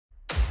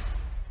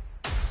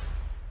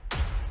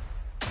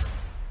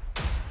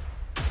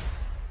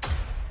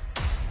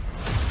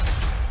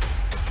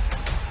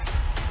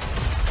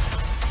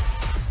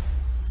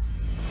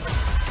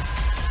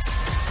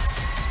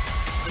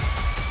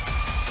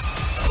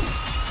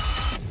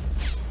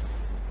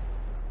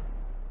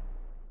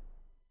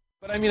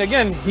I mean,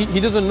 again, he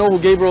doesn't know who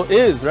Gabriel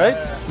is,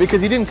 right?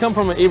 Because he didn't come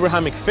from an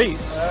Abrahamic faith.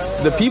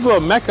 The people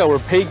of Mecca were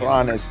pagan.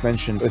 Quran is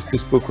mentioned, if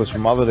this book was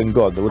from other than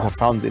God, they would have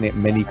found in it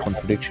many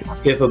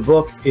contradictions. If a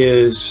book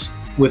is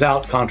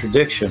without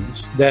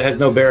contradictions, that has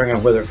no bearing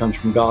on whether it comes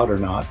from God or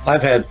not.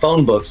 I've had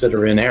phone books that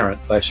are inerrant,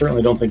 but I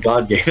certainly don't think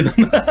God gave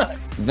them.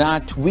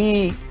 That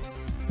we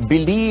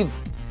believe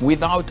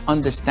without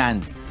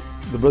understanding.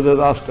 The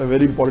brother asked a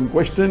very important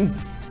question,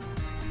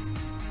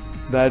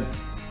 that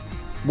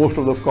most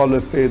of the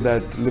scholars say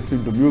that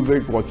listening to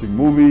music, watching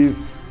movies,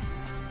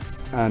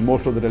 and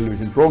most of the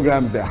television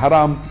programs, they're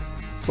haram.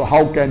 So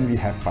how can we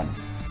have fun?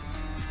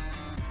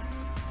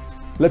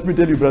 Let me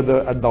tell you,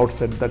 brother, at the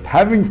outset, that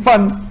having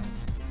fun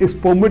is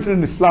permitted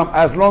in Islam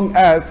as long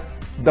as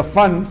the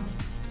fun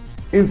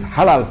is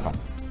halal fun.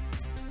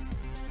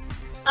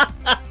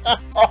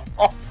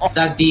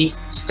 That the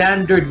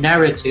standard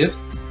narrative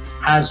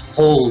has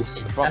holes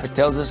in it. The Prophet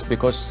tells us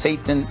because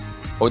Satan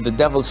or the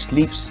devil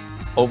sleeps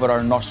over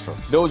our nostrils.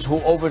 Those who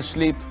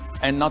oversleep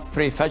and not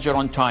pray Fajr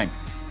on time,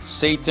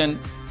 Satan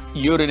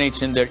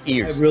urinates in their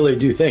ears. I really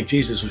do think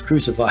Jesus was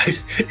crucified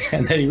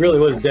and that he really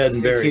was dead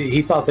and buried.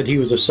 He thought that he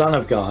was a son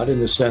of God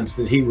in the sense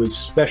that he was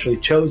specially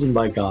chosen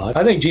by God.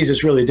 I think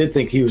Jesus really did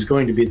think he was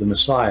going to be the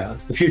Messiah,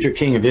 the future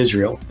king of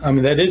Israel. I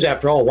mean, that is,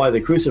 after all, why they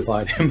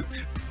crucified him.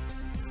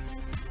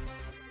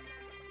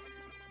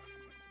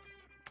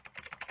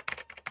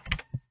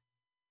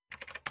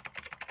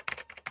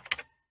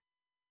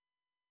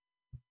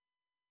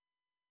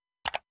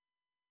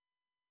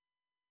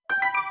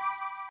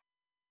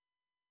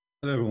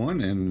 Hello everyone,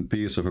 and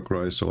peace of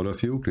Christ to all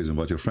of you. Please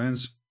invite your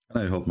friends,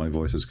 and I hope my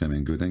voice is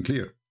coming good and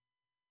clear.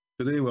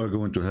 Today we are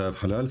going to have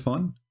halal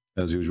fun,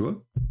 as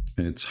usual.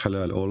 It's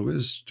halal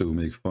always to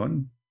make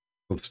fun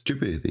of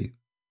stupidity.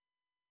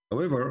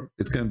 However,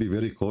 it can be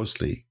very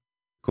costly,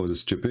 because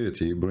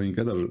stupidity brings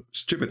other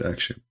stupid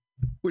action,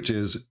 which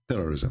is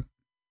terrorism.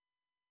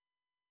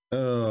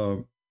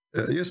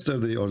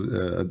 Yesterday, or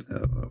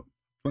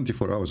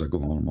 24 hours ago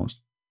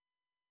almost,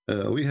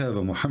 we have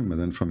a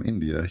Muhammadan from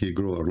India. He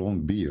grew a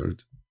long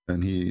beard,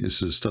 and he is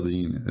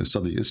studying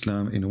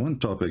Islam in one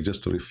topic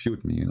just to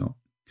refute me,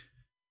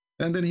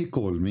 And then he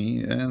called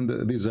me,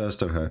 and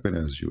disaster happened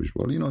as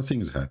usual.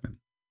 Things happen.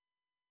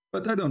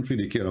 But I don't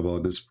really care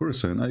about this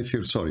person. I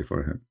feel sorry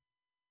for him.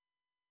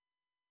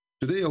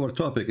 Today our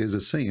topic is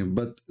the same,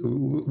 but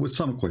with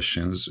some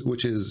questions,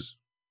 which is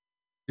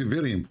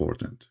very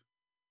important.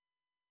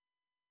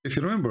 If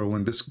you remember,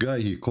 when this guy,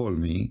 he called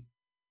me,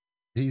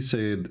 he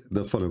said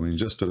the following,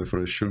 just to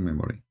refresh your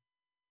memory.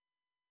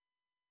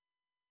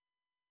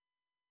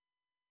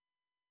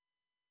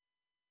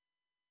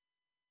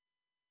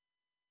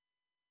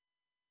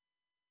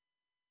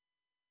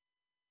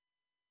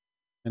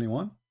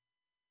 Anyone?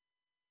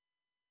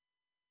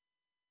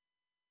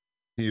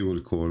 He will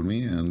call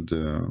me, and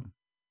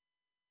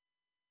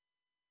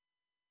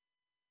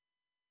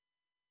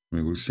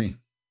we will see.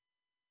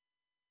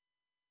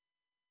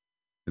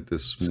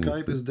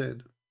 Skype is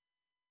dead.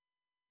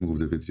 Move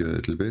the video a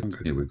little bit.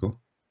 Okay. Here we go.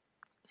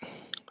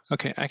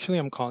 Okay, actually,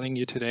 I'm calling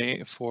you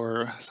today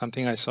for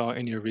something I saw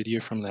in your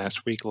video from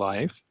last week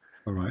live.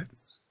 All right.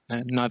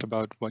 And not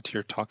about what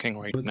you're talking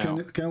right now.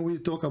 Can we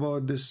talk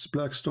about this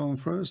black stone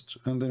first,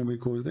 and then we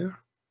go there,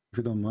 if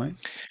you don't mind?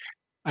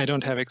 I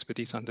don't have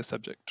expertise on this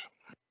subject.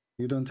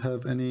 You don't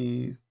have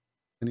any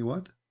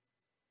what?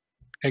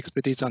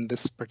 Expertise on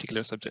this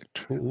particular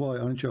subject. Why?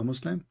 Aren't you a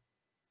Muslim?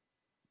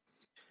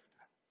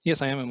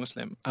 Yes, I am a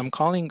Muslim. I'm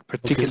calling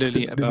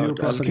particularly about. Did your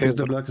prophet use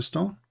the black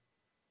stone?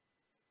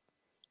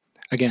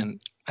 Again,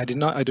 I do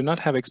not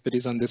have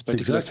expertise on this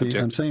particular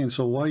subject. I'm saying,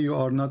 so why you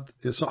are not?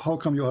 So how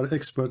come you are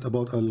expert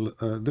about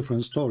a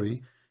different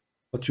story,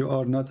 but you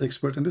are not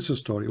expert in this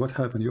story? What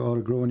happened? You are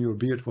growing your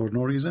beard for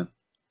no reason?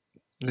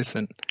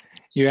 Listen,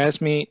 you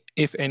asked me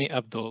if any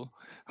Abdul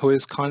who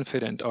is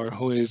confident or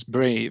who is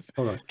brave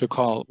to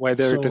call,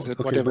 whether it is at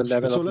whatever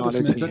level of knowledge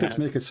he has. Let us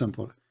make it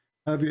simple.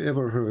 Have you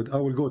ever heard, I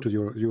will go to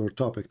your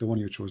topic, the one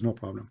you chose, no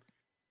problem.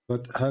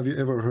 But have you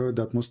ever heard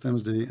that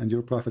Muslims, and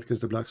your prophet kissed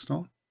the black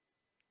stone?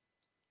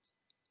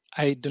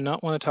 I do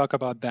not want to talk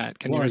about that.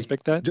 Can you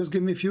respect that? Just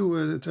give me a few,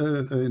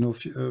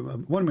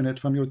 1 minute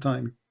from your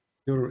time,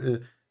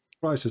 your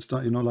prices,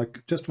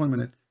 like just 1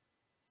 minute.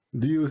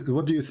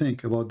 What do you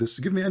think about this?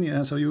 Give me any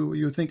answer.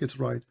 You think it's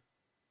right.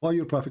 Why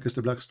your prophet kissed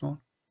the black stone?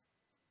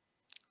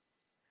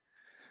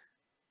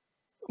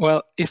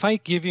 Well, if I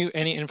give you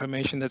any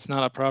information that's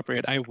not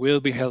appropriate, I will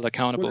be held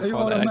accountable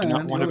for that. I do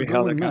not want to be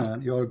held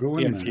accountable. You are a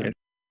growing man. Yes.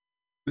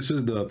 This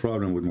is the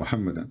problem with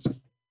Mohammedans.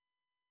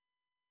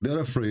 They're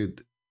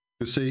afraid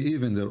to say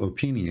even their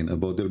opinion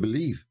about their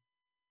belief.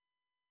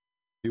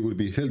 He will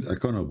be held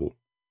accountable.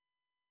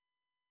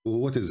 Well,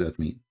 what does that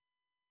mean?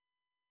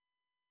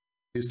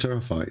 He's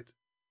terrified.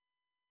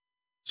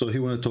 So he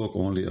want to talk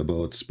only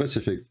about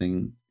specific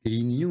thing.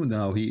 He knew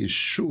now he is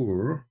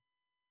sure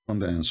from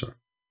the answer.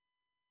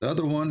 The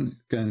other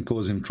one can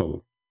cause him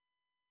trouble.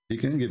 He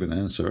can give an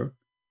answer,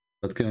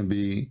 but can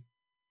be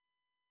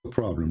a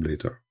problem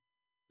later.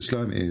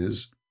 Islam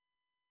is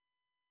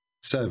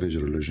savage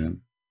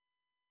religion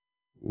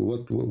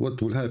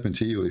what will happen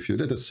to you if you,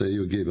 let us say,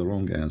 you gave a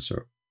wrong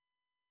answer.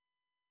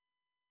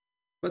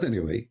 But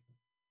anyway,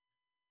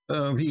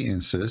 he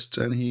insists,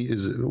 and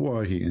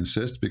why he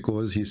insists?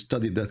 Because he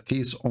studied that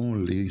case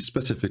only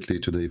specifically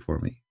today for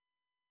me.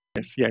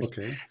 Yes.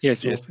 Okay.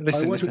 Yes. So yes.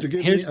 Listen, I want you to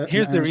give here's me the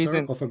answer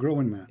reason of a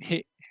grown man.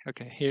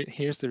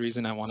 Here's the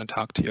reason I want to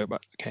talk to you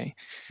about. Okay.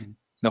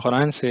 The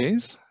Quran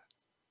says,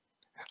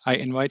 I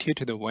invite you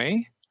to the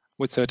way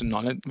with certain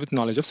knowledge, with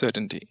knowledge of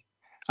certainty.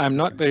 I'm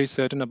not very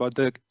certain about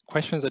the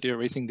questions that you're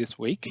raising this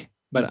week,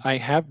 but I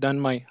have done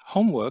my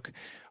homework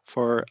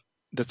for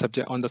the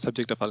subject on the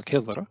subject of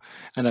Al-Khidr,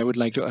 and I would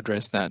like to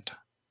address that.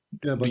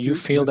 Yeah, but do you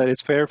feel that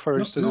it's fair for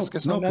us to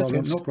discuss on that?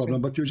 No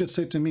problem. But you just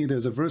said to me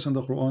there's a verse in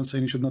the Quran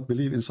saying you should not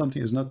believe in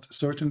something is not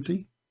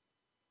certainty.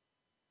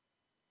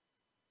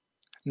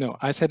 No,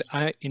 I said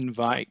I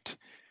invite.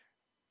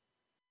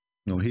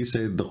 No, he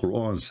said the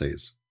Quran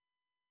says.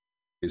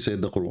 He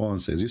said the Quran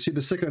says. You see,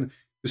 this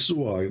is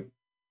why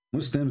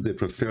Muslims, they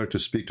prefer to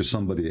speak to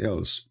somebody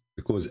else,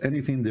 because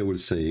anything they will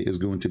say is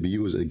going to be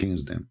used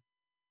against them.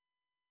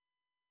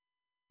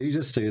 He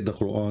just said the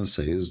Quran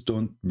says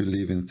don't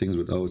believe in things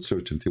without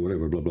certainty,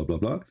 whatever, blah blah blah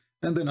blah.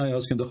 And then I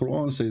asked him, the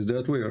Quran says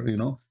that where? You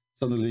know,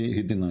 suddenly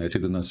he denied. He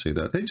did not say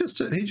that.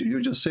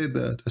 You just said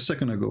that a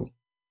second ago.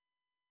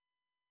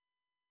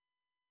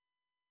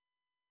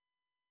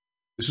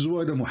 This is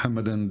why the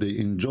Muhammadan, they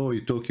enjoy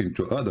talking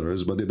to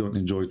others, but they don't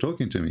enjoy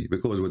talking to me,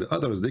 because with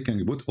others they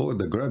can put all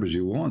the garbage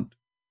you want.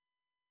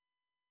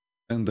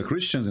 And the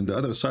Christians on the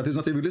other side is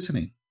not even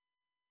listening.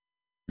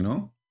 You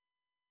know?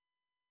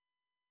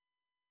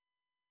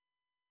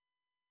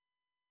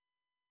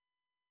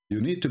 You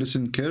need to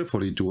listen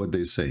carefully to what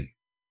they say.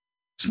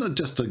 It's not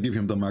just to give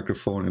him the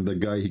microphone and the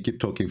guy, he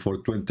keep talking for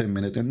 10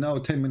 minutes and now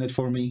 10 minutes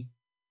for me.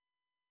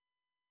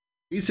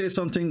 He says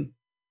something,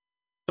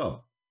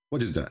 stop.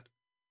 What is that?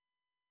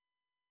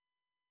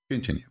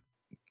 Continue.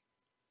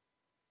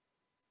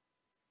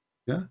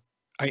 Yeah?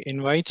 I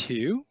invite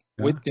you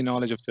with the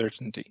knowledge of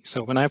certainty.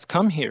 So when I've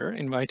come here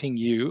inviting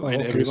you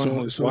and everyone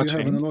who's watching. So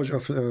you have a knowledge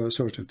of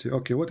certainty.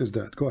 Okay, what is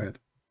that? Go ahead.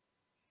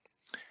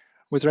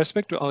 With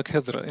respect to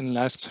Al-Khidr in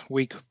last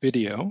week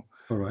video,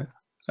 all right,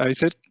 you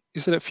said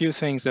a few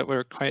things that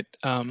were quite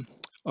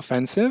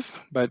offensive,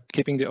 but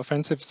keeping the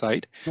offensive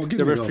side,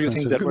 there were a few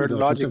things that were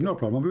logical. No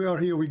problem. We are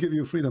here. We give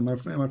you freedom, my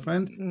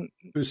friend.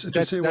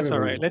 That's all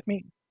right. Let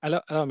me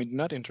allow me,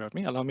 not interrupt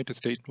me. Allow me to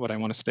state what I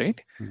want to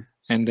state,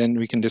 and then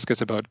we can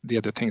discuss about the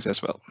other things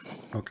as well.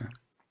 Okay.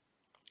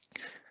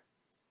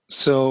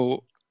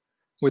 So,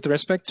 with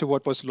respect to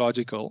what was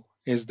logical,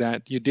 is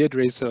that you did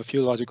raise a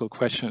few logical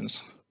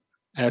questions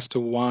as to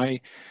why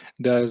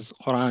does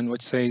Quran,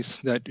 which says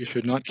that you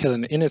should not kill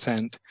an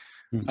innocent,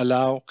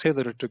 allow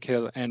Khidr to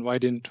kill, and why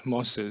didn't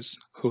Moses,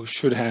 who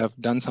should have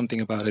done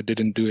something about it,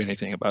 didn't do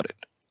anything about it?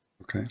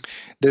 Okay.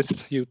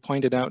 This you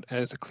pointed out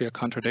as a clear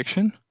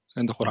contradiction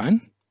in the Quran.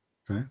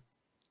 Okay.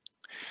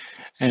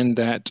 And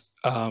that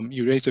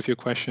you raised a few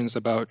questions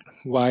about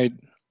why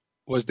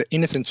was the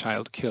innocent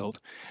child killed,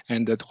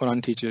 and that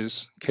Quran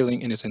teaches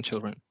killing innocent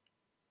children.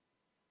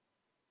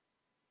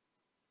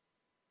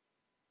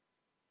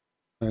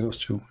 I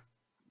lost you.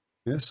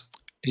 Yes?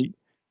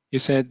 You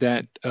said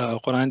that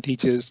Quran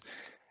teaches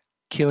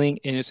killing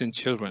innocent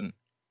children.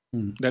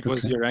 That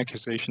was your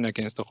accusation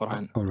against the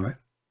Quran. All right.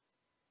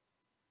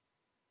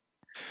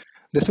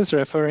 This is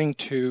referring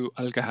to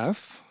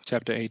Al-Kahf,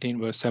 chapter 18,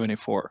 verse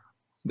 74,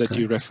 that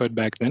you referred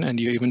back then, and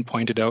you even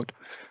pointed out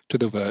to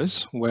the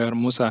verse where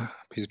Musa,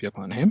 peace be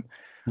upon him,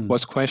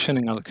 was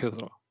questioning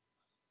Al-Khidr.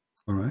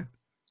 All right.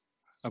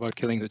 About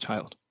killing the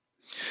child.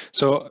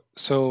 So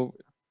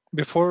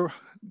before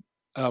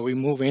we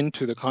move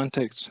into the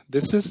context,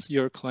 this is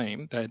your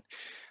claim that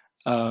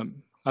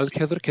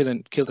Al-Khidr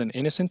killed an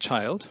innocent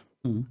child,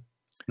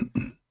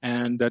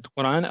 and that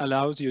Quran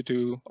allows you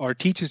to, or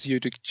teaches you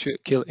to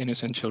kill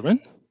innocent children.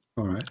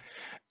 All right.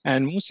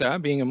 And Musa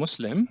being a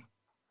Muslim,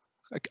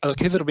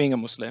 Al-Khidr being a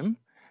Muslim,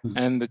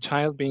 and the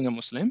child being a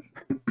Muslim,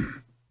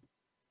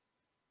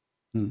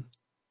 and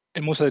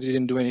Musa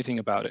didn't do anything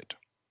about it,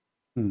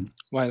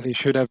 while he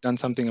should have done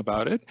something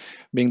about it,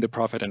 being the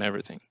prophet and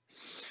everything.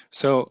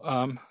 So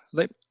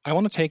I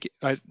want to take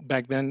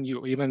back then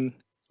you even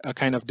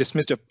kind of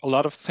dismissed a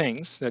lot of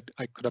things that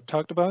I could have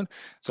talked about.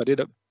 So I did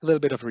a little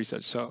bit of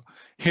research. So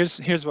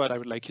here's what I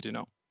would like you to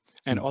know.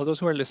 And all those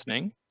who are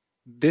listening,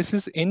 this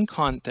is in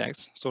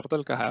context, Surah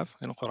Al-Kahf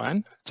in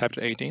Quran,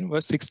 chapter 18,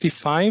 verse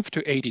 65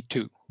 to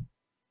 82.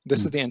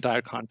 This is the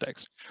entire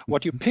context.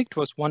 What you picked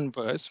was one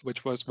verse,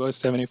 which was verse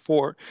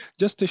 74,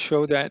 just to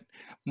show that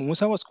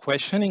Musa was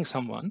questioning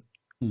someone,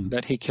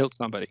 that he killed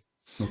somebody.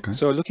 Okay.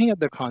 So looking at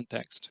the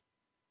context,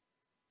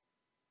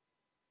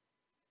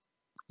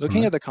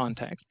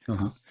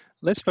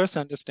 let's first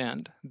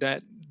understand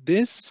that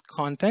this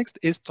context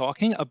is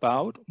talking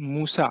about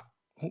Musa,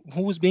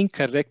 who was being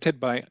corrected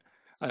by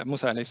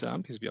Musa alayhi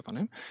salam, peace be upon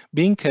him,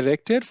 being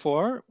corrected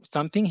for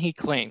something he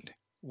claimed.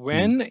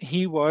 When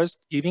he was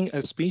giving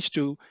a speech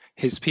to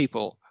his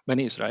people,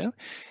 Bani Israel,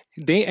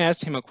 they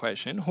asked him a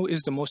question, who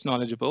is the most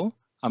knowledgeable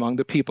among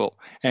the people?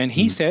 And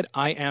he said,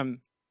 I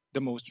am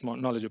the most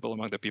knowledgeable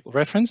among the people.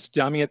 Reference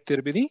Jami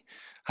at-Tirmidhi,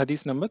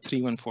 hadith number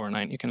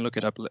 3149. You can look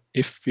it up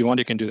if you want.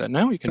 You can do that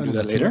now. You can do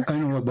that later. I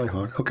know it by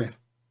heart. Okay.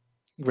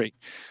 Great.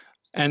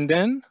 And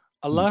then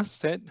Allah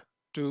said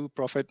to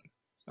Prophet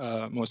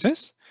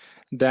Moses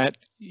that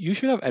you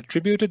should have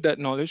attributed that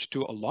knowledge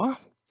to Allah.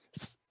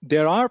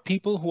 There are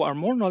people who are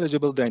more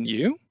knowledgeable than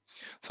you.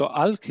 So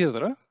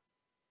Al-Khidr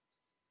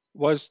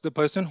was the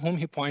person whom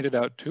he pointed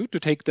out to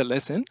take the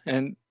lesson.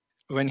 And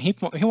when he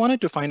wanted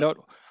to find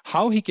out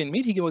how he can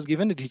meet, he was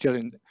given a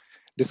detailed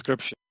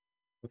description.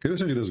 Okay,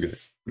 listen to this,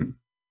 guys.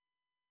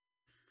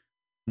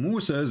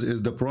 Moses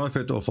is the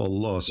prophet of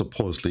Allah,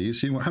 supposedly. You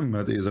see,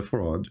 Muhammad is a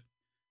fraud.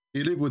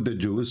 He lived with the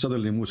Jews.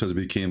 Suddenly, Moses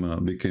became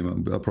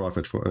a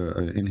prophet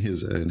for in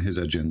his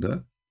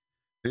agenda.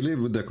 He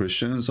lived with the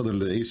Christians.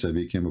 Suddenly, Isa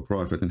became a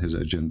prophet in his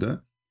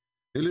agenda.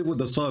 He lived with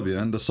the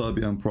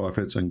Sabian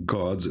prophets and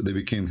gods. They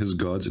became his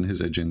gods in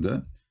his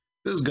agenda.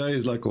 This guy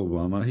is like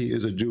Obama. He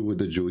is a Jew with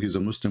the Jew. He's a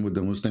Muslim with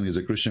the Muslim. He's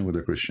a Christian with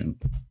the Christian.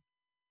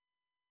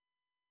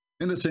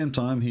 In the same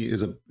time, he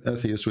is an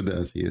atheist with the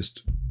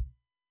atheist.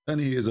 And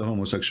he is a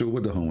homosexual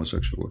with the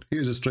homosexual. He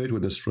is a straight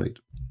with the straight.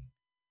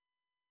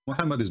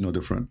 Muhammad is no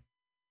different.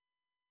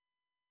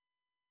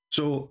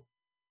 So,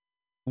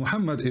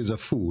 Muhammad is a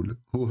fool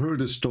who heard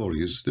the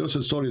stories. Those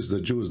are stories the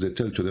Jews, they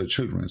tell to their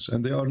children.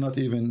 And they are not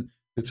even,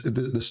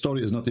 the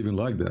story is not even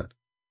like that.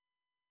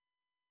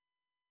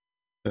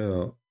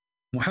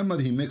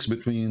 Muhammad, he mixed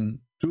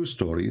between two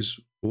stories.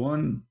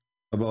 One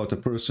about a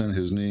person,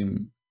 his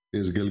name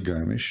is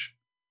Gilgamesh.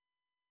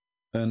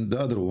 And the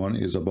other one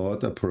is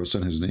about a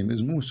person, his name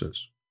is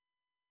Moses.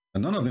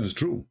 And none of them is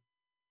true.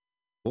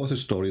 Both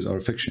stories are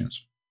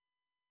fictions.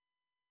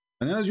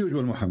 And as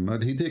usual,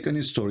 Muhammad, he take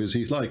any stories,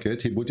 he like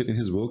it, he put it in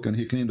his book, and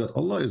he claimed that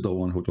Allah is the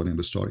one who told him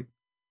the story.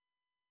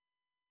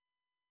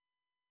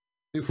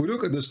 If we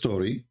look at the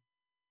story,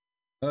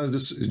 as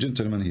this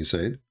gentleman, he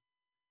said,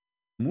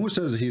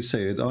 Moses, he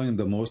said, I am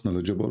the most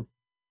knowledgeable.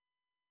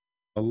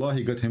 Allah,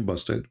 he got him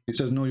busted. He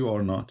says, no, you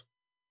are not.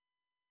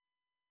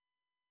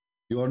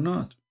 You are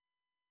not.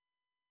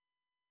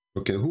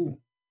 Okay, who?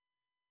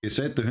 He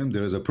said to him,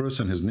 there is a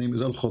person, his name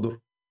is Al-Khidr.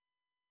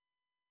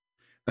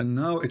 And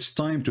now it's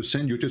time to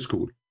send you to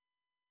school.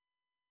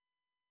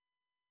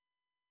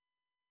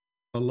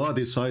 Allah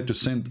decided to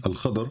send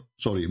Al-Khidr,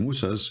 sorry,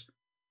 Moses,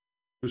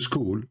 to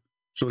school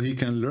so he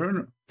can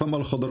learn from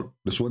Al-Khidr.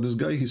 That's what this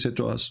guy, he said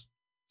to us.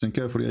 Listen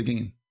carefully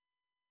again.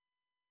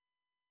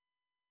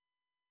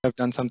 I've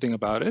done something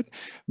about it,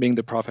 being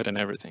the prophet and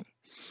everything.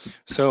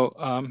 So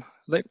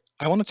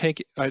I want to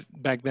take,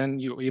 back then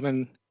you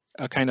even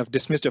kind of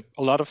dismissed a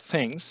lot of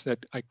things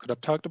that I could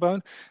have talked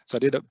about. So I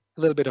did a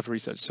little bit of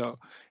research. So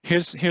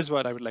here's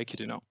what I would like you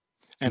to know.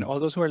 And all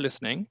those who are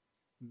listening,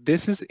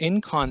 this is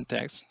in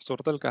context, Surah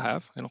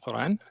Al-Kahf in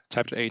Quran,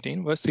 chapter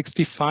 18, verse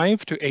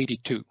 65 to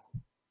 82.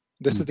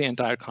 This is the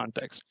entire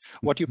context.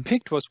 What you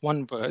picked was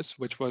one verse,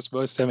 which was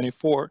verse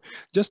 74,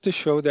 just to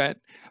show that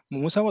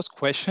Musa was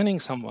questioning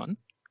someone,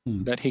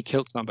 that he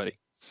killed somebody.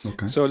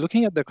 Okay. So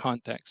looking at the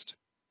context,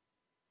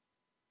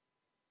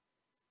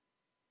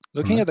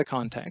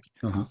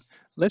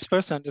 let's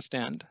first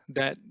understand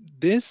that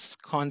this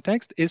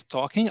context is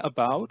talking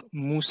about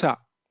Musa,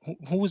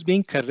 who was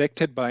being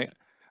corrected by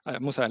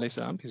Musa alayhi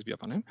salam, peace be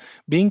upon him,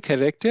 being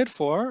corrected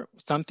for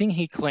something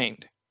he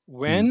claimed.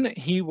 When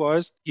he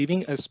was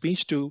giving a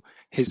speech to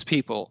his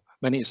people,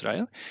 Bani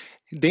Israel,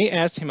 they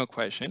asked him a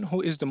question,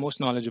 who is the most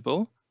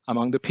knowledgeable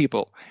among the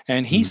people?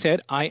 And he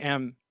said, I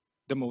am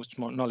the most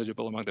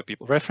knowledgeable among the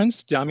people.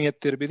 Reference Jami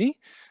at-Tirmidhi,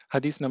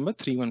 hadith number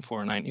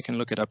 3149. You can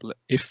look it up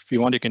if you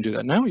want. You can do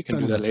that now. You can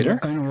do that later.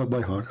 I know it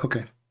by heart.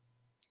 Okay.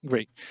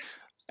 Great.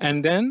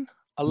 And then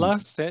Allah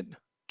said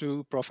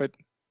to Prophet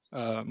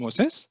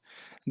Moses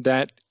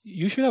that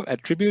you should have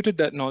attributed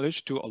that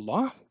knowledge to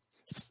Allah.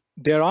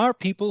 There are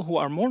people who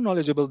are more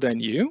knowledgeable than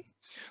you.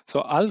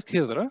 So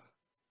Al-Khidr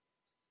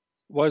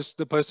was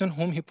the person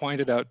whom he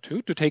pointed out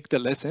to take the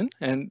lesson.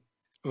 And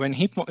when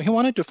he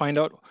wanted to find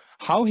out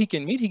how he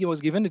can meet, he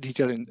was given a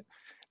detailed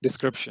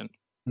description.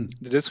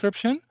 The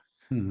description,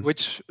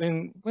 which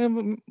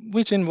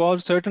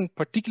involves certain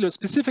particular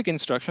specific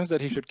instructions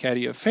that he should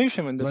carry a fish,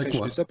 and when the fish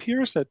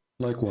disappears,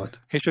 like what?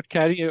 He should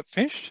carry a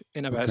fish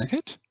in a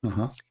basket,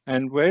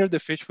 and where the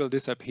fish will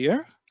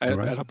disappear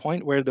at a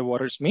point where the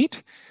waters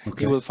meet,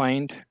 you will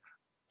find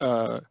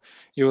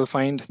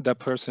the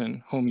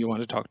person whom you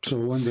want to talk to.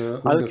 So when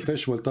the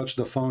fish will touch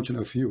the fountain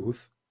of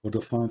youth or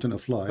the fountain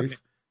of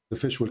life, the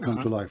fish will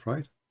come to life,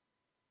 right?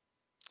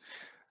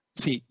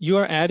 See, you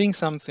are adding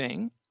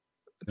something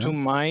to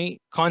my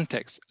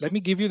context. Let me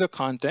give you the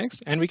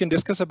context, and we can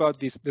discuss about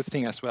this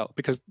thing as well,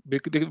 because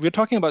we're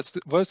talking about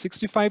verse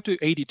 65 to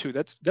 82.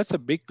 That's a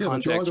big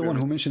context. But you are the one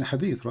who mentioned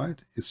hadith, right?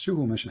 It's you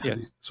who mentioned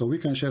hadith. So we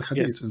can share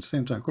hadith at the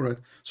same time,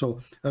 correct?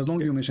 So as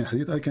long as you mention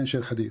hadith, I can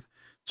share hadith.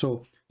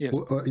 So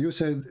you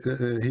said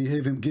he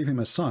gave him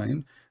a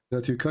sign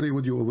that you carry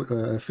with you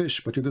a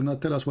fish, but you did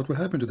not tell us what will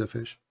happen to the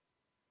fish.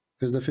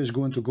 Is the fish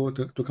going to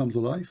come to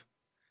life?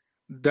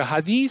 The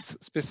hadith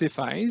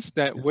specifies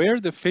that where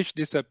the fish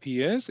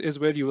disappears is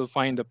where you will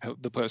find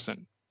the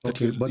person.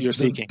 that Okay, but you're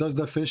seeking. does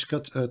the fish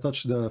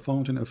touch the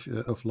fountain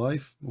of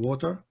life,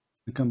 water,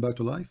 and come back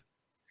to life?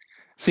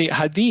 See,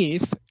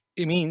 hadith,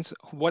 it means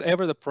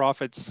whatever the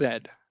Prophet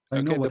said.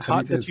 I know what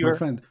hadith is, my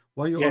friend.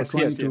 Why you are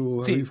trying to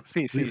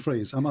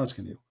rephrase? I'm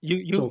asking you.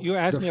 You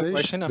asked me a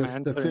question, I'm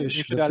answering. You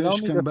should allow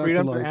me the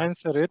freedom to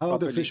answer it How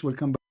properly. the fish will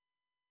come back?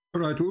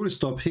 All right, we will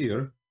stop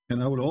here,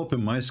 and I will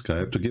open my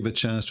Skype to give a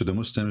chance to the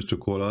Muslims to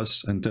call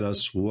us and tell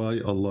us why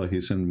Allah He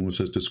sent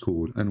Musa to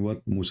school and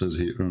what Musa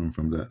he earned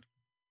from that.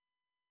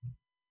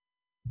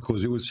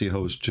 Because you will see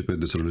how stupid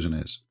this religion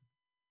is.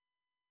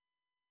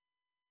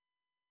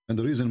 And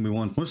the reason we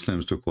want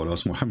Muslims to call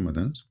us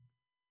Muhammadans,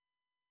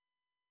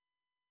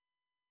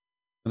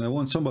 and I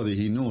want somebody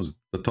he knows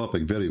the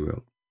topic very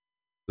well,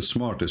 the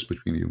smartest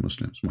between you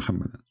Muslims,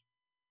 Muhammadans.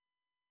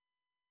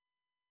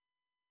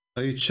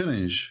 I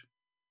challenge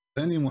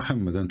any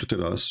Muhammadan to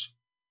tell us,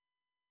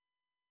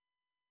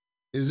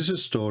 is this a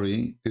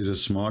story, is a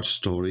smart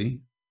story,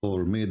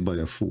 or made by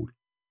a fool?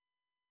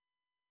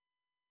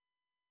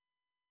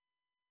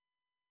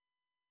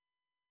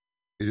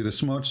 Is it a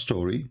smart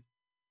story,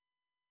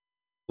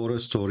 or a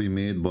story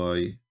made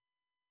by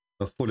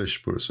a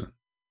foolish person?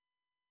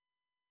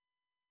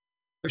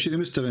 Actually,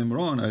 Mr.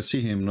 Imran, I see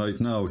him right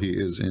now. He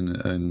is in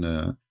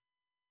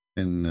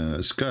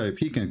Skype.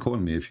 He can call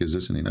me if he's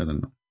listening. I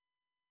don't know.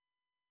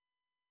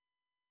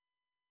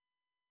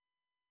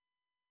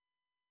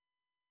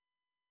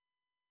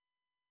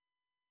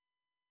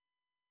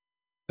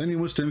 Any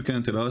Muslim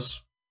can tell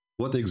us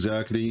what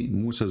exactly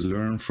Musa's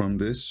learned from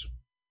this?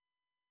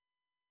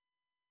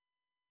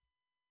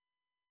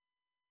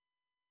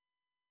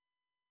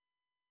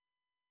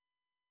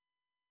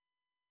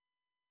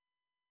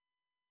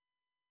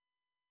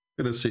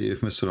 Let us see if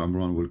Mr.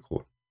 Imran will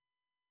call.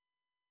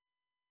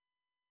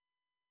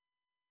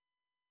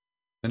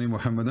 Any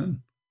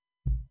Muhammadan?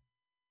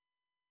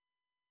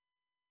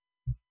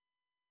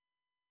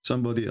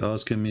 Somebody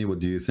asking me, what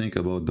do you think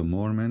about the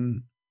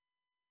Mormon?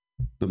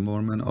 The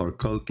Mormon are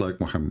cult like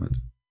Muhammad.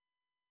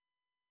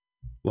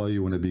 Why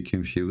you want to be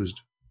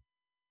confused?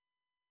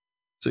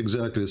 It's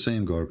exactly the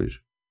same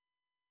garbage.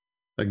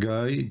 A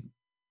guy,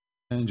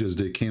 angels,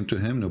 they came to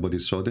him, nobody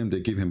saw them,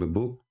 they gave him a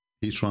book.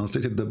 He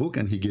translated the book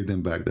and he gave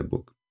them back the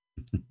book.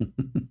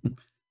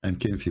 I'm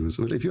confused.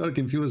 Well, if you are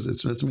confused,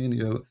 it means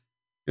you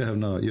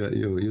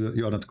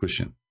are not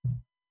Christian.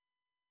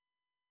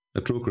 A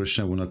true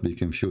Christian will not be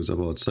confused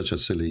about such a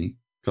silly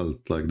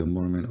cult like the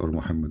Mormon or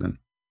Muhammadan.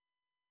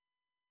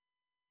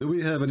 Do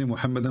we have any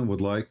Muhammadan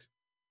would like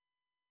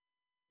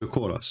to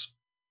call us?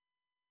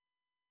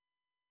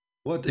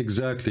 What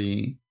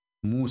exactly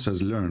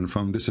Musa's learned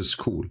from this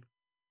school?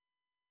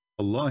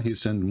 Allah, He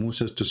sent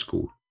Musa to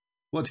school.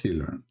 What he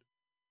learned?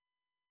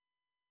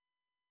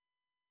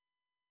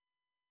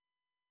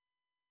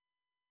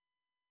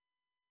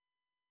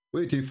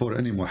 Waiting for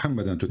any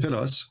Muhammadan to tell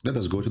us, let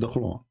us go to the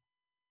Quran.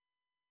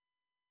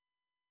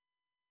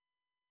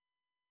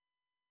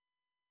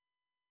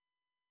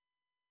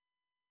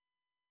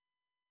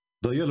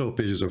 The yellow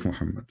pages of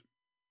Muhammad.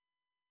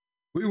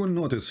 We will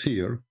notice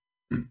here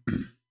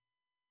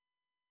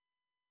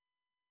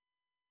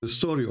the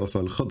story of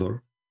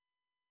Al-Khadr.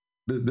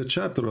 The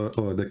chapter,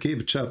 or the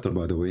cave chapter,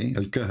 by the way,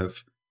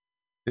 Al-Kahf,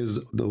 is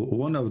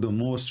one of the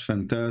most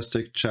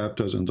fantastic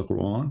chapters in the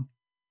Quran,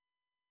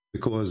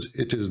 because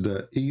it is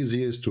the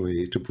easiest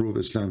way to prove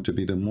Islam to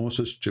be the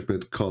most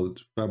stupid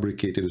cult,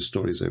 fabricated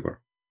stories ever.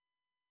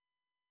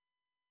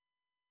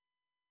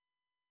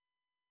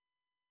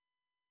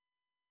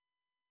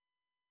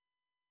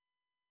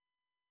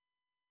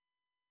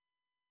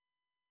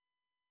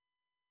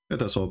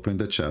 Let us open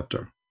the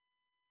chapter.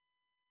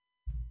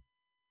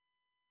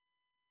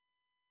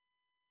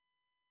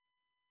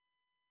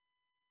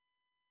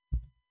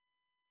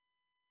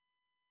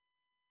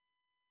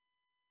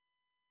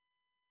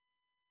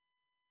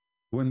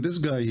 When this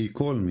guy, he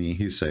called me,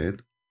 he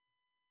said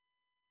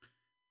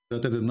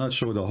that I did not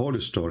show the whole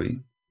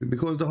story,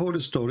 because the whole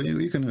story,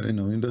 you can,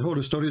 the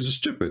whole story is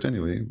stupid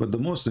anyway, but the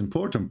most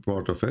important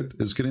part of it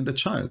is killing the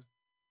child.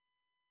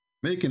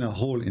 Making a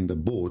hole in the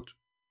boat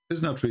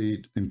is not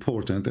really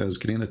important as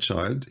killing a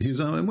child. He's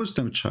a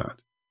Muslim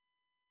child.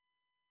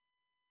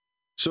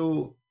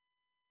 So,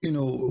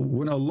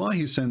 when Allah,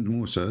 He sent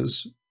Musa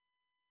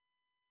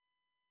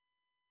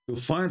to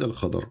find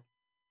Al-Khadr,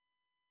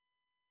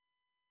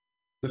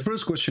 the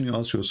first question you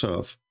ask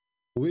yourself,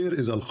 where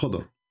is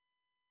Al-Khadr?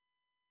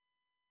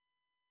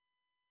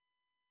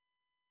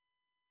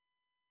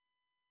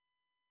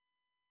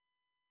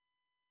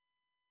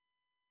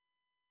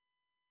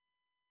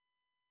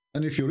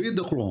 And if you read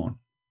the Quran,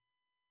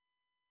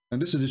 and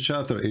this is the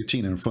chapter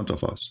 18 in front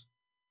of us,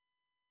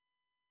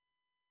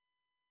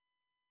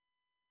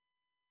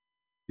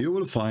 you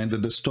will find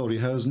that the story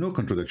has no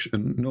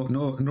contradiction,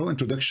 no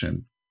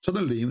introduction.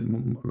 Suddenly,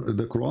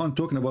 the Quran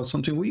talking about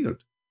something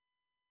weird.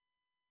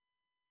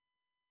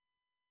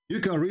 You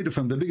can read it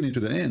from the beginning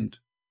to the end.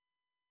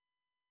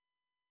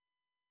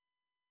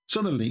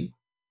 Suddenly,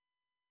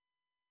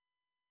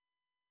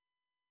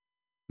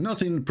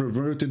 nothing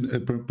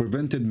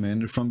prevented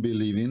men from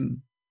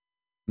believing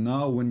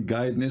now when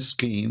guidance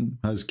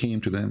has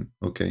came to them,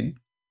 okay,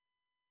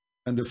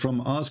 and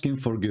from asking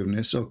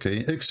forgiveness, okay,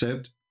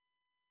 accept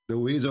the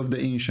ways of the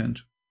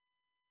ancient.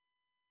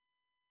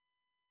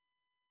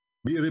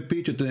 Be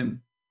repeated to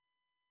them.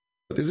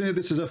 But isn't it,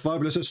 this is a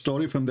fabulous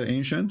story from the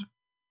ancient?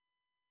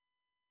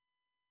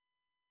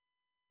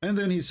 And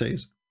then he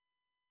says,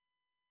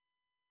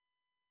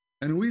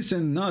 and we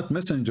send not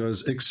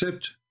messengers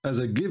except as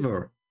a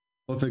giver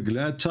of a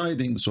glad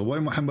tidings. So why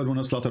Muhammad want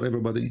to slaughter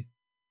everybody?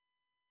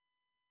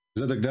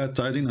 Is that a glad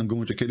tidings? I'm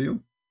going to kill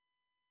you.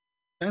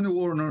 And the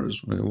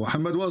warners.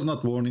 Muhammad was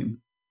not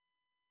warning.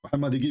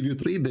 Muhammad, he give you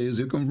 3 days,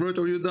 you convert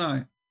or you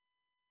die.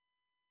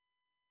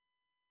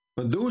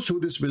 But those who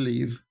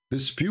disbelieve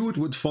dispute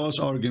with false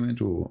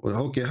argument.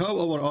 Okay, how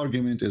our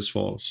argument is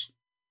false?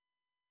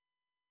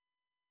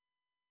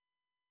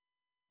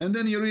 And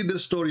then you read the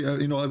story,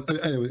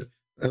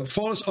 a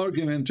false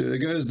argument,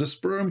 guys, the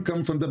sperm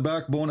come from the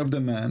backbone of the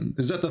man.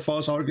 Is that a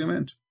false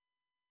argument?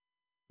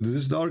 This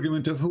is the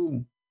argument of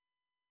who?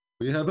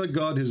 We have a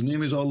God, his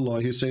name is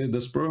Allah. He says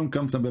the sperm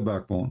comes from the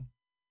backbone.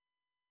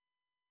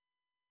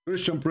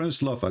 Christian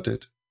Prince laugh at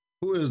it.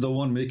 Who is the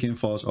one making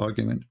false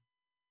argument?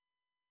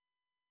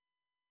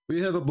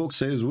 We have a book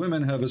says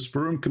women have a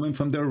sperm coming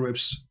from their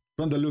ribs,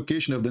 from the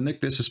location of the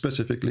necklace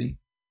specifically.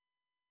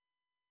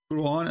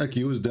 Quran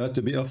accused that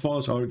to be a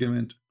false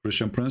argument.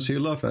 Christian Prince, he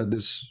laughed at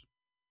this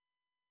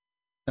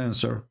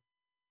answer.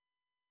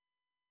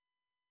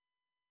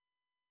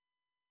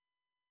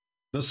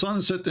 The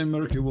sun set in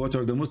murky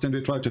water. The Muslims,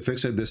 they try to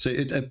fix it. They say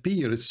it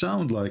appears, it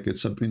sounds like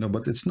it's,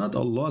 but it's not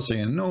Allah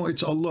saying. No,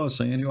 it's Allah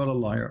saying you are a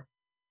liar.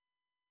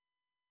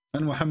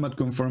 And Muhammad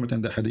confirmed it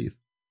in the hadith.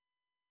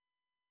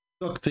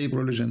 Duct tape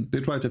religion, they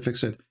try to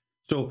fix it.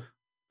 So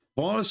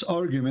false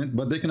argument,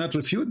 but they cannot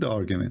refute the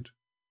argument.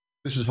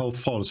 This is how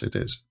false it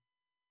is.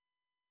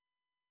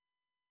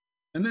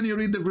 And then you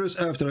read the verse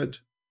after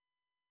it.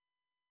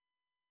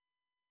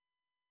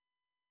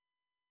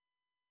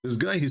 This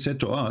guy, he said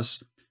to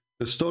us,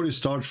 the story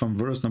starts from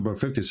verse number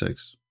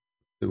 56.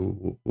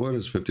 Where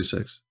is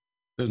 56?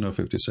 There's no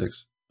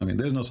 56. I mean,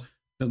 there's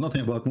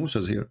nothing about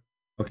Musa's here.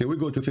 Okay, we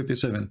go to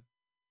 57.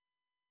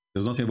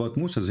 There's nothing about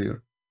Musa's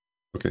here.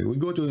 Okay, we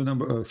go to the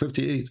number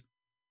 58.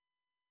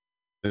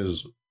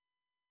 There's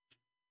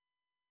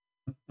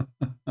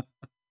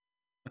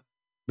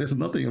there's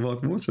nothing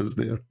about Moses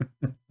there.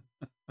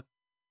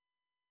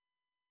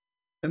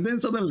 And then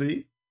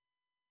suddenly,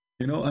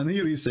 and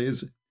here he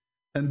says,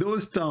 and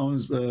those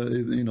towns,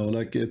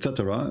 like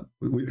etc.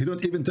 He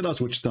don't even tell us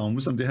which town.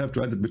 Muslims, they have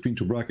to add it between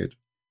 2 brackets.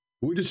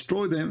 We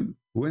destroy them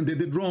when they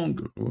did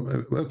wrong.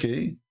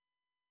 Okay,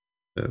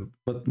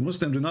 but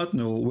Muslims do not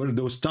know where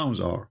those towns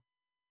are.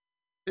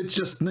 It's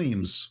just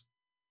names.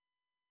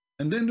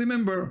 And then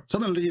remember,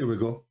 suddenly here we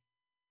go.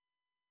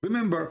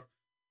 Remember,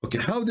 okay,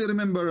 how they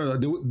remember?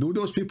 Do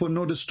those people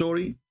know the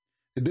story?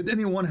 Did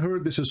anyone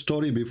heard this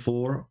story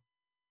before?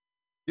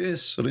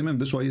 Yes, remember,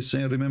 that's why he's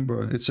saying,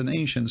 remember, it's an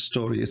ancient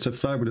story. It's a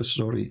fabulous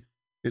story.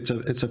 It's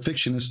a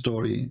fiction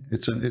story.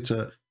 It's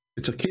a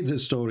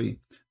kid's story.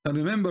 And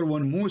remember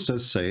when Musa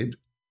said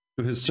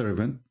to his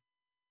servant,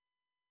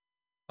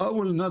 I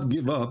will not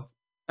give up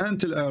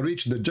until I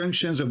reach the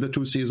junctions of the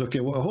 2 seas. Okay,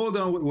 well, hold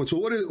on. So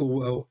what is,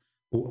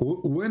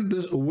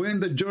 when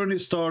the journey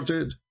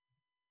started?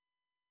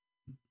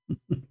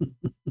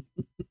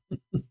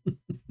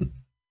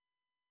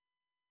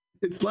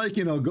 It's like,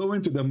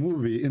 going to the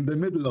movie in the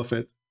middle of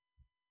it.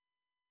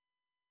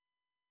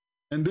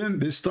 And then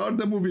they start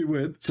the movie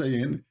with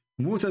saying,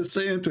 Musa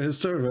saying to his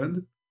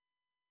servant,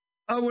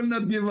 I will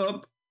not give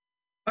up.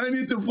 I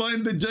need to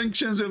find the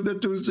junctions of the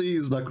 2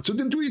 seas. Like, so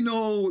didn't we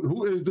know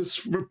who is this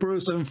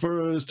person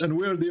first and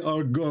where they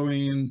are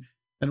going?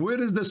 And where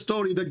is the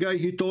story? The guy,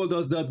 he told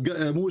us that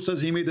Musa,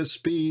 he made a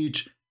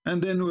speech.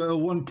 And then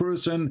one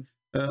person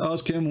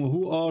asked him,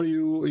 who are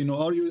you?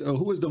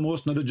 Who is the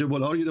most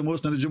knowledgeable? Are you the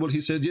most knowledgeable?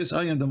 He said, yes,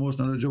 I am the most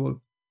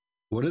knowledgeable.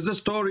 What is the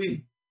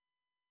story?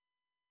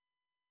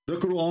 The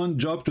Quran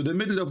jumped to the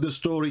middle of the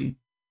story.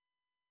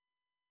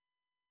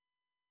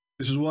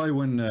 This is why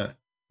when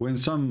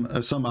some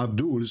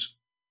Abduls,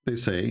 they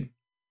say,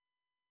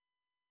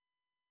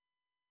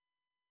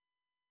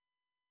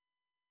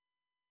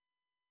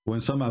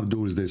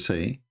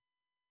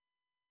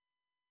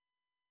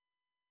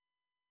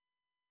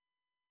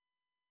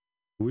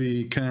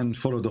 we can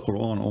follow the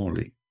Quran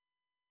only.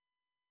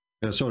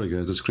 Sorry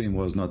guys, the screen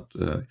was not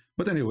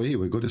but anyway, here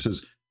we go. This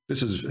is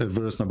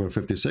verse number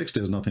 56.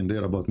 There's nothing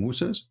there about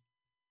Moses.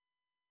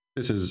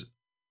 This is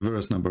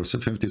verse number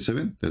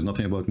 57. There's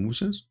nothing about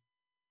Moses.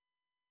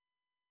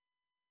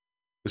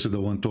 This is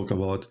the one talk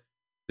about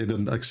they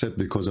don't accept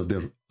because of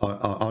their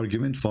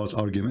argument, false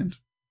argument,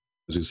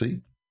 as you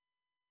see.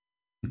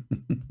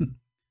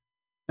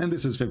 And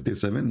this is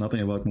 57,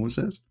 nothing about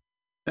Moses.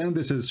 And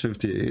this is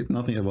 58,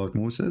 nothing about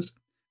Moses.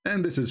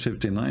 And this is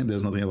 59,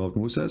 there's nothing about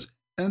Moses.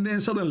 And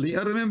then suddenly,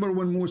 I remember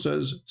when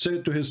Moses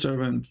said to his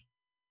servant,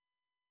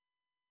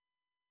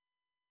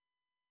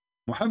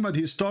 Muhammad,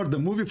 he started the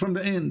movie from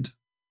the end.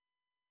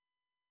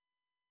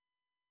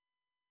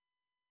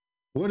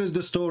 What is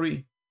the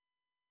story?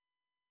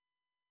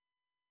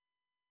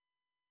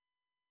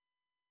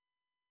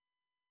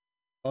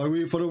 Are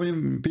we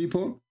following,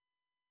 people?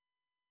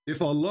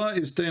 If Allah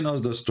is telling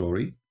us the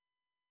story,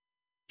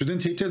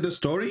 shouldn't he tell the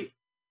story?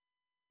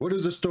 What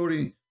is the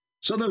story?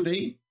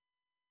 Suddenly,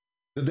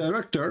 the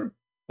director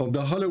of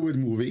the Hollywood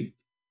movie,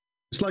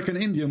 it's like an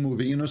Indian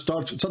movie, you know,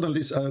 starts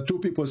suddenly two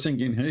people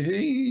singing, hey,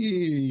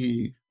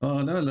 hey,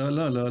 la, la,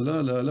 la, la, la,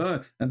 la, la,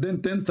 and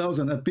then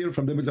 10,000 appear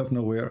from the middle of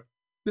nowhere.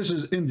 This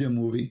is Indian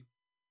movie.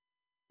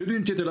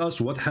 Shouldn't you tell us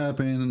what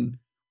happened?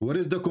 What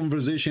is the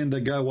conversation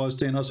the guy was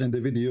telling us in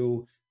the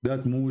video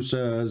that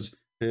Moses,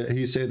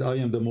 he said, I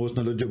am the most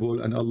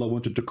knowledgeable, and Allah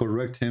wanted to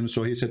correct him,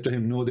 so he said to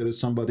him, no, there is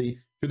somebody.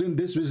 Shouldn't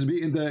this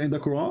be in the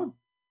Quran?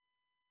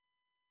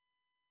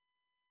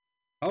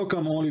 How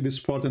come only this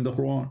part in the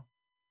Quran?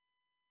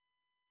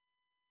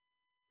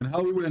 And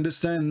how we will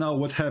understand now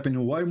what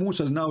happened, why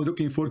Musa is now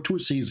looking for two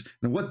seas,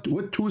 and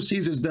what two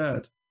seas is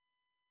that?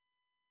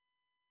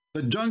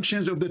 The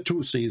junctions of the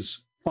two seas,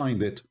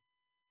 find it.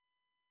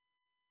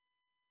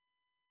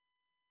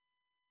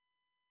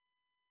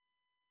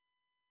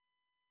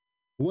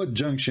 What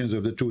junctions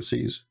of the two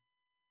seas?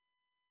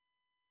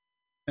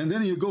 And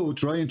then you go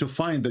trying to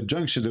find the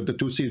junctions of the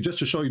two seas, just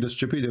to show you the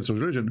stupidity of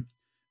religion.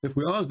 If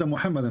we ask the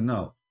Muhammadan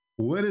now,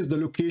 where is the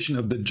location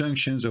of the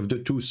junctions of the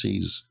two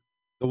seas?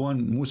 The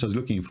one Musa is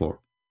looking for.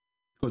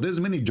 Because there's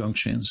many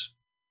junctions.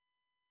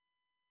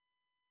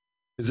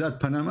 Is that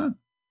Panama?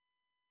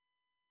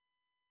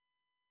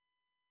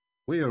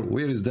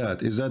 Where is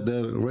that? Is that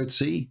the Red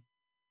Sea?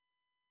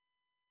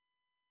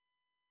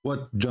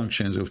 What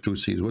junctions of two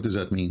seas? What does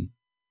that mean?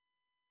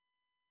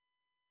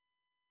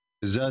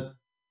 Is that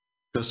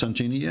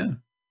Constantinia,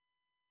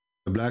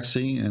 the Black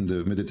Sea and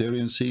the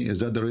Mediterranean Sea? Is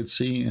that the Red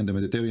Sea and the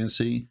Mediterranean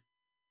Sea?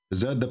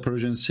 Is that the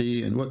Persian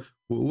Sea? And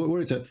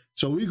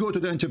so we go to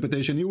the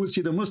interpretation. You will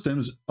see the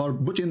Muslims are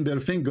putting their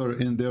finger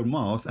in their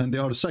mouth and they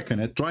are sucking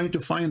it, trying to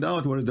find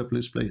out where is the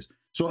place.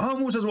 So how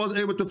Moses was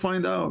able to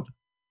find out?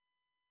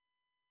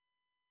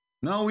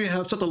 Now we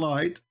have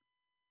satellite.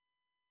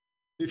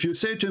 If you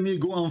say to me,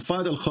 go and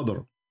find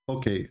Al-Khadr,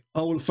 okay,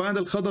 I will find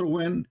Al-Khadr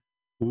when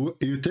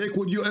you take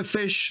with you a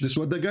fish. This is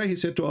what the guy, he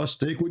said to us,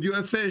 take with you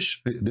a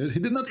fish. He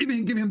did not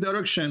even give him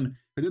direction.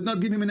 He did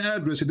not give him an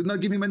address. He did not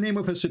give him a name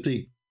of a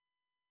city.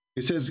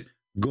 He says,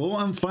 go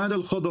and find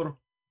Al-Khadr.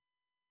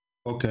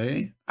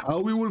 Okay, how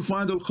we will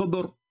find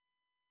Al-Khadr?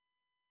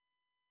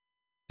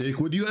 Take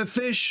with you a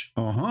fish.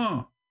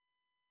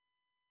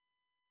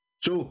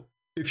 So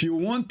if you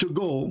want to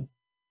go,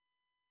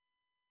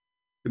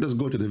 let us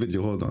go to the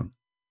video, hold on.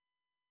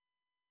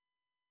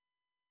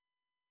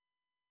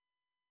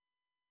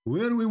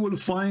 Where we will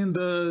find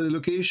the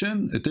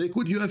location, take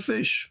with you a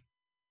fish.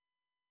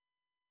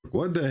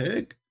 What the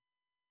heck?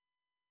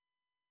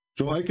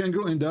 So I can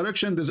go in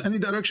direction, does any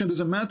direction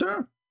doesn't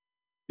matter?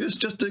 Yes,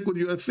 just take with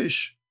you a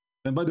fish.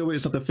 And by the way,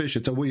 it's not a fish,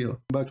 it's a wheel.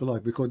 Back to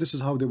life, because this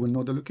is how they will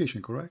know the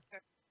location, correct?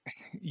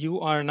 You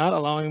are not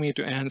allowing me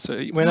to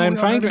answer. When I'm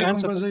trying to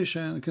answer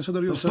conversation,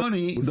 consider yourself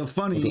the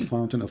funny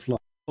fountain of life.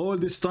 All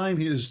this time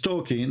he is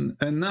talking,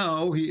 and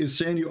now he is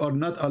saying you are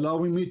not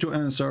allowing me to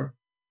answer.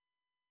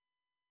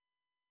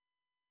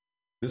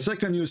 The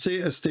second you say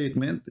a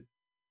statement,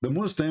 the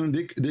Muslim,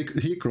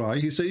 he cry,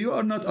 he say, you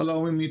are not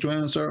allowing me to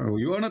answer, or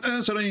you are not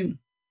answering.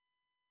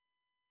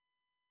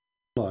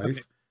 Life,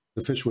 okay.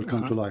 The fish will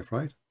come to life,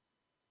 right?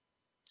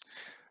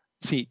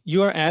 See,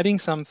 you are adding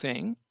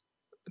something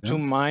to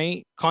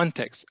my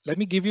context. Let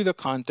me give you the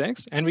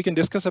context, and we can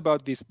discuss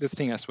about this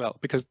thing as well,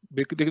 because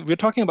we're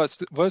talking about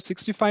verse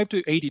 65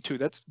 to 82.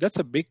 That's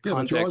a big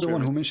context. But you are the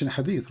one who mentioned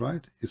hadith,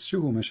 right? It's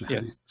you who mentioned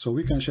hadith. So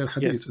we can share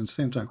hadith at the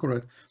same time,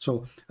 correct?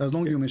 So as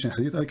long as you mention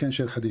hadith, I can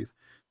share hadith.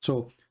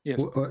 So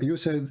you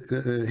said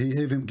he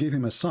gave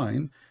him a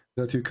sign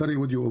that you carry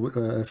with you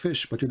a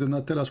fish, but you did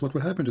not tell us what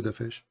will happen to the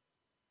fish.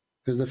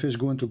 Is the fish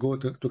going to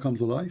come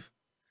to life?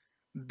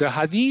 The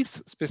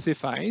hadith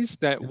specifies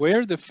that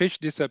where the fish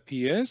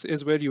disappears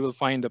is where you will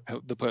find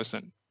the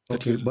person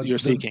that you're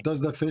seeking. Does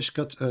the fish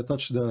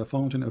touch the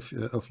fountain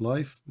of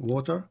life,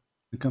 water?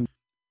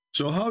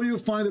 So how you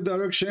find the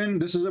direction?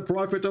 This is a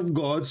prophet of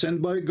God,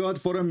 sent by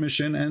God for a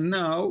mission, and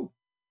now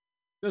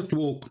just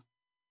walk.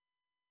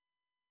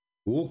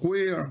 Walk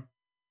where?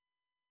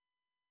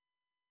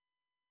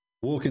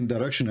 Walk in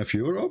direction of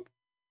Europe,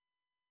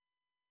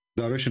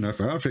 direction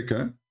of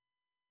Africa,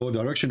 or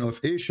direction of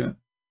Asia.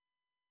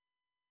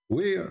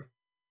 Where?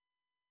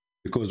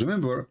 Because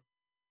remember,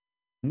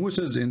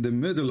 Musa is in the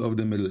middle of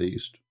the Middle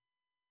East.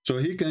 So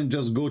he can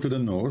just go to the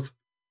north.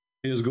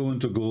 He is going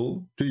to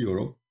go to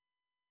Europe.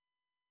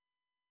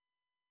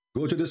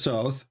 Go to the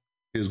south.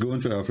 He is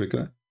going to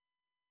Africa.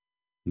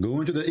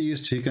 Going to the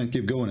east, he can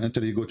keep going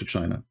until he go to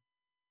China.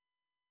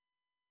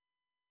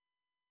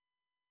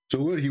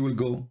 So where he will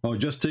go? Oh,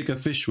 just take a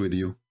fish with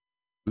you.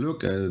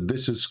 Look,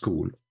 this is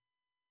school.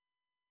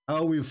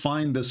 How we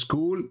find the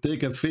school?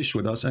 Take a fish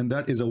with us, and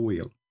that is a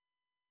whale.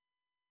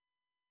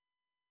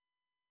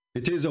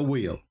 It is a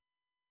whale.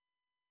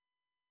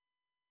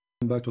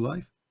 Back to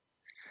life.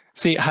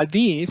 See,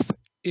 hadith,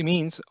 it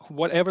means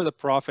whatever the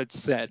prophet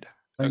said.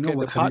 I know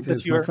what hadith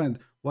is, my friend.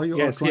 Why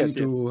you are trying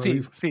to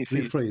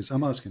rephrase?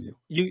 I'm asking you.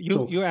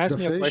 You asked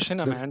me a question,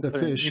 I'm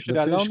answering. You should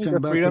allow me the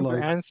freedom to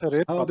answer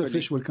it How properly. the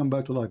fish will come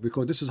back to life?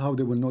 Because this is how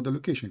they will know the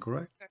location,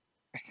 correct?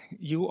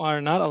 You are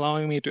not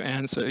allowing me to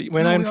answer.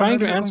 When I'm trying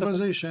to answer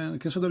conversation,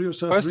 consider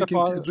yourself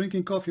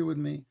drinking coffee with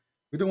me.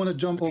 We don't want to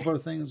jump over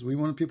things. We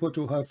want people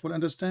to have full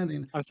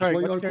understanding. I'm sorry,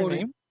 what's your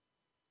name?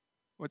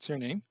 What's your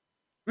name?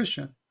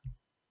 Christian.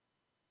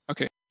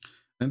 Okay.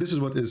 And this is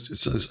what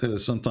is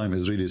sometimes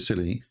is really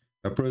silly.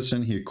 A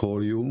person, he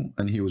called you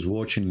and he was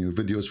watching your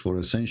videos for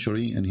a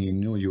century and he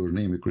knew your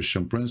name,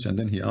 Christian Prince, and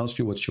then he asked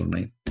you, what's your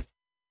name?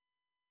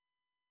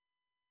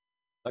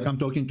 Like, I'm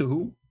talking to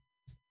who?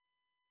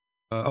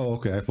 Oh,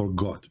 okay, I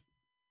forgot.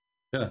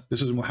 Yeah,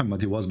 this is Muhammad.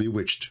 He was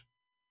bewitched.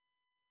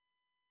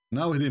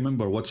 Now he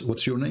remember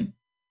what's your name?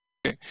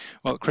 Okay.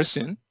 Well,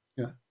 Christian.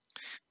 Yeah.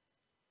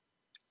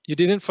 You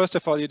didn't. First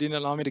of all, you didn't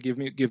allow me to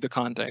give the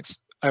context.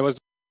 I was.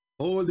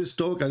 All this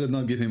talk, I did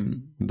not give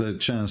him the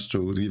chance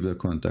to give the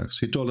context.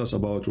 He told us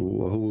about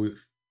who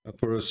a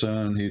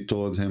person. He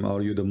told him,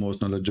 "Are you the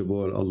most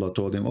knowledgeable?" Allah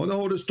told him, "Oh, the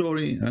whole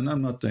story," and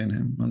I'm not telling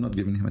him. I'm not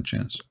giving him a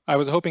chance. I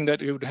was hoping that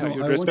you would have.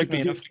 No, I want you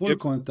to give full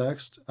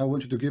context. I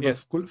want you to give a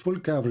full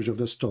coverage of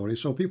the story,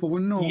 so people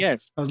will know.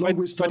 Yes. As long as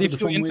we started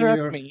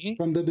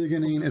from the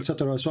beginning,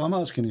 etc. So I'm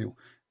asking you,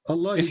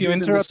 Allah, if you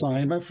interrupt the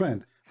sign, my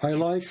friend. I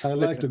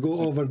like to go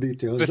over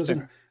details.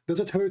 Does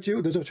it hurt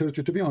you? Does it hurt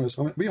you? To be honest,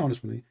 be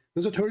honest with me.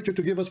 Does it hurt you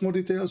to give us more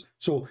details?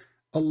 So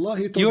Allah,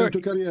 he told him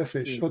to carry a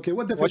fish. Okay,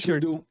 what the fish will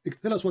do?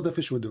 Tell us what the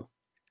fish will do.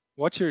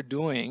 What you're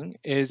doing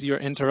is you're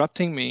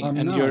interrupting me. I'm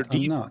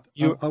not.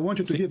 I want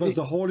you to give us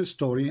the whole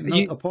story,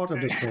 not a part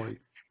of the story.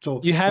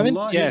 So you haven't.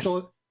 Allah, yes.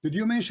 Did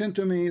you mention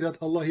to me that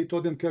Allah, he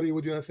told them carry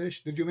with you a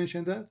fish? Did you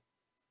mention that?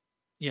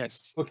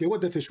 Yes. Okay,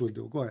 what the fish will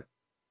do? Go ahead.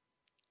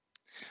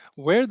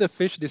 Where the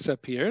fish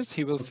disappears,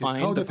 he will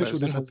find how the fish will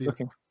disappear.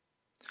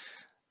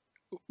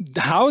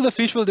 How the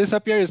fish will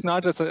disappear is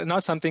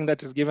not something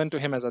that is given to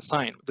him as a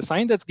sign. The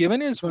sign that's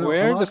given is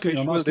where the fish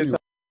will disappear.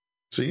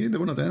 See, they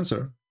will not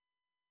answer.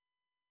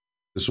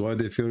 That's why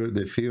they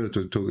fear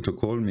to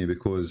call me,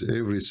 because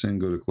every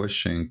single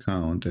question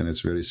counts and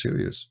it's very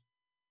serious.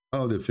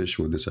 How the fish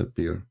will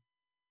disappear?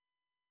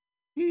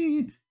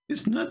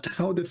 It's not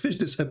how the fish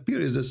disappear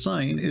is the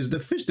sign, is the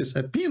fish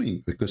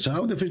disappearing, because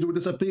how the fish will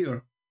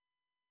disappear?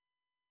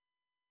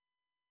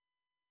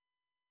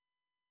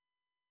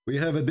 We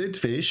have a dead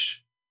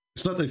fish.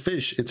 It's not a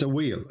fish, it's a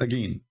whale,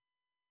 again.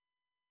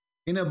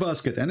 In a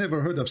basket. I never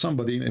heard of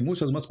somebody,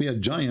 Musa must be a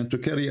giant to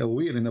carry a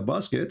whale in a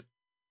basket.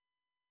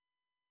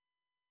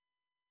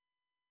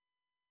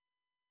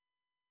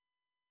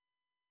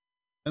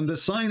 And the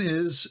sign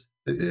is,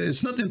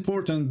 it's not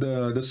important.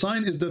 The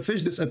sign is the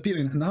fish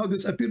disappearing. And how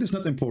disappeared is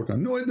not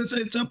important. No,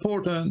 it's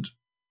important.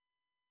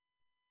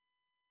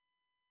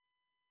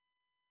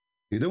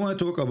 You don't want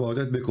to talk about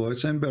it because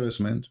it's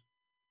embarrassment.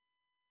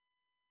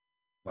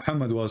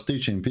 Muhammad was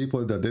teaching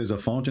people that there's a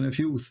fountain of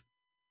youth,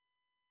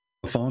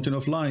 a fountain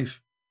of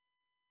life.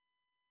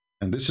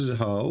 And this is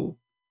how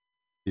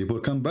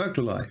people come back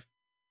to life.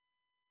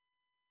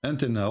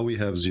 Until now, we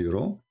have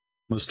 0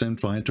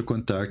 Muslims trying to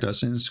contact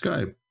us in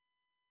Skype.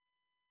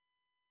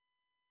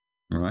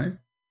 All right?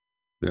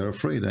 They're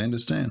afraid, I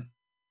understand.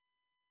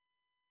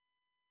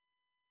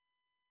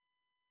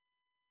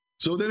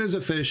 So there is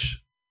a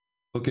fish.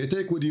 Okay,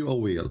 take with you a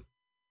whale.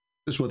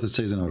 This is what it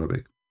says in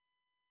Arabic.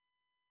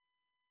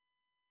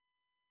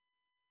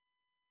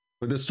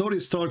 But the story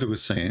started with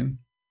saying,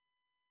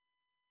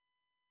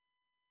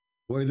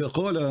 وَإِذَا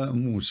قَالَ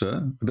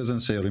Musa, it doesn't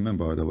say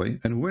remember, by the way,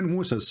 and when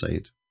Musa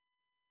said,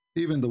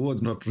 even the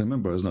word not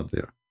remember is not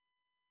there.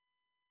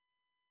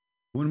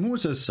 When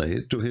Musa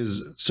said to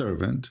his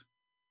servant,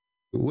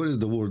 what is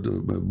the word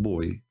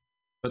boy?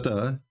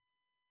 Fata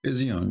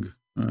is young,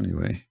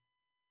 anyway.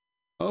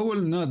 I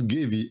will not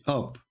give you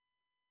up,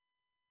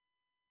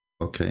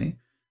 okay,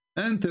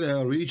 until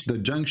I reach the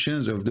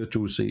junctions of the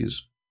 2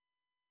 seas.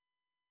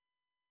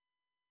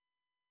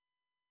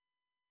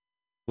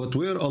 But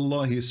where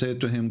Allah, he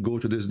said to him, go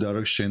to this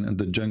direction and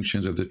the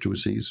junctions of the 2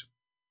 seas.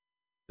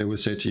 They will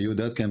say to you,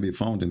 that can be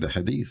found in the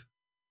hadith.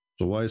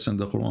 So why is in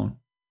the Quran?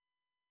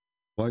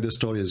 Why the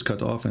story is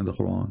cut off in the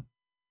Quran?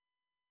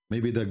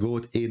 Maybe the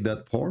goat ate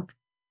that part?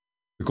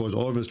 Because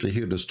obviously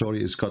here the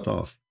story is cut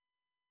off.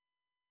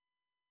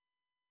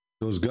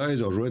 Those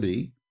guys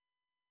already,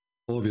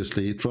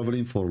 obviously,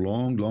 traveling for a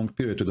long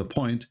period, to the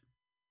point,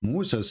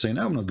 Musa is saying,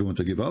 I'm not going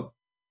to give up.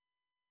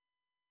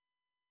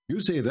 You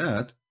say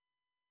that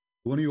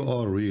when you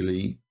are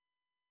really,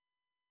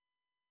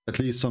 at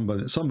least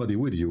somebody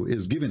with you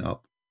is giving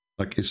up.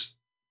 Like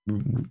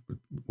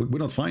we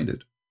don't find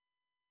it.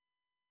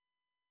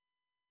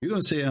 You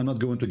don't say, I'm not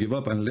going to give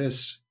up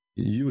unless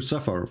you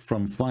suffer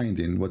from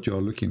finding what you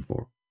are looking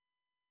for.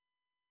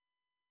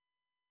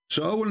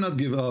 So I will not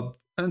give up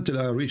until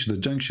I reach the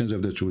junctions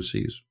of the 2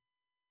 seas.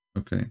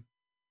 Okay.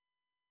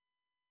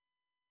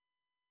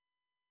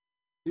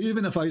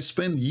 Even if I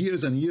spend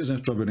years and years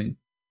in traveling.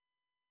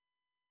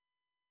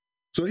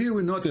 So here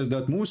we notice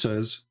that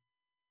Musa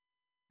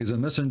is a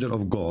messenger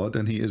of God,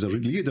 and he is a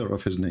leader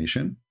of his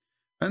nation.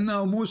 And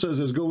now Moses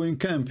is going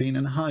camping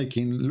and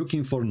hiking,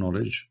 looking for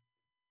knowledge.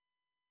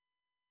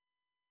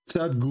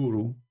 Sad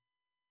guru,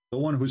 the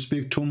one who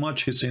speaks too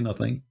much, he say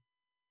nothing.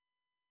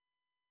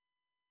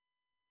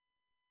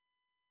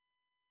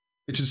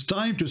 It is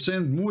time to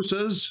send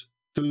Moses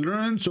to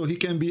learn so he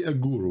can be a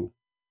guru.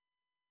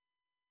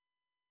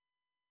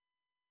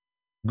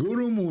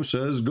 Guru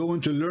Musa is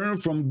going to learn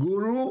from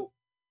Guru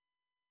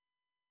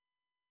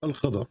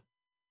Al-Khadr.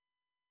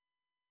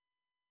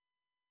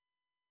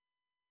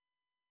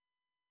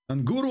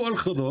 And Guru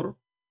Al-Khadr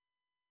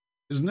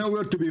is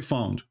nowhere to be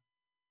found.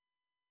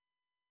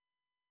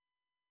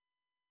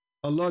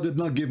 Allah did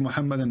not give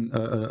Muhammad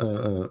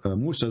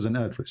and Musa an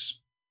address.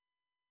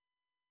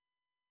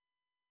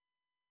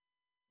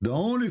 The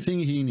only thing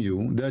he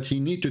knew that he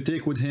need to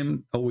take with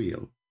him a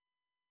whale.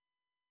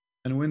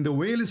 And when the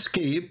whale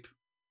escape,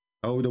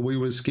 how the whale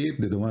will escape,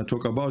 they don't want to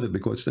talk about it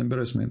because it's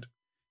embarrassment.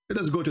 Let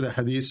us go to the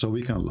hadith so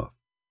we can laugh.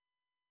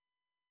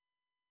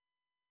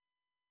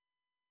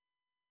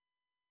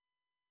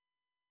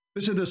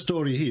 This is the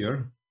story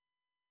here.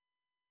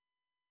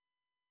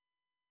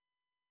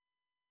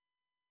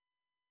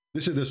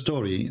 This is the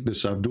story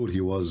this Abdul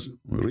he was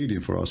reading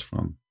for us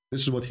from.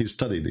 This is what he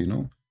studied, you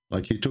know,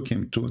 like he took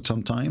him to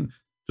some time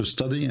to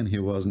study, and he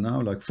was now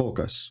like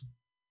focus,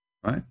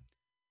 right?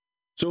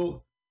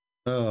 So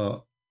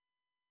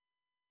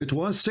it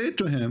was said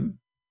to him,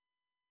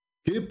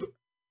 keep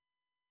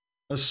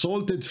a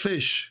salted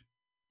fish.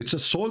 It's a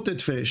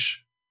salted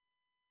fish.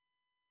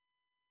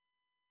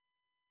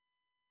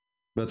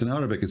 But in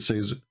Arabic it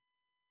says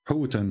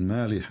hutan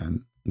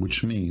malihan,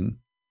 which means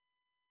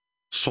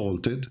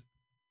salted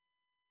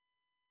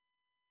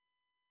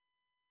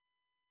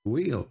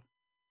whale,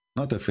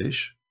 not a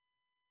fish.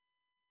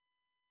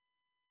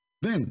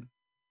 Then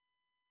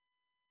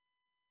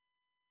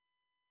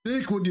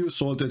take with you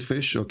salted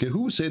fish. Okay,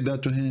 who said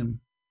that to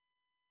him?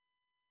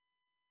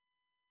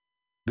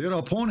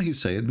 Thereupon he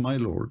said, my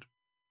Lord,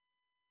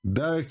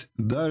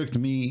 direct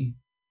me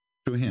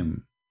to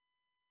him.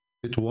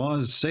 It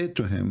was said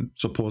to him,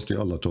 supposedly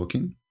Allah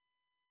talking,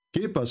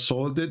 keep us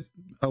salted,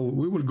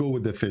 we will go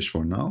with the fish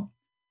for now,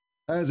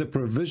 as a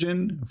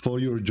provision for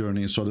your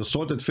journey. So the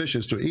salted fish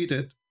is to eat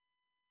it.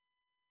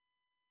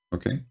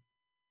 Okay.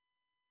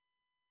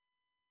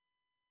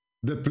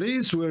 The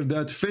place where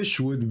that fish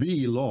would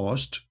be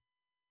lost,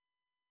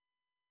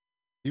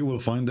 you will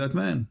find that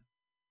man.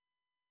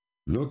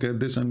 Look at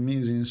this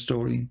amazing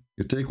story.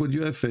 You take with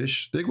you a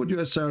fish, take with you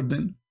a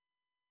sardine.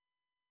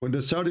 When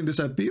the sardine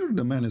disappeared,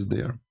 the man is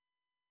there.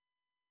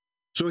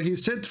 So he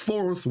set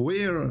forth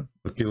where?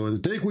 Okay, well,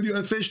 take with you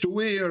a fish to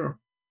where?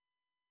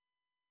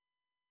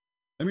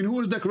 I mean,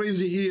 who is the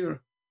crazy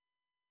here?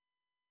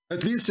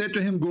 At least say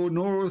to him, go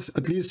north.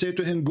 At least say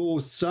to him, go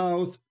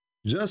south.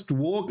 Just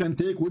walk and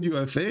take with you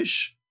a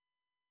fish.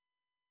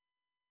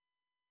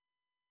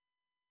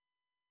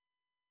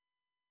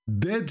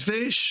 Dead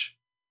fish?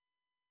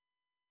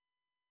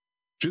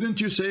 Shouldn't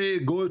you say,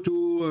 go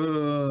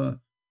to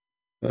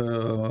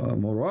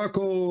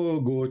Morocco,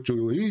 go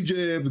to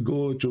Egypt,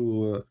 go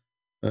to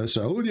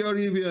Saudi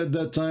Arabia at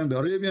that time, the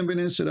Arabian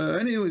Peninsula?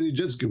 Anyway,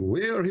 just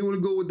where he will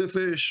go with the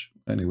fish.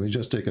 Anyway,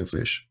 just take a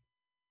fish.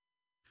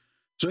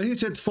 So he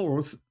set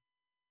forth,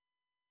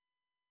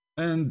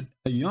 and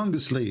a young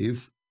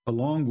slave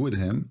along with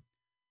him,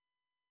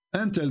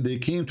 until they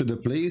came to the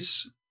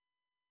place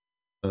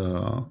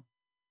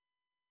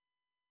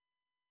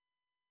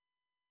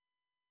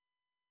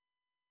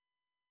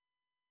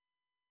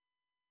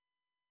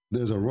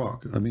there's a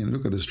rock. I mean,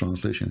 look at this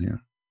translation here.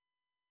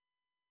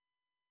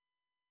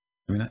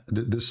 I mean,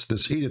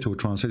 this idiot who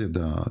translated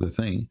the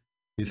thing,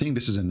 you think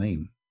this is a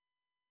name.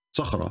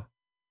 Sakhra.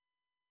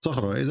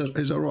 Sakhra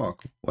is a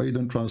rock. Why you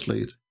don't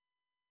translate?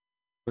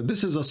 But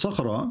this is a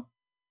sakhra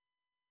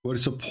where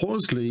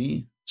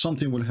supposedly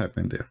something will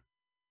happen there.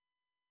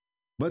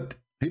 But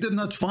he did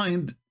not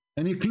find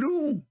any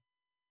clue.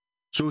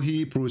 So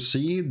he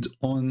proceeded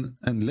on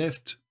and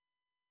left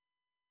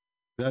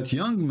that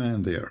young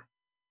man there.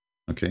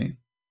 Okay.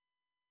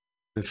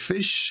 The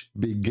fish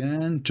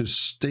began to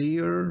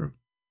stare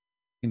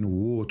in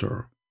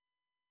water,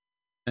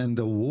 and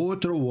the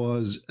water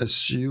was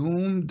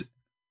assumed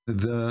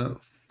the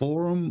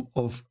form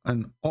of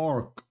an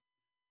ark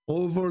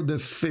over the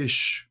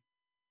fish.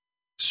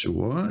 So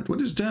what?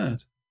 What is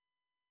that?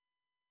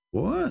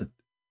 What?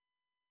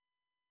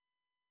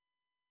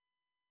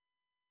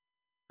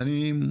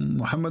 Any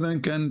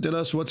Muhammadan can tell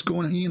us what's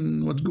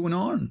going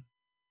on?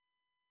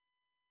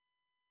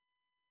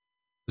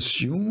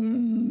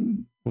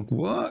 Assume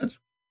what?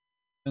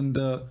 And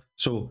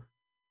so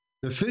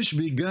the fish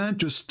began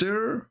to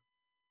stir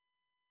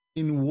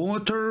in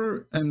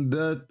water, and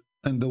the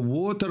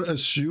water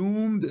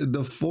assumed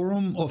the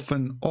form of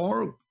an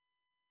ark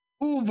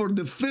over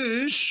the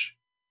fish.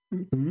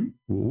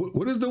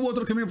 Where is the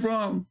water coming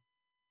from?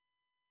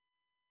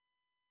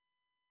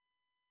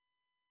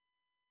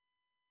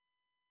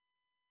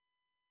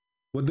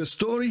 What the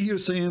story here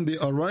saying, they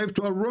arrived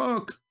to a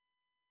rock.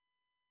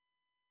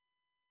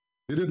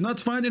 They did not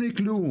find any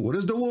clue. Where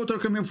is the water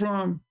coming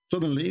from?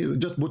 Suddenly, you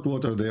just put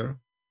water there.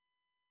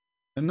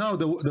 And now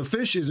the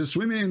fish is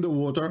swimming in the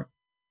water.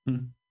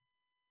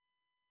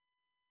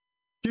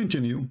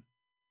 Continue.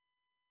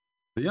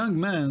 The young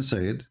man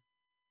said,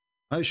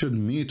 I should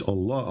meet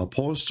Allah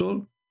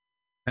apostle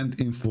and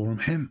inform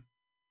him.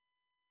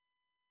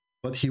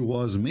 But he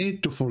was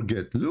made to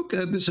forget. Look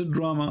at this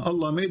drama.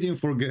 Allah made him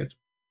forget.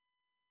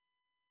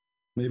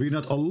 Maybe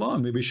not Allah,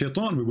 maybe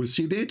shaitan. We will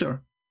see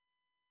later.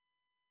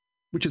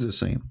 Which is the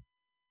same.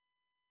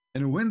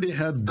 And when they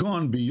had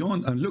gone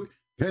beyond, and look,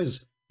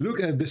 guys, look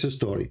at this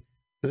story.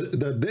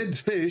 The dead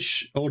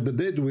fish or the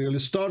dead whale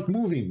start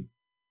moving.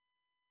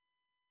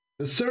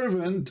 The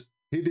servant,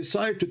 he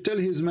decided to tell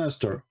his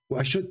master,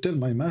 well, I should tell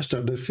my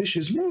master the fish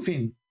is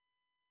moving.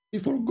 He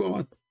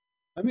forgot.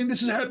 I mean,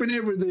 this is happening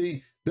every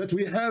day, that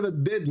we have a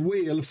dead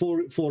whale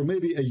for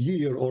maybe a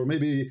year or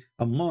maybe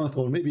a month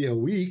or maybe a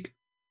week,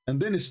 and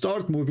then it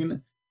start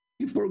moving.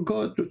 He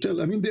forgot to tell.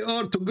 I mean, they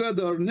are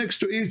together next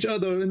to each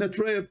other in a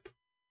trip.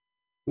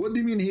 What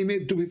do you mean he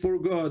made to be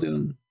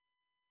forgotten?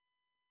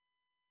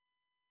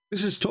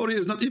 This story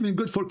is not even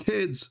good for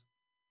kids.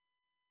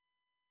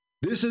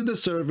 This is the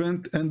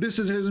servant and this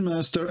is his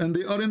master, and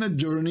they are in a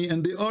journey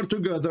and they are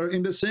together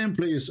in the same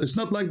place. It's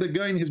not like the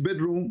guy in his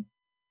bedroom.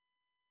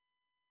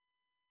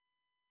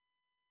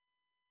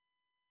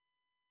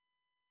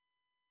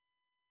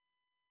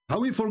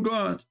 How he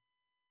forgot?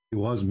 He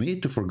was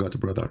made to forget,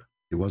 brother.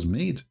 He was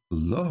made.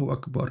 Allahu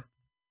Akbar.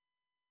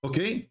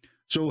 Okay,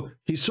 so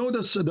he saw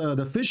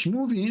the fish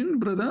moving,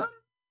 brother,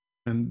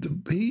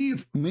 and he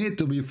made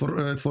to be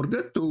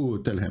forget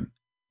to tell him.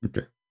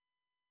 Okay.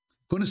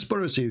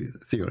 Conspiracy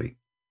theory.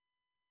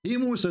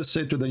 Musa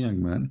said to the young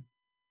man,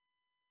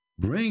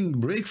 bring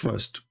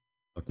breakfast.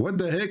 Like, what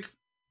the heck?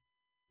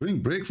 Bring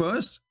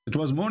breakfast? It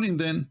was morning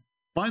then.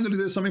 Finally,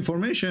 there's some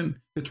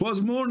information. It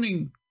was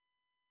morning.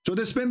 So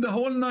they spent the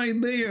whole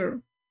night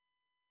there.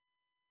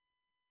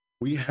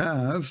 We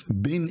have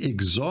been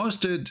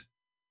exhausted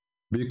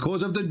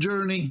because of the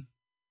journey.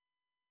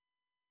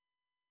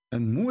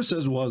 And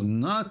Moses was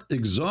not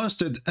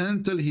exhausted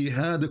until he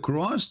had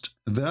crossed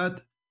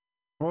that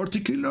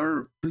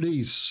particular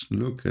place.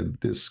 Look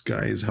at this,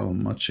 guys, how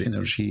much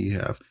energy he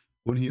have.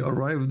 When he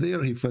arrived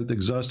there, he felt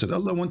exhausted.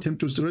 Allah wanted him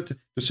to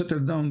settle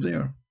down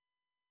there.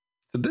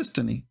 The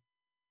destiny.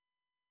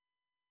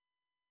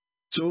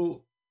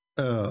 So,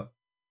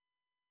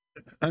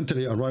 until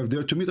he arrived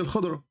there to meet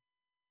Al-Khidr.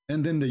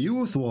 And then the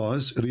youth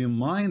was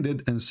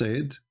reminded and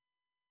said,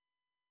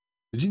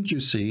 didn't you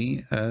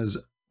see as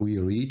we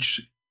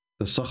reached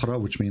the Sakhra,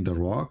 which means the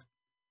rock,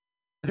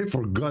 he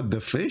forgot the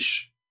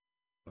fish?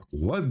 Like,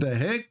 what the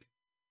heck?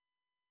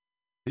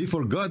 He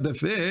forgot the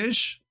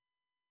fish.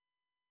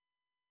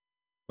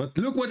 But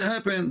look what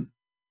happened.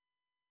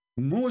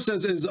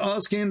 Moses is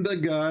asking the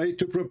guy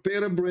to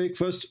prepare a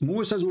breakfast.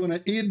 Moses want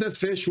to eat the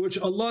fish, which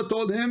Allah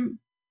told him,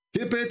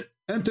 keep it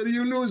until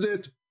you lose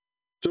it.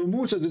 So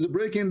Moses is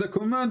breaking the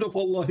command of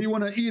Allah. He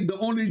want to eat the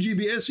only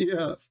GPS he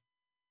have.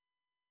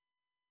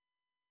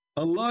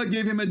 Allah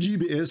gave him a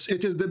GPS.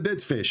 It is the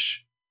dead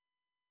fish.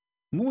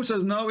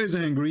 Moses now is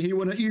hungry. He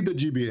want to eat the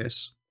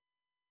GPS.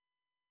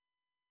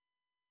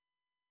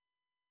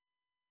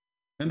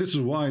 And this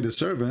is why the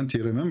servant, he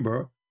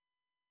remember,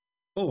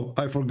 oh,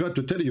 I forgot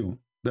to tell you,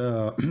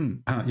 the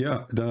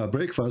yeah, the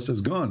breakfast is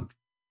gone.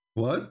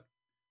 What?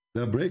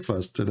 The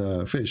breakfast,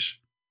 the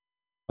fish.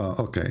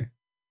 Okay.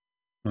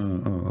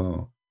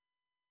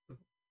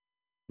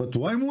 But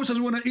why Moses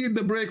want to eat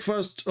the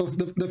breakfast of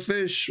the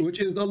fish, which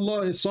is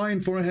Allah's sign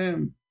for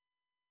him?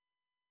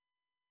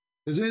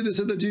 Isn't this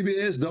is the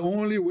GPS, the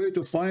only way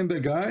to find the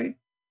guy?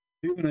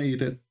 He want to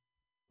eat it.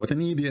 What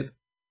an idiot.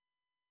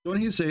 So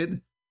he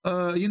said,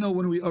 you know,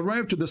 when we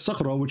arrived to the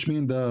Sakhra, which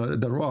means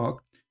the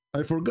rock,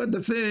 I forgot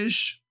the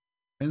fish,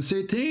 and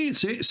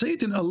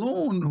Satan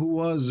alone, who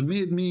was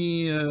made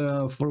me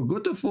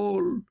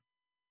forgetful.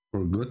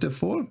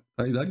 Forgetful?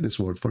 I like this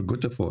word,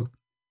 forgetful.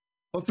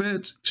 Of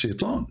it,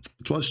 shaitan.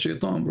 It was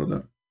shaitan,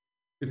 brother.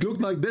 It looked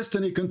like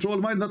destiny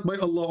controlled by, not by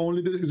Allah,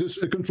 only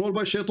controlled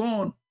by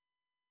shaitan.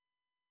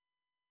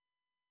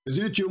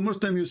 Isn't you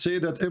Muslim, you say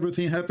that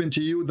everything happened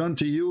to you, done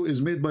to you,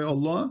 is made by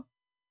Allah?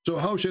 So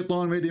how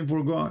shaitan made him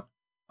forget?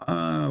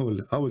 I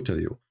will tell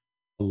you.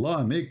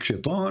 Allah make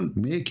shaitan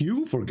make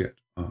you forget.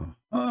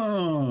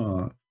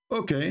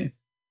 Okay.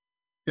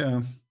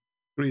 Yeah.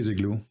 Crazy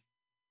glue.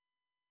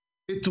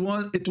 It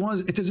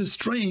is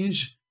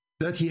strange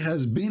that he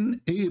has been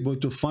able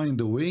to find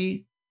the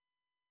way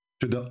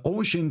to the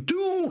ocean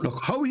too.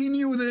 Look how he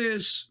knew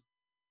this.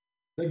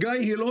 The guy,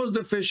 he lost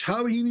the fish.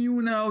 How he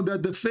knew now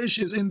that the fish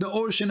is in the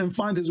ocean and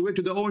find his way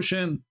to the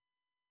ocean.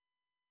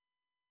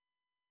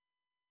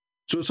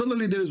 So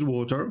suddenly there is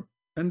water,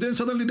 and then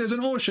suddenly there's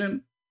an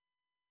ocean.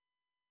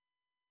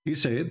 He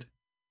said,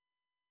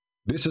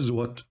 this is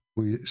what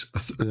we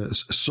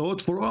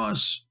sought for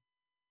us.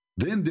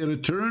 Then they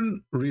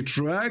return,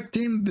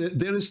 retracting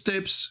their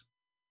steps.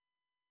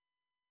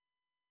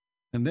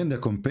 And then the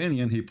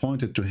companion, he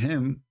pointed to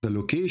him the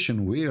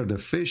location where the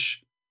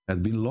fish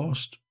had been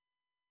lost.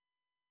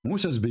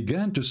 Moses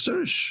began to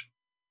search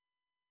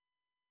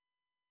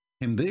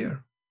him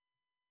there.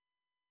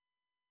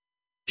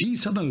 He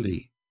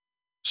suddenly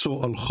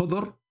saw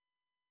Al-Khadr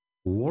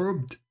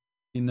warped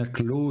in a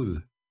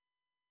cloth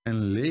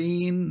and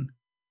laying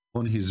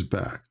on his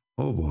back.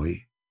 Oh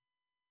boy.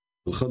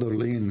 Al-Khadr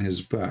laying on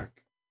his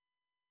back.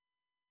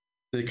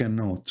 Take a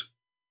note.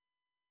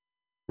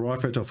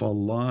 Prophet of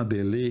Allah,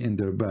 they lay in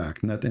their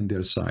back, not in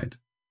their side.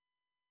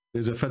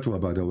 There's a fatwa,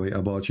 by the way,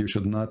 about you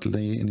should not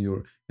lay in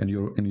your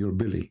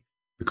belly,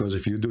 because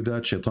if you do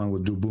that, Shaitan will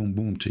do boom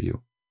boom to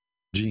you.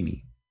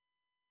 Genie.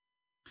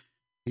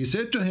 He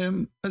said to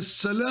him,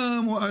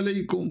 Assalamu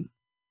alaikum.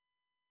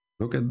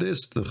 Look at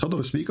this. The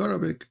Khadr speak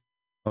Arabic.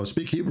 Oh,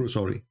 speak Hebrew,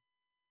 sorry.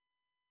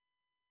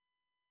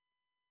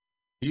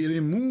 He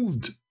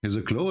removed his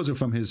clothes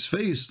from his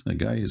face. The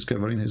guy is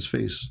covering his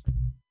face,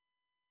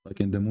 like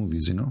in the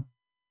movies, you know.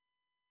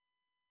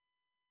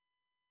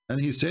 And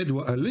he said,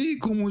 Wa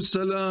alaykum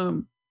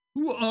assalam.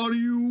 Who are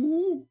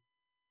you?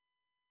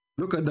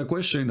 Look at the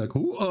question, like,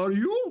 who are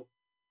you?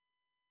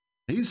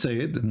 He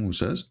said,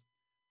 Musa,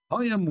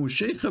 I am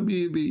Mushay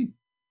Habibi.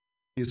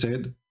 He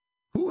said,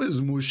 who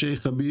is Mushay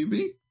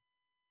Habibi?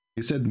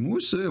 He said,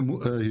 Mushay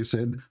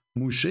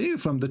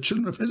from the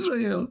children of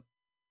Israel.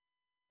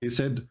 He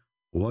said,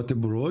 what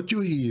brought you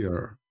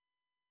here?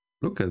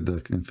 Look at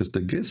the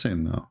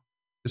investigation now.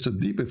 It's a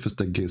deep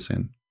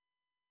investigation.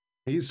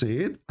 He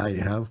said, I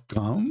have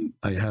come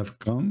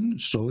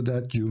so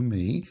that you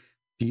may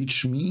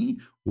teach me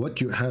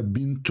what you have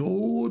been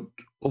taught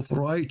of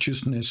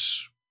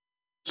righteousness.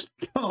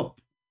 Stop.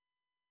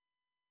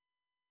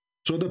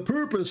 So the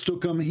purpose to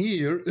come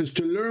here is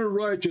to learn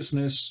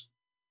righteousness.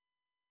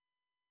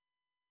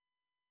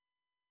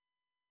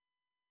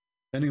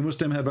 Any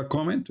Muslim have a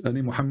comment?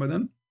 Any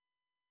Muhammadan?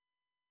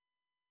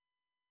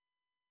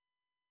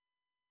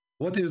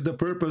 What is the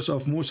purpose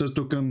of Musa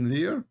to come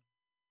here?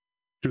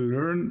 To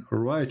learn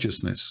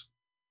righteousness.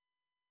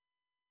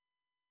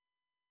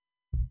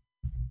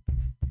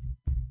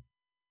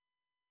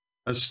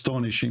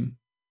 Astonishing.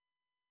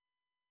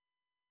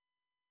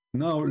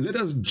 Now let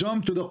us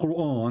jump to the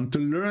Quran to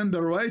learn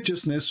the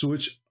righteousness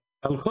which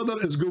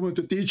Al-Khadr is going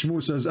to teach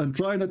Musa, and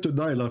try not to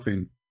die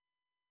laughing.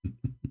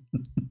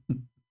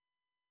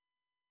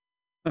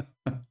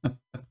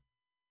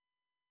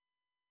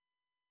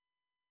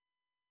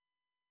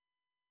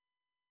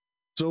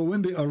 So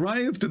when they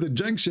arrive to the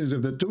junctions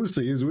of the two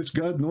seas, which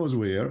God knows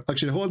where,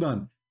 actually, hold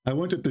on. I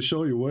wanted to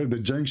show you where the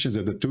junctions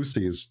of the two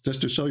seas, just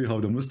to show you how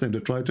the Muslims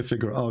try to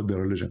figure out their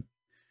religion.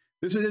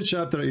 This is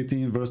chapter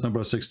 18, verse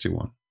number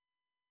 61.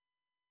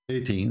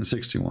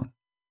 1861.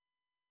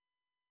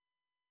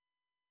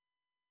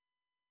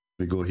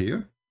 We go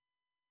here.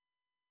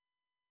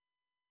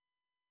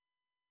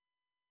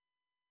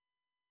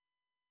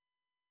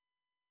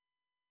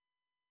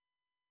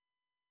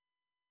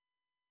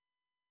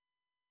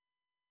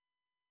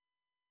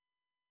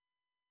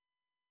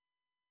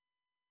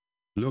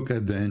 Look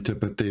at the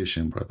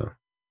interpretation, brother.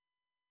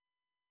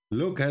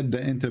 Look at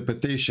the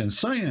interpretation,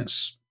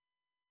 science.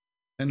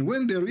 And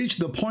when they reach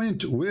the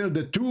point where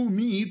the two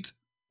meet,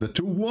 the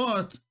two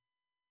what?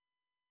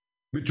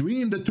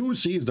 Between the two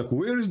seas, like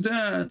where is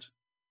that?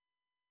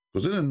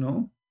 Because they don't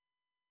know.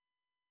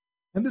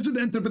 And this is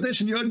the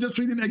interpretation. You are just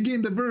reading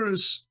again the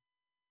verse.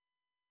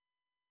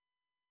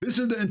 This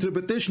is the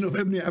interpretation of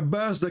Ibn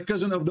Abbas, the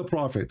cousin of the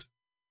Prophet.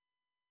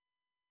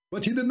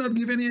 But he did not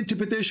give any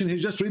interpretation. He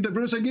just read the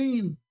verse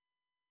again.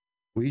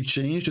 We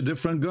changed a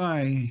different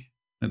guy.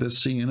 Let us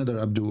see another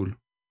Abdul.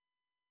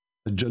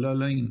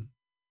 Jalalain.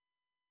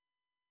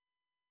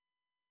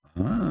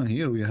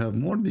 Here we have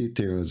more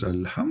details.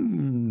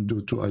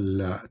 Alhamdu to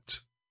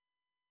Allat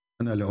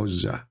and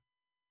Al-Uzza.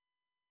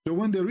 So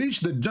when they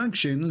reach the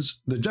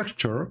junctions, the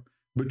juncture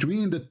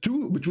between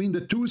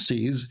the two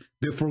seas,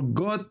 they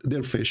forgot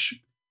their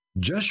fish.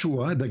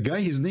 Joshua, the guy,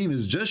 his name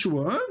is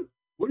Joshua.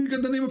 Where do you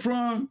get the name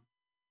from?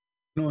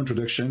 No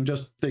introduction,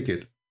 just take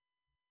it.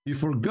 He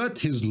forgot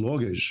his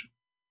luggage,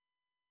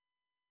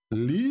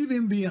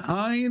 leaving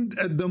behind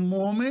at the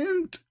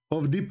moment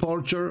of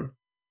departure.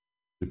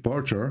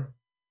 Departure.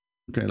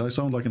 Okay, that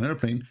sounds like an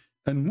airplane.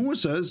 And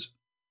Moses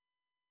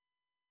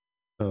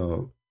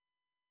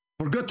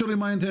forgot to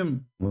remind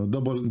him.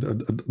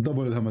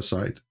 Double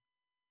homicide.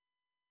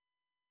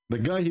 The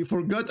guy he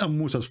forgot, and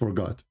Moses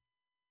forgot.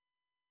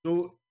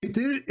 So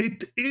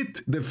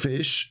the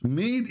fish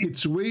made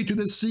its way to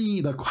the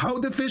sea. Like how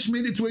the fish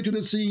made its way to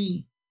the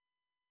sea?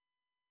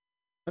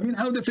 I mean,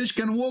 how the fish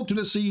can walk to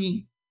the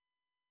sea?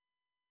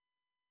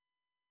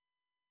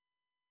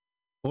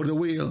 Or the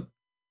whale?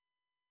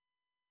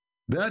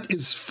 That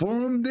is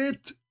formed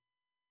it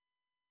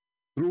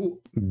through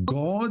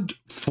God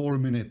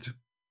forming it.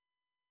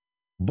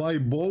 By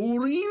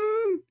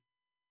boring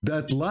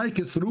that like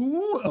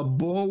through a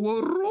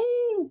bower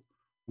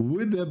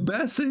with the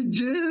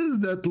passages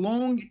that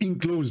long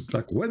enclosed.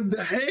 Like, what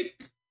the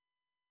heck?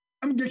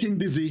 I'm getting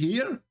dizzy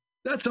here.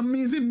 That's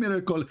amazing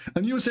miracle.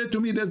 And you said to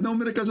me there's no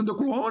miracles in the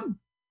Quran?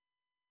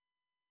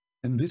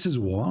 And this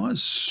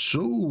was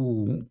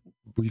so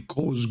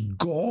because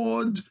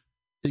God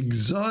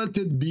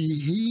exalted be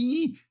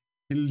he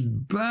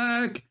held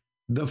back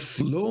the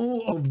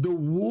flow of the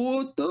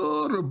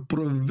water,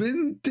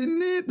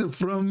 preventing it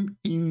from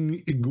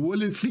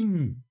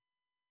engulfing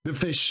the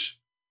fish.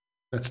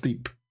 That's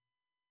deep.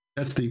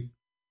 That's deep.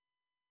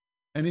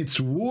 And its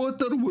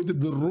water would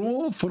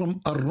draw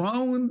from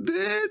around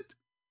it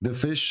the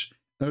fish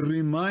and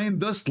remain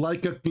thus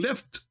like a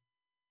cleft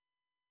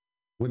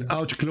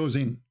without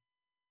closing.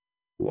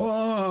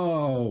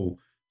 Wow!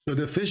 So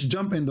the fish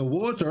jump in the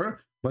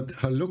water,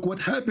 but look what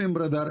happened,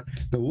 brother.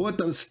 The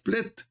water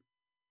split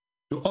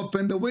to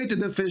open the way to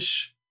the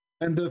fish,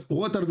 and the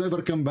water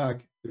never come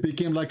back. It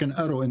became like an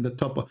arrow in the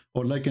top,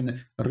 or like a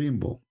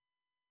rainbow.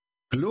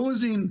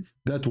 Closing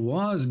that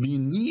was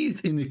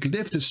beneath in a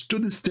cleft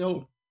stood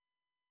still.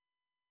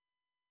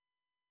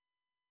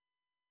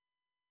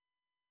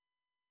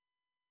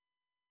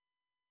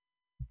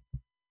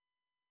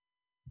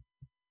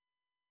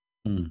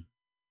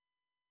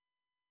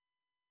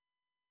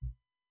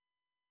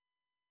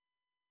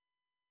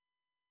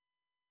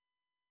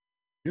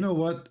 You know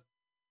what?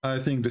 I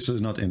think this is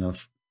not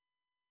enough.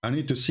 I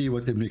need to see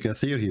what Ibn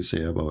Kathir he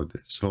say about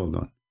this. Hold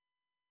on.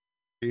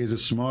 He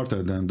is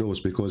smarter than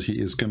those because he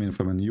is coming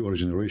from a newer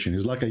generation.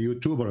 He's like a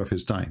YouTuber of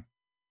his time.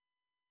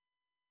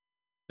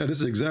 Yeah,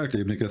 this is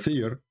exactly Ibn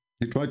Kathir.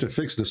 He tried to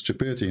fix the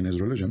stupidity in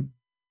his religion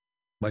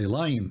by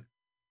lying.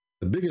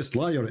 The biggest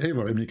liar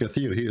ever, Ibn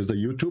Kathir. He is the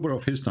YouTuber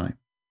of his time,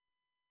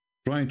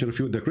 trying to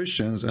refute the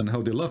Christians and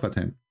how they laugh at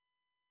him.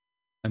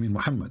 I mean,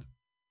 Muhammad.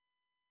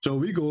 So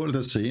we go,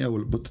 let's see, I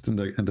will put it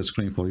in the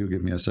screen for you.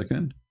 Give me a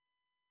second.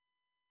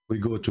 We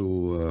go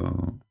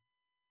to...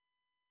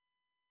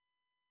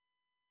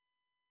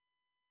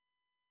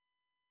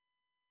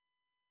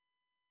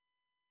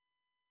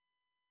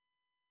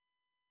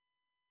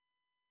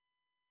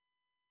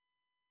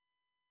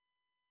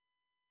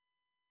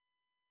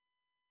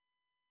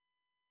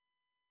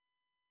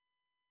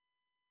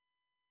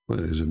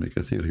 where is Ibn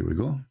Kathir? Here we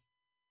go.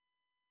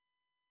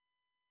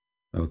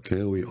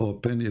 Okay, we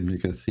open Ibn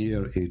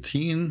Kathir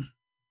 18.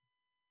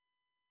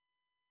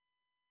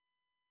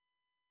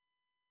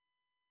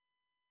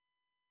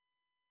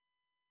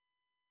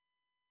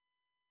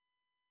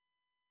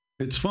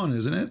 It's fun,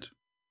 isn't it?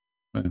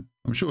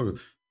 I'm sure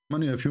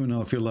many of you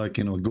now feel like,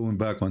 you know, going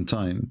back on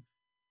time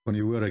when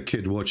you were a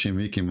kid watching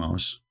Mickey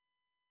Mouse.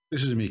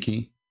 This is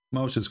Mickey.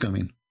 Mouse is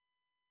coming.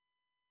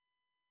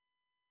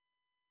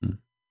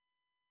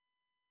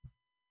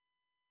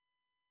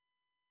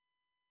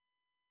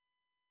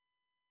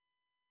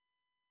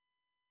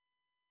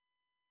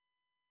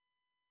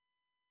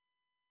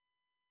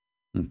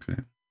 Okay.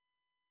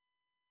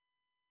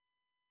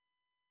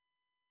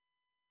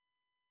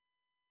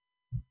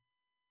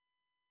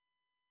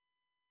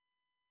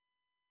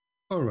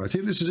 All right,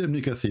 here, this is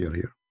Ibn Kathir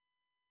here.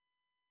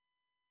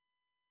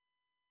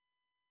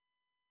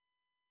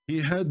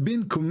 He had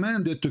been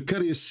commanded to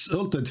carry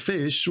salted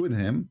fish with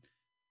him,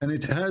 and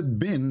it had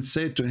been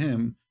said to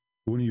him,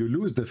 when you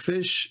lose the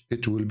fish,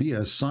 it will be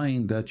a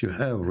sign that you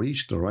have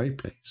reached the right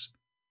place.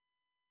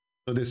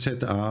 So they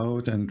set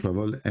out and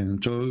traveled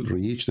until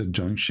reached the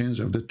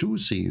junctions of the two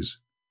seas,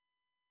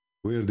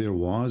 where there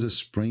was a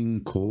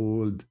spring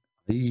called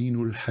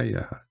Ainul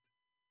Hayat.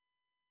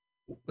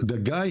 The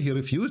guy, he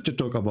refused to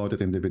talk about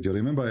it in the video.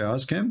 Remember I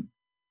asked him?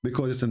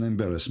 Because it's an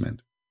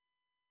embarrassment.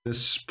 The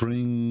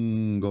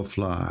spring of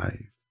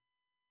life.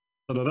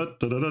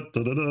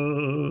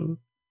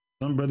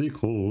 Somebody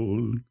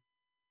call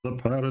the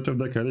pirate of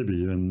the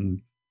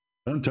Caribbean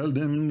and tell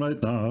them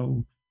right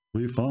now,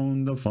 we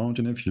found the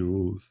fountain of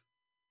youth.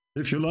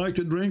 If you like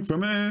to drink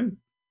from it,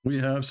 we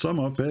have some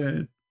of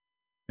it.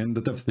 In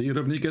the tafsir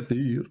of Ibn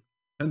Kathir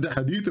and the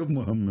hadith of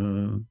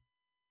Muhammad.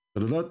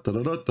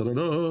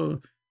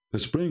 The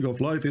spring of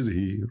life is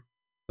here.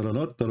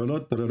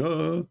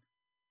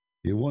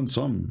 You want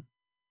some?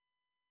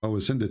 I will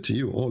send it to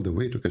you all the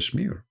way to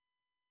Kashmir.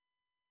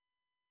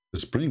 The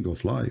spring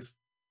of life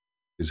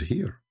is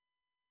here.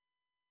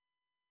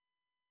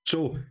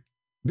 So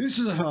this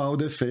is how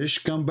the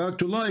fish come back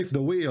to life,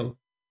 the whale,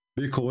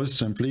 because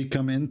simply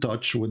come in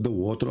touch with the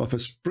water of a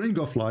spring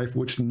of life,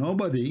 which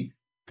nobody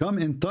come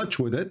in touch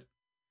with it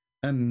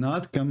and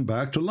not come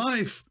back to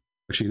life.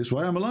 Actually, that's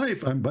why I'm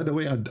alive. By the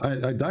way, I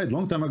died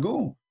long time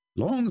ago,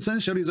 long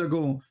centuries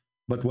ago.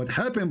 But what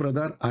happened,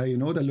 brother, I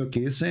know the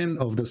location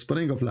of the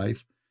spring of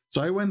life.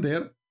 So I went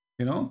there,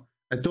 you know,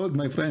 I told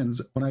my friends,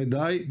 when I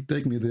die,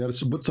 take me there,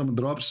 so put some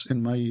drops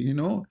in my, you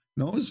know,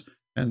 nose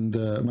and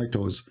my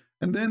toes.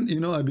 And then, you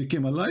know, I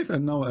became alive,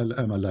 and now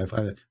I'm alive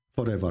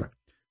forever.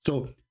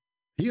 So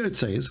here it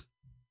says,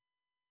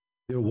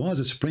 there was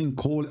a spring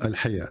called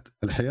Al-Hayat.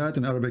 Al-Hayat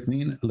in Arabic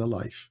means the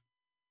life.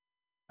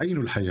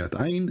 Ainul Hayat.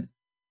 Ain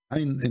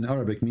in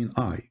Arabic means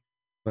eye.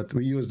 But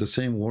we use the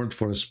same word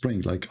for a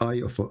spring, like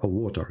eye of a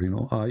water, you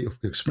know, eye of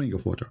a spring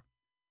of water.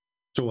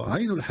 So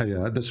Ainul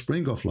Hayat, the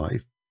spring of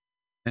life,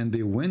 and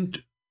they went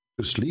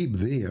to sleep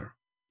there.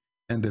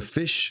 And the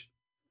fish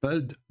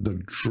felt the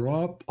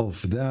drop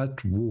of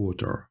that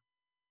water.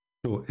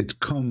 So it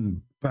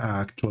come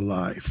back to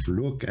life.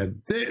 Look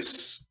at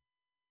this.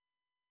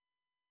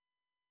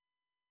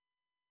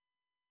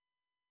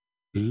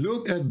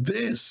 Look at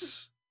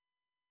this.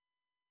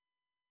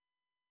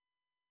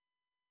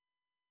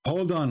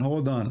 Hold on.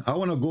 I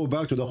want to go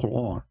back to the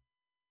Quran.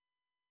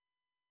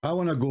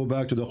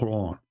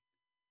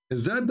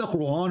 Is that the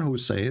Quran who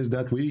says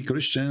that we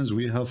Christians,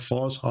 we have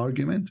false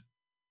argument?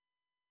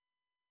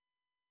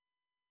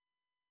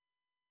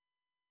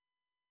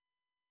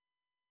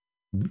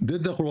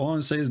 Did the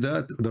Quran says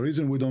that the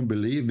reason we don't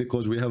believe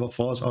because we have a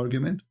false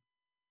argument?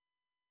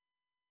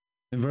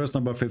 In verse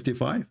number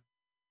 55.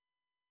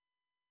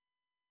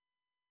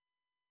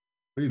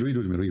 Read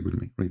with me.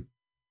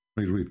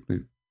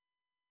 Read.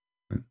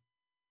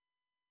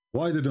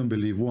 Why they don't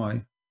believe?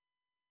 Why?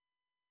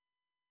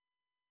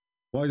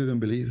 Why they don't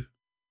believe?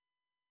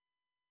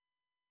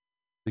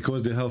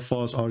 Because they have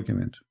false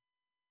argument.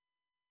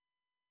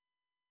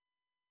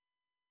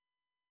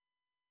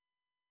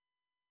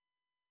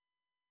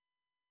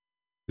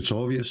 It's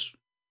obvious.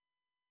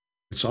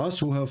 It's us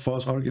who have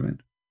false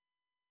argument.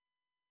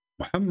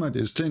 Muhammad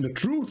is telling the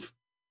truth.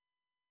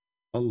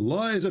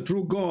 Allah is a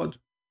true God.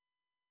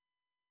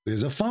 There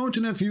is a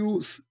fountain of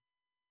youth.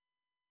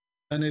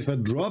 And if a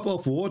drop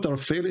of water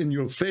fell in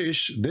your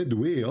fish, dead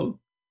whale,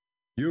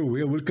 your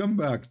whale will come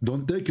back.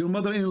 Don't take your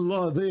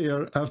mother-in-law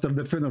there after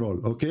the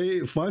funeral, okay?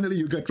 Finally,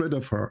 you get rid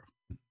of her.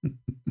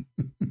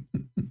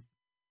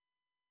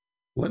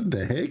 What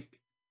the heck?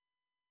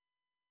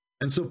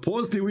 And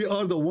supposedly we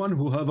are the one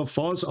who have a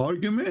false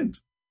argument.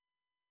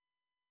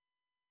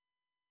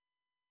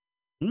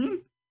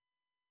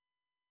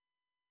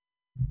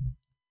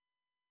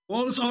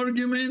 False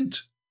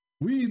argument.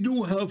 We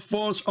do have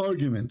false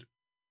argument.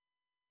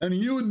 And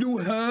you do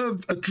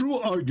have a true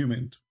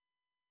argument.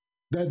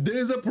 That there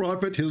is a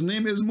prophet, his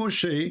name is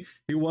Moshe.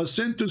 He was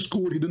sent to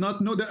school. He did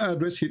not know the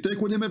address. He take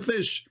with him a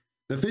fish.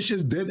 The fish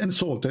is dead and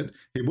salted.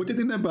 He put it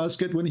in a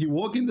basket. When he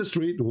walk in the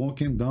street,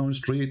 walking down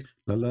street,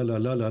 la la la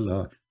la la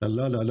la la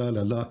la la la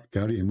la la,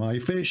 carry my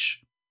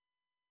fish.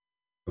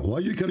 Why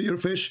you carry your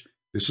fish?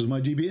 This is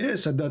my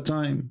GPS at that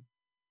time.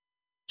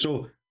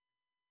 So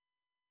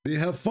they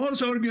have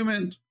false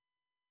argument.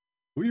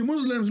 We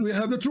Muslims, we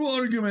have the true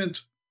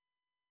argument.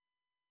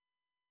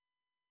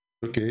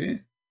 Okay,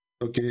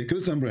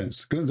 Christian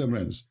friends.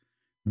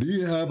 Do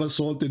you have a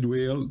salted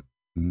whale?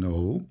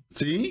 No.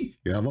 See,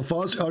 you have a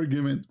false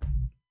argument.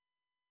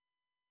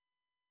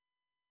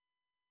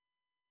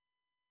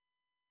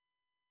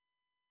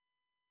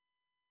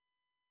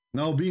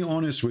 Now, being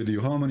honest with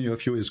you, how many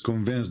of you is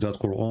convinced that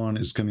Quran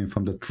is coming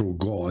from the true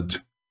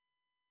God?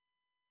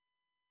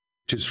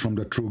 It is from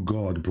the true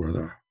God,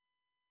 brother.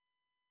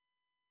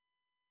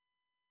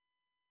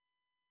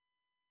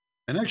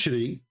 And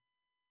actually,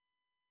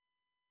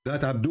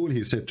 that Abdul,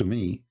 he said to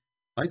me,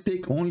 I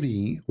take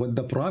only what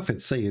the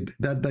Prophet said,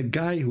 that the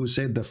guy who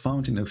said the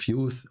fountain of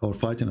youth or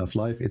fountain of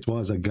life, it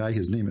was a guy,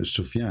 his name is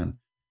Sufyan.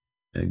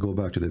 Go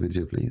back to the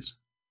video, please.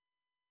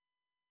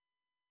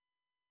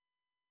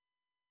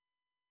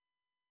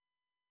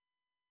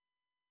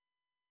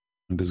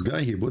 And this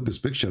guy, he put this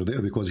picture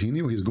there because he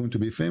knew he's going to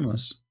be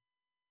famous.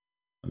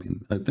 I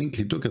mean, I think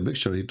he took a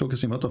picture. He took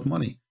us a lot of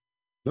money.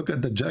 Look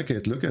at the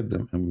jacket. Look at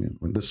them. I mean,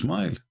 the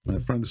smile. My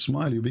friend, the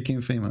smile, you became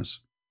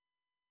famous.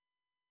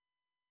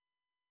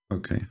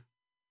 Okay.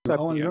 I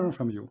want to learn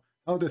from you.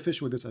 How the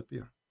fish will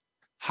disappear.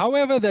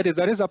 However, that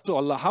is up to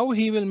Allah. How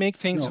He will make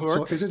things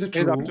work so is it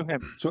true, up to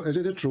Him. So is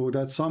it true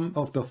that some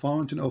of the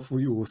fountain of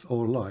youth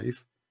or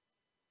life,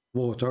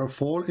 water,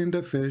 fall in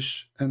the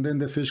fish and then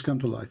the fish come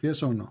to life?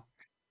 Yes or no?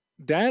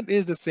 That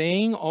is the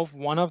saying of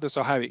one of the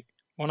Sahabi,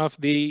 one of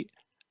the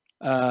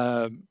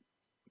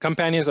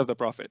companions of the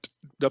Prophet.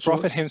 The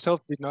Prophet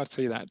himself did not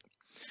say that.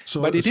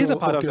 But it is a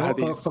part of the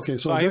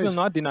hadith. So I will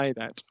not deny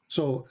that.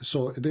 So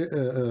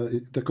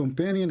the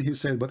companion, he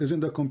said, but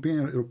isn't the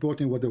companion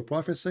reporting what the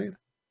Prophet said?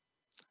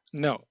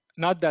 No,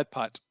 not that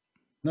part.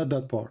 Not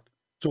that part.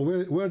 So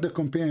where the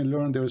companion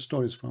learned their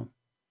stories from?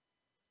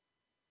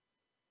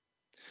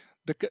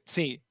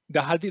 See,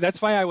 the hadith,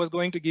 that's why I was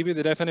going to give you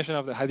the definition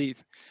of the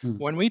hadith.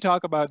 When we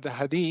talk about the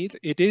hadith,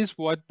 it is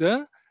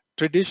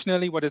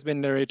traditionally what has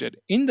been narrated.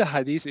 In the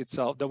hadith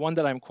itself, the one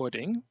that I'm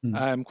quoting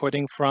from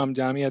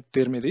Jamia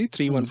Tirmidhi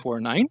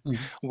 3149,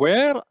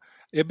 where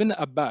Ibn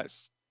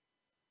Abbas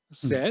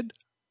said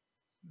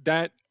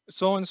that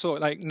so-and-so,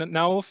 like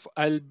Nauf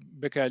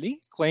al-Bakali,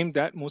 claimed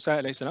that Musa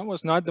alayhi salam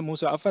was not the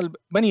Musa of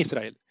Bani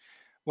Israel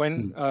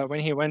when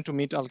he went to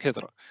meet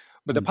Al-Khidr.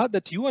 But the part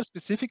that you are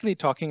specifically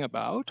talking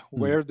about,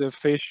 where the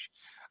fish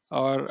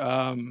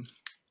will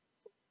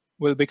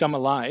become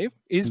alive,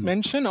 is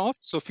mention of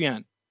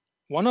Sufyan,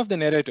 one of the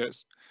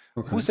narrators,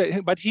 who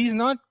said, but he's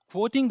not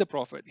quoting the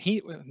Prophet.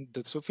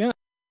 The Sufyan.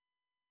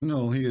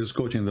 No, he is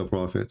quoting the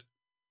Prophet,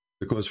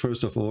 because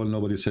first of all,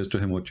 nobody says to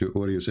him where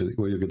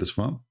you get this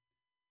from.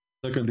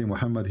 Secondly,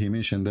 Muhammad, he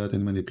mentioned that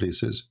in many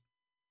places.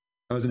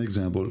 As an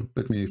example,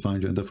 let me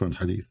find you a different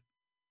hadith.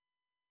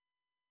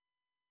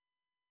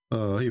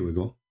 Here we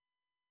go.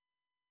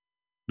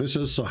 This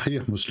is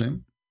Sahih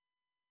Muslim,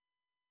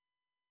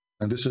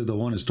 and this is the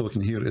one is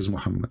talking here is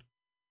Muhammad.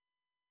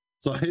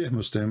 Sahih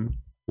Muslim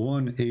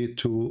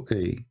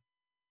 182a,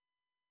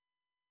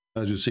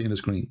 as you see in the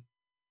screen.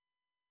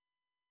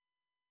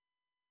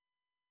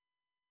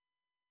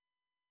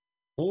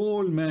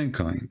 All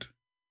mankind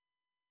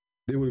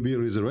they will be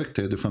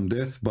resurrected from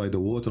death by the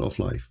water of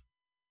life,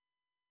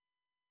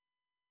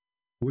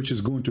 which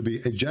is going to be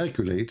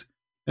ejaculate.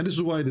 And this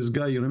is why this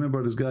guy, you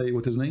remember this guy,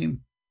 what his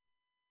name?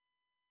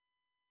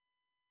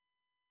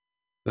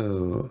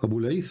 Abu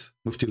Layth,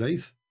 Mufti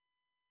Layth.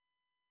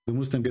 The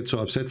Muslim gets so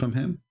upset from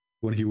him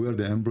when he wear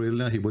the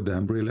umbrella, he put the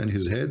umbrella in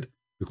his head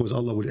because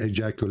Allah will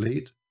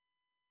ejaculate.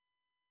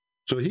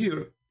 So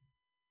here,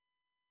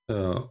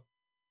 the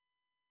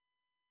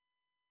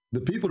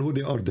people who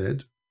they are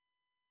dead,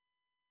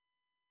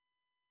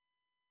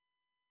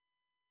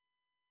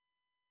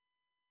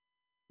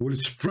 will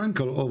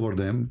sprinkle over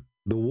them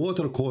the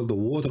water called the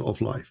water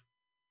of life.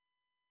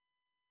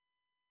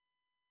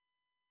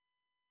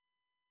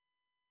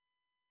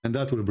 And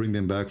that will bring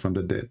them back from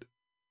the dead.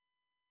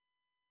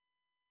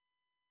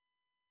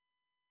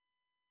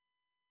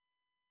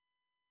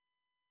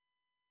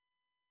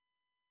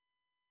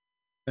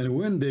 And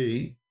when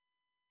they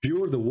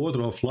pour the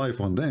water of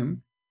life on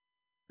them,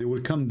 they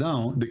will come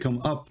down, they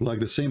come up like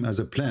the same as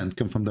a plant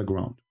come from the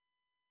ground.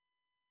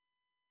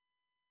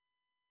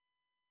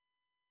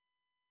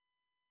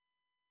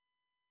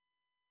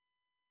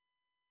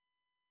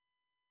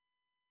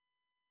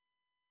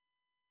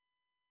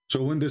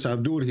 So when this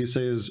Abdul, he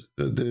says,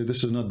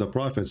 this is not the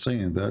prophet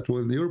saying that.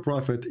 Well, your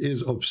prophet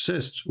is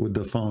obsessed with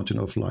the fountain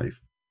of life.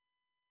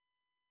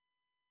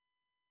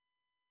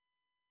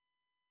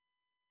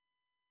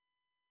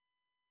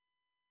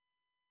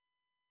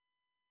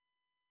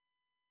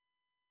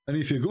 And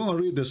if you go and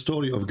read the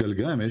story of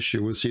Gilgamesh,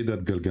 you will see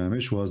that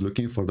Gilgamesh was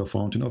looking for the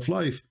fountain of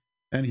life,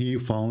 and he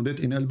found it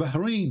in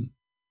Al-Bahrain,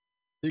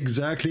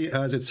 exactly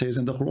as it says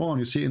in the Quran.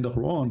 You see in the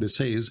Quran, it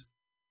says,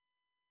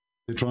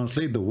 they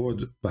translate the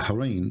word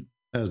Bahrain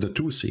as the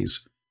two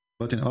seas,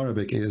 but in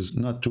Arabic is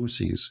not two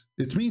seas.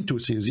 It means two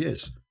seas,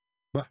 yes.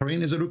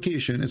 Bahrain is a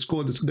location. It's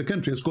called, the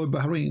country is called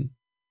Bahrain.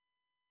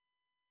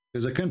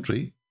 There's a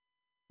country,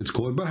 it's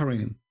called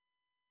Bahrain.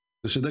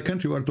 This is the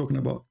country we are talking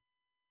about.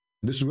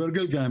 This is where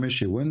Gilgamesh,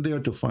 he went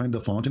there to find the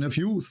fountain of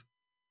youth.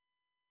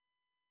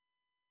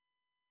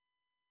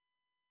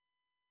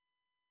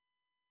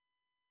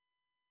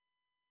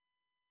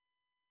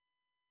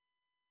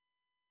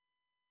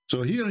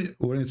 So here,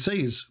 when it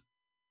says,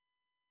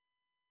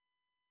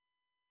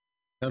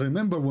 I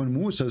remember when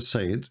Musa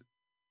said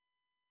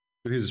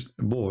to his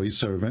boy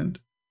servant,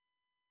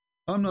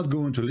 I'm not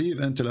going to leave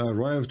until I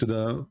arrive to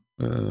the,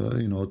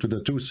 to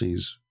the two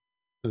seas.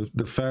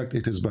 The fact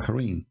it is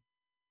Bahrain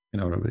in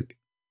Arabic.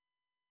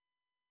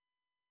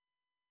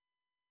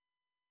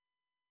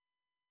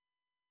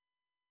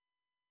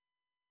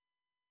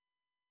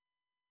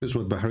 This is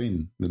what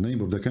Bahrain, the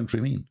name of the country,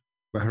 means.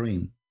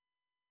 Bahrain.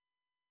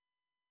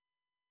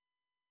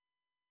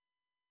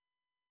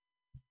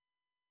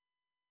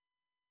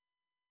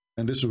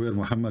 And this is where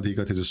Muhammad, he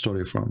got his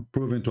story from,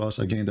 proving to us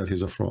again that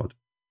he's a fraud.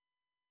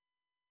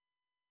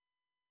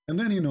 And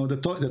then,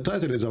 the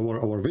title is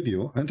our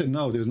video. Until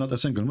now, there's not a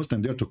single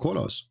Muslim there to call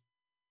us.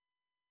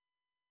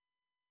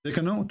 Take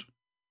a note.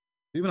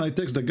 Even I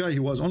text the guy, he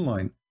was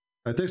online.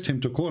 I text him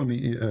to call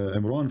me,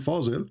 Imran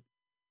Fazil.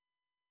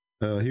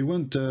 He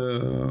went,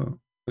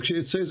 actually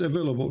it says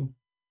available.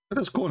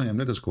 Let us call him,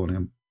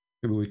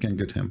 Maybe we can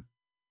get him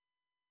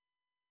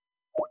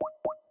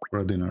for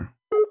a dinner.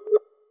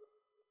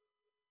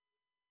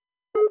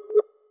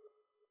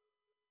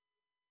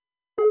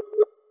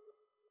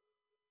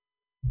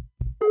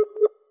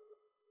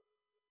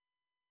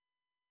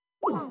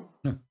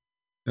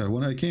 Yeah,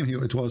 when I came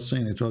here, it was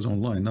saying it was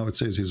online. Now it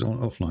says he's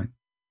offline.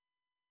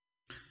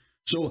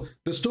 So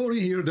the story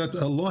here that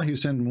Allah, he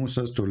sent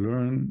Musa to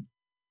learn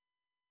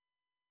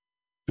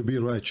to be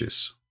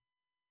righteous.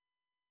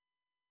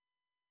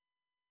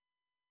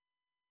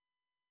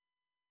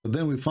 But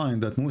then we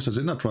find that Musa is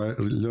not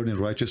learning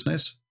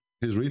righteousness,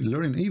 he's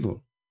learning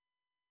evil.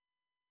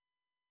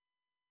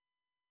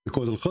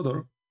 Because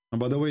Al-Khadr, and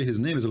by the way, his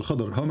name is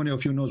Al-Khadr. How many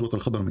of you knows what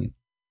Al-Khadr means?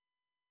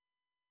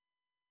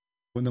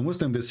 When the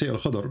Muslim, they say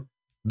Al-Khadr,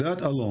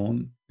 that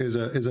alone is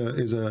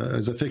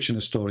a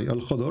fiction story.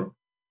 Al-Khadr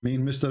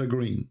means Mr.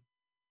 Green.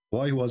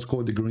 Why he was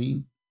called the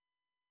Green?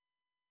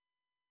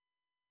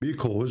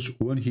 Because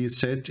when he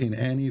sat in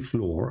any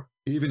floor,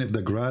 even if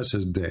the grass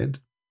is dead,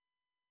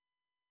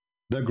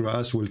 the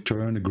grass will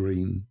turn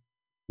green.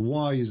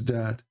 Why is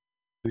that?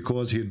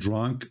 Because he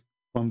drank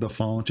from the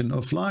fountain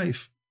of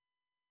life.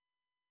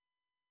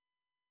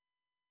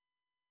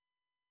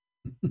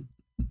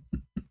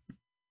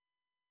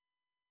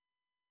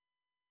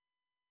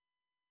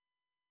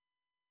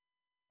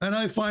 And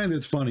I find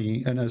it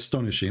funny and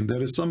astonishing.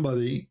 There is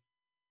somebody,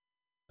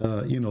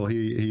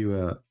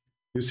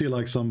 you see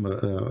like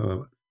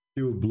some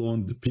few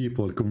blonde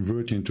people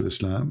converting to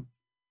Islam,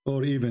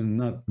 or even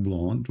not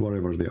blonde,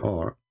 wherever they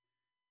are.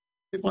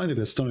 I find it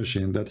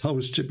astonishing that how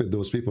stupid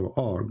those people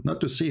are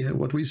not to see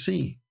what we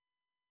see.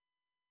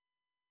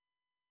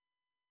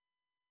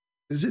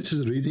 Is this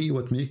really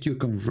what make you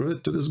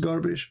convert to this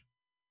garbage?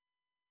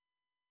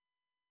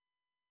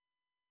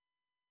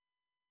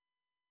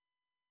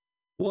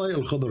 Why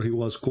Al-Khadr, he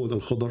was called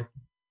Al-Khadr?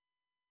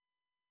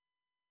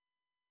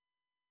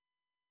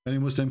 Any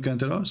Muslim can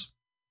tell us?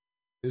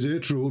 Is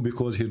it true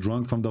because he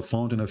drank from the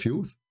fountain of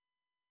youth?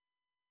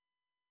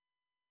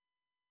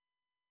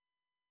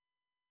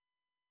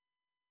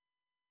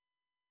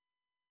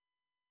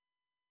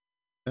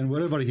 And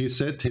wherever he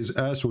sat, his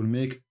ass will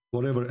make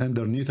whatever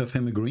underneath of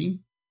him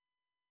green?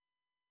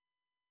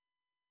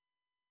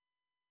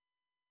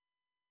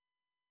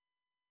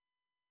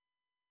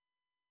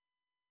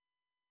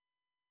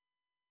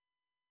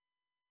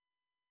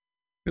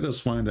 Let us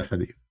find a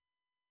hadith.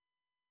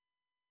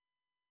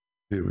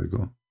 Here we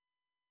go.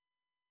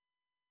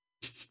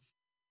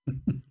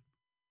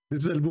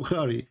 This is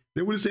Al-Bukhari.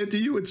 They will say to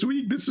you, it's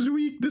weak, this is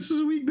weak, this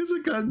is weak, this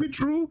can't be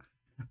true.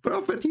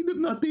 Prophet, he did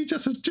not teach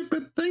us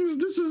stupid things.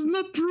 This is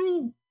not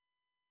true.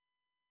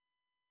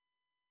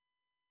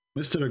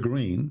 Mr.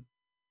 Green,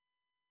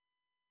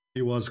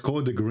 he was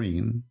called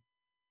green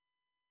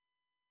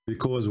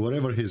because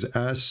wherever his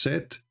ass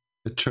set,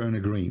 it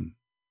turned green.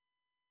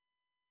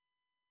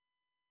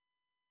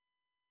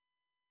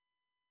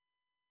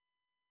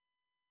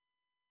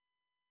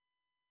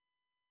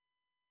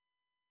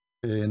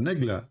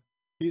 Negla,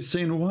 he's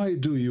saying, why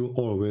do you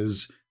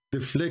always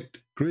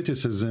deflect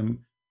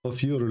criticism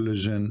of your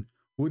religion?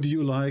 Would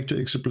you like to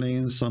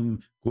explain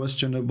some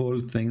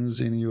questionable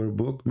things in your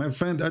book? My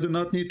friend, I do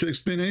not need to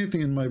explain anything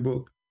in my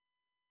book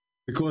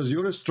because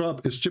your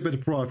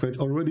stupid prophet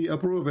already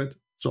approved it.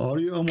 So are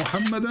you a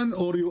Muhammadan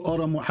or you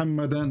are a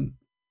Muhammadan?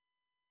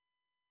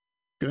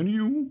 Can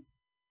you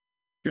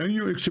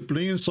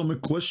explain some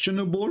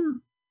questionable?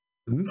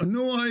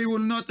 No, I will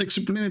not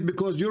explain it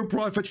because your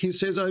prophet, he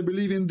says, I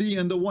believe in thee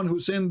and the one who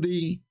sent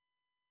thee.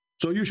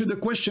 So you should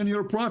question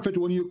your prophet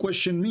when you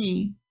question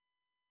me.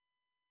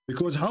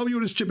 Because how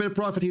your stupid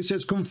prophet, he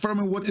says,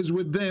 confirming what is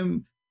with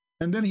them,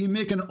 and then he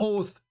make an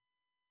oath,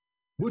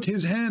 put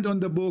his hand on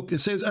the book, it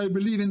says, I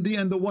believe in thee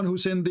and the one who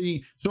sent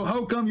thee. So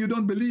how come you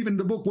don't believe in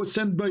the book was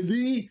sent by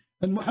thee,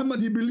 and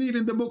Muhammad, he believe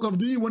in the book of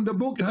thee, when the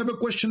book have a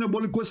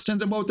questionable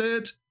questions about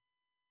it?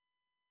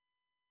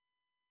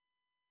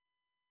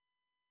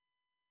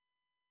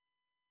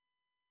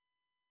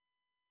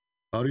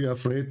 Are you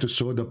afraid to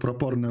show the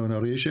proper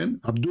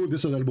narration? Abdul,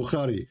 this is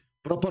Al-Bukhari.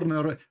 Proper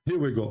narration. Here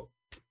we go.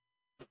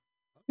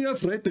 Are you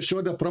afraid to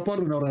show the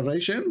proper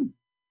narration?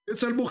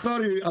 It's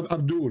Al-Bukhari,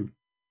 Abdul.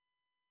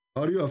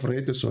 Are you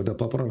afraid to show the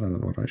proper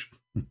narration?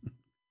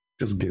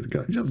 Just go.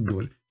 Just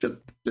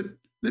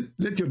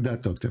let your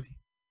dad talk to me.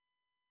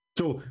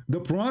 So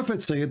the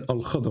Prophet said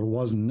Al-Khadr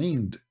was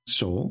named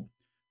so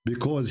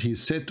because he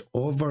sat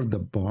over the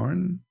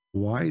barn,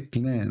 white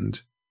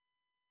land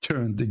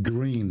turned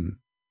green.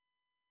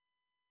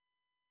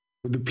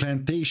 With the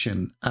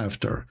plantation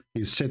after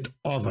he sat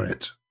over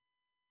it.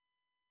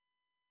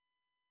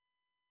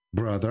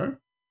 Brother,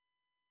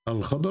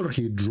 Al-Khadr,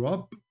 he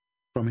dropped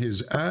from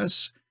his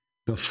ass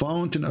the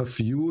fountain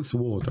of youth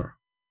water.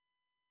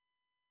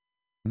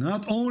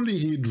 Not only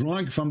he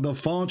drank from the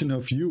fountain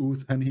of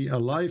youth and he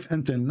alive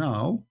until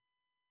now.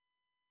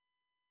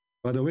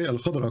 By the way,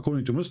 Al-Khadr,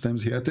 according to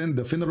Muslims, he attended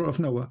the funeral of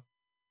Noah,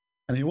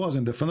 and he was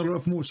in the funeral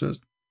of Moses,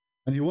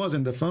 and he was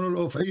in the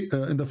funeral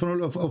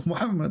of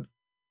Muhammad.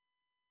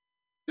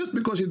 Just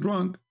because he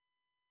drunk.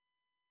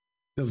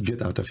 Just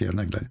get out of here,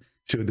 Nagla.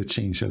 Show the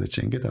chain,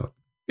 Get out.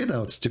 Get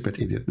out, stupid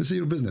idiot. This is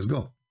your business.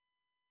 Go.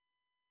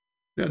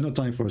 You have no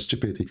time for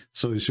stupidity.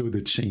 So show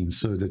the chain.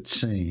 Show the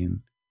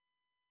chain.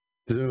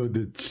 Show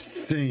the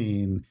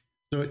chain.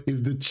 So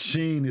if the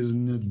chain is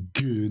not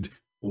good,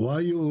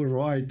 why you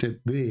write it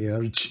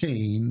there?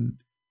 Chain.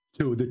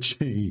 Show the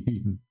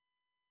chain.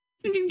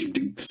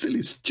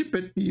 Silly,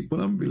 stupid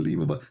people.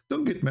 Unbelievable.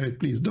 Don't get married,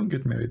 please. Don't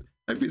get married.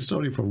 I feel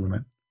sorry for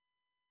women.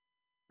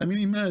 I mean,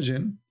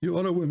 imagine you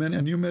are a woman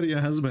and you marry a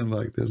husband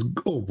like this.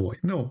 Oh boy,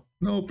 no,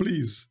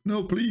 please,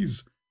 no,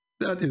 please.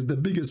 That is the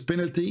biggest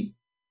penalty.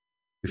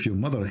 If your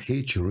mother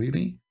hates you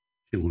really,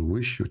 she will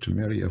wish you to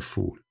marry a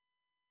fool.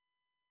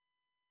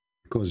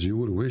 Because you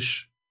will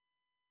wish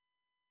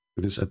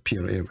to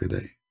disappear every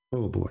day.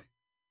 Oh boy.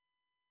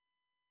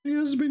 My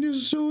husband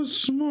is so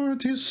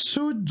smart, he's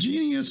so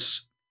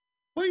genius.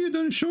 Why you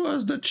don't show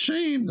us the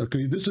chain?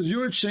 Okay, this is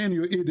your chain,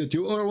 you idiot.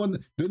 You are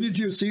one. Didn't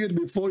you see it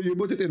before you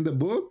put it in the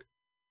book?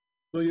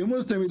 So you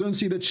Muslim, you don't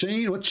see the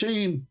chain. What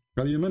chain?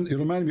 Well, you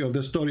remind me of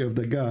the story of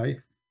the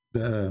guy,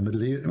 the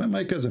Middle East,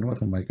 my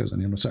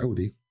cousin,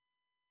 Saudi.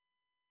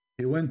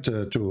 He went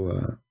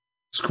to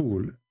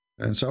school,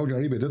 and Saudi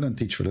Arabia didn't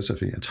teach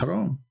philosophy. It's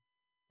haram.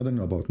 I don't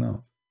know about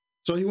now.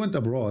 So he went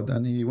abroad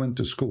and he went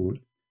to school,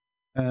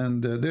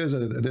 and there's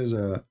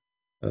a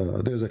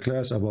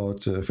class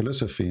about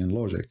philosophy and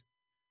logic.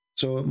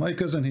 So my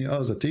cousin, he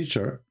asked the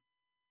teacher.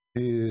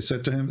 He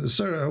said to him,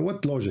 "Sir,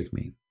 what logic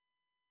mean?"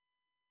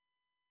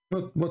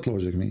 What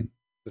logic mean?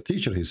 The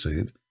teacher, he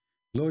said,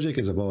 logic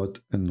is about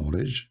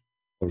knowledge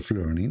or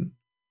learning,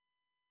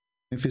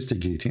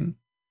 investigating,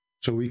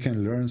 so we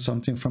can learn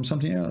something from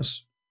something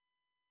else.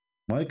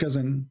 My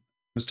cousin,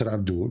 Mr.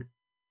 Abdul,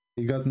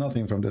 he got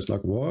nothing from this.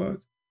 Like,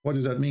 what? What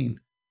does that mean?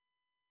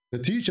 The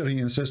teacher, he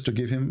insists to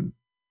give him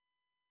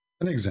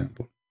an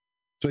example.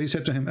 So he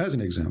said to him, as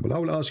an example, I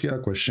will ask you a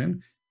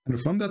question,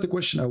 and from that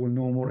question, I will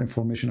know more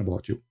information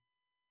about you.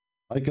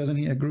 My cousin,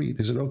 he agreed.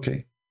 He said,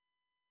 okay.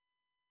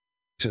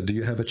 He said, do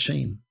you have a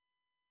chain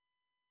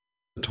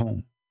at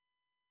home?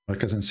 My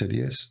cousin said,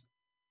 yes.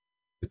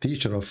 The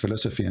teacher of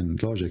philosophy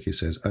and logic, he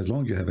says, as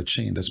long as you have a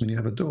chain, that's when you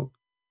have a dog.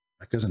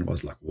 My cousin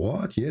was like,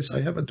 what? Yes, I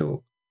have a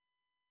dog.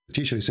 The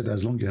teacher, he said,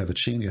 as long as you have a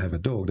chain, you have a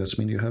dog, that's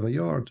when you have a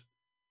yard.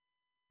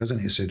 Cousin,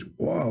 he said,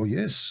 wow,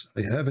 yes,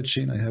 I have a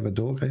chain, I have a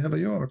dog, I have a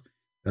yard.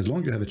 As long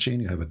as you have a chain,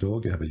 you have a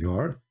dog, you have a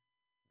yard,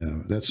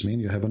 that's mean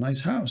you have a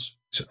nice house.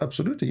 He said,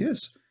 absolutely,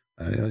 yes.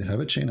 I have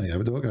a chain, I have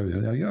a dog, I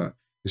have a yard.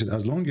 He said,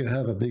 as long as you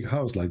have a big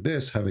house like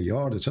this, have a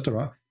yard,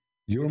 etc.,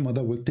 your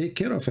mother will take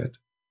care of it.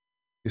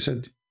 He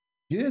said,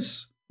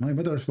 yes, my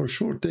mother is for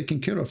sure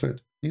taking care of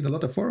it. Need a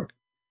lot of work.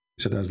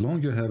 He said, as long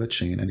as you have a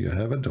chain and you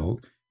have a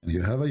dog and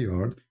you have a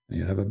yard and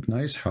you have a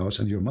nice house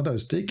and your mother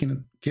is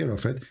taking care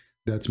of it,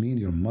 that means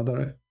your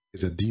mother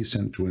is a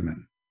decent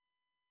woman.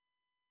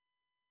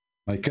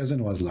 My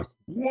cousin was like,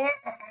 wow.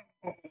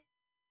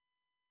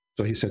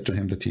 So he said to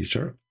him, the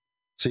teacher,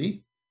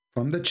 see,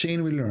 from the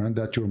chain we learned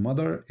that your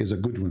mother is a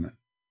good woman.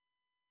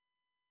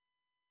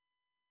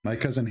 My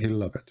cousin, he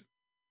loved it.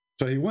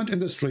 So he went in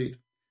the street.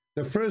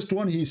 The first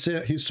one he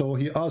saw,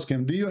 he asked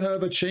him, do you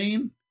have a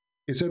chain?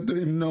 He said to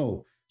him,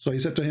 no. So he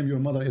said to him, your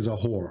mother is a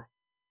whore.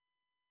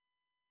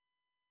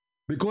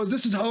 Because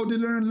this is how they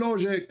learn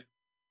logic.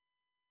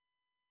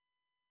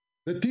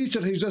 The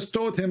teacher, he just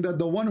taught him that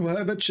the one who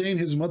have a chain,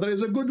 his mother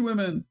is a good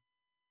woman.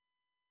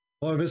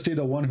 Obviously,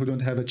 the one who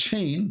don't have a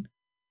chain,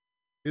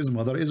 his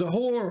mother is a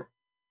whore.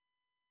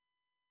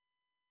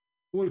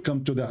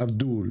 Welcome to the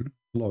Abdul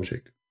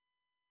logic.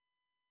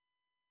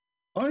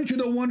 Aren't you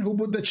the one who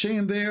put the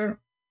chain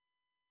there?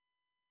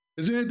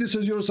 Isn't it this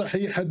is your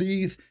Sahih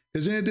Hadith?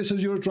 Isn't it this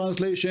is your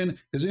translation?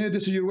 Isn't it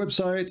this is your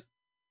website?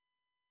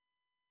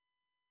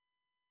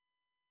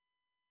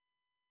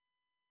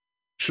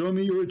 Show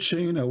me your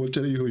chain, I will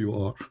tell you who you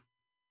are.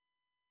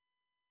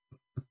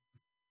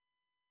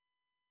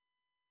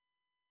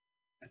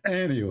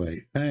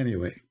 Anyway.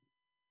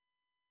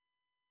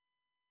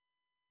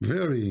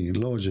 Very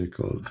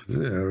logical,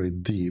 very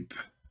deep.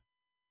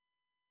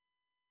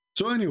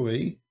 So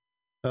anyway,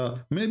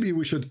 maybe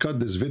we should cut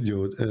this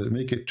video,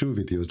 make it 2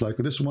 videos. Like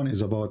this one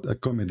is about a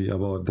comedy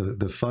about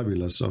the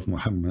fabulous of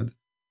Muhammad,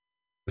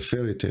 the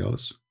fairy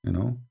tales, you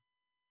know.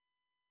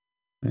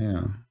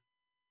 Yeah.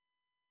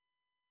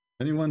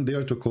 Anyone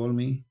dare to call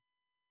me?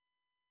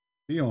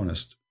 Be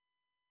honest.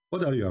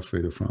 What are you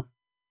afraid of from?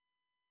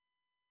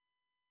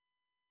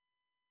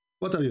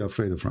 What are you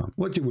afraid of from?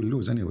 What you will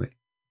lose anyway?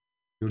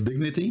 Your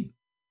dignity?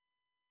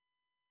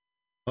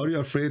 Are you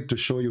afraid to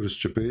show your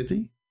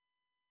stupidity?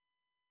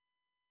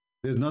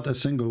 There's not a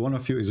single one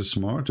of you is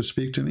smart to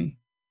speak to me.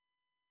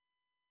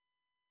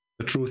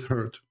 The truth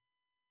hurt.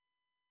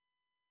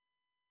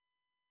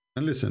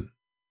 And listen.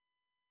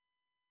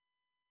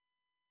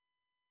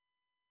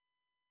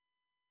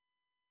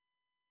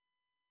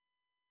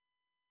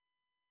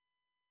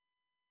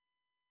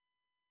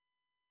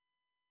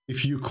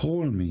 If you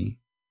call me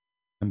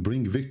and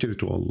bring victory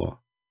to Allah,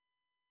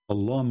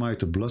 Allah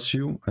might bless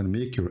you and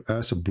make your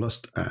ass a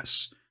blessed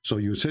ass. So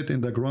you sit in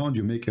the ground,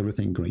 you make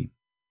everything green.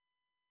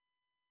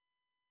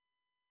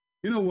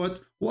 You know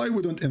what? Why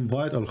we don't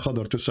invite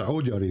Al-Khadr to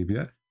Saudi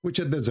Arabia, which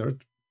is a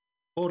desert,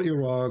 or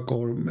Iraq,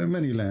 or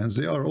many lands,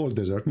 they are all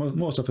desert.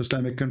 Most of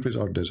Islamic countries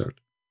are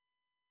desert.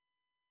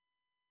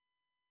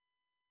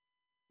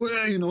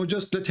 Well, you know,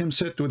 just let him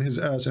sit with his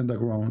ass in the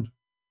ground.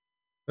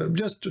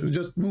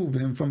 Just move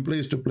him from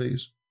place to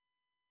place.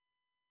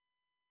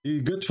 He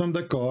gets from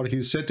the car,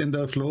 he sit in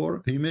the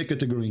floor, he make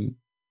it green.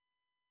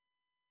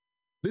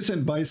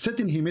 Listen, by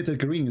sitting he made it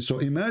green. So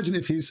imagine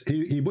if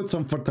he put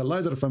some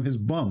fertilizer from his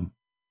bum.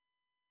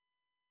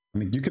 I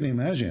mean, you can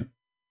imagine.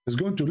 It's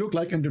going to look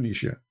like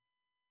Indonesia.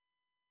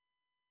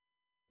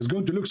 It's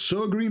going to look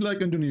so green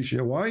like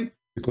Indonesia. Why?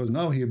 Because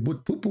now he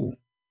put poo-poo.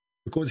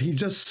 Because he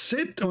just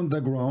sit on the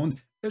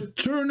ground, it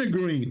turned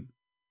green.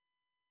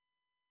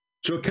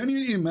 So can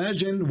you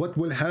imagine what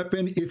will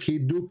happen if he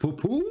do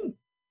poo-poo?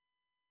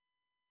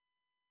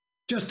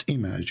 Just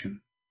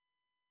imagine.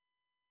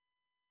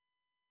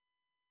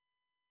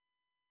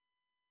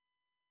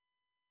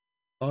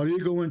 Are you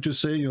going to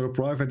say your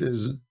prophet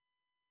is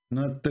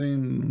not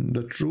telling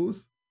the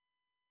truth?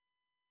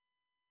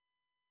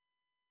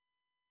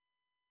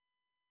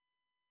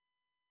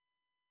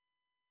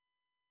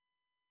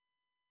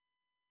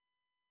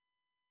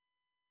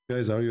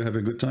 Guys, are you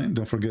having a good time?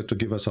 Don't forget to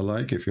give us a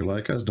like if you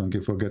like us. Don't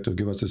forget to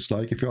give us a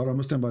dislike. If you are a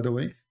Muslim, by the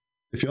way,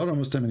 if you are a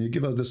Muslim and you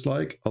give us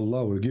dislike,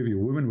 Allah will give you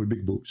women with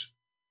big boobs.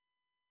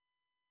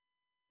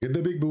 Get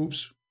the big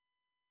boobs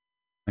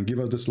and give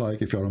us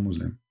dislike if you are a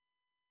Muslim.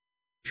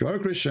 If you are a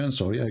Christian,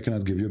 sorry, I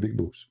cannot give you big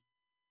boobs.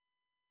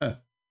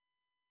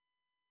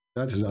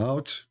 That is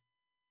out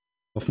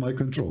of my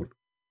control.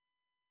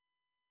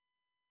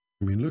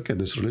 I mean, look at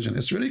this religion.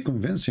 It's very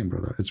convincing,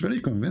 brother. It's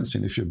very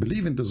convincing. If you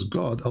believe in this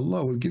God,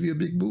 Allah will give you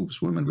big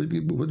boobs. Women with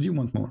big boobs. What do you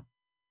want more?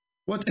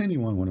 What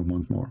anyone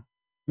want more?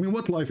 I mean,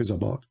 what life is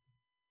about?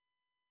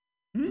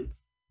 Big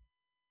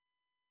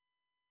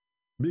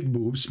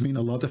boobs mean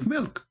a lot of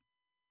milk.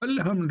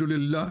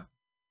 Alhamdulillah.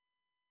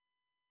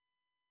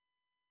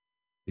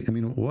 I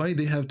mean, why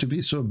they have to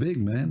be so big,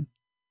 man?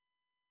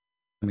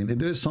 I mean, if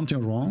there is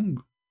something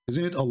wrong,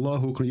 isn't it Allah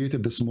who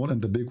created the small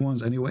and the big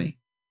ones anyway?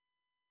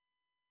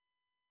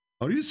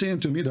 Are you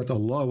saying to me that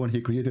Allah, when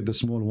he created the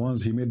small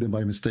ones, he made them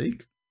by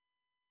mistake?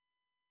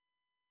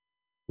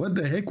 What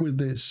the heck with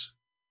this?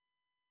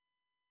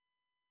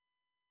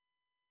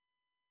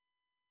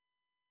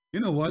 You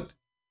know what?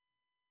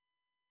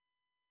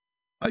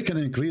 I can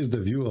increase the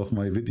view of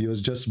my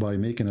videos just by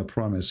making a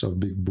promise of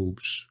big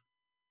boobs.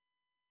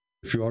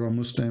 If you are a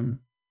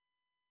Muslim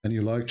and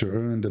you like to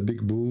earn the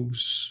big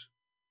boobs,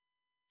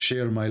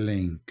 share my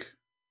link.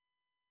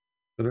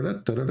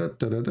 Booby,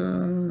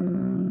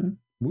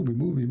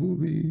 booby,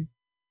 booby.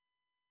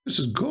 This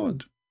is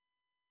God.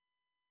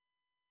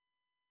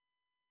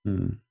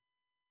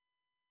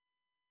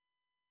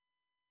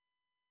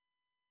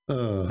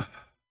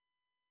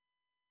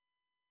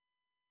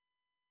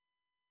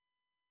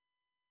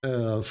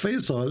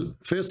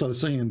 Faisal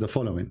saying the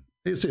following.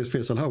 He says,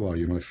 Faisal, how are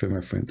you, my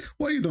friend?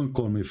 Why you don't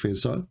call me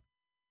Faisal?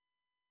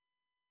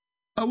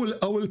 I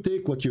will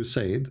take what you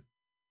said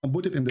and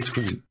put it in the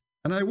screen.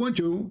 And I want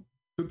you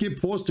to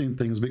keep posting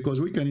things because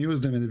we can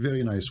use them in a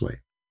very nice way.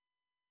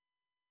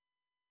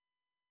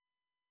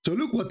 So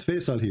look what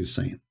Faisal he's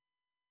saying.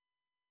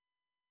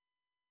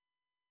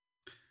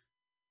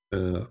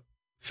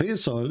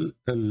 فيصل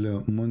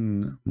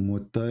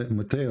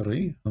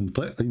المطيري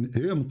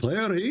هي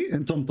مطيري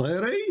انت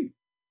مطيري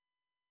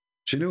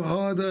شنو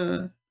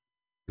هذا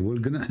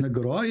يقول قلنا احنا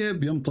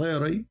قرايب يا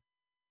مطيري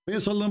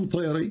فيصل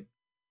المطيري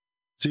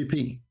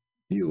CP,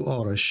 you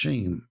are a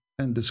shame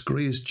and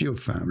disgrace to your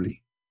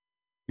family.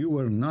 You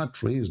were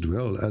not raised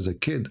well as a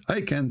kid.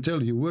 I can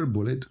tell you were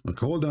bullied. Look,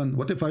 hold on,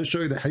 what if I show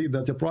you the hadith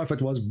that the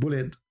prophet was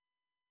bullied?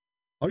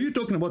 Are you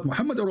talking about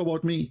Muhammad or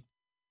about me?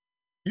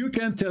 You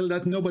can tell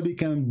that nobody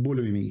can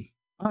bully me.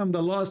 I'm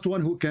the last one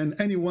who can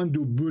anyone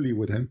do bully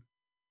with him.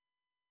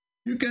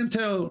 You can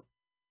tell.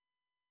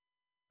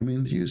 I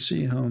mean, do you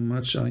see how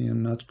much I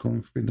am not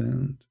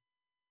confident?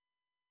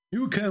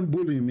 You can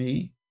bully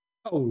me.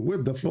 I will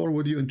whip the floor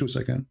with you in 2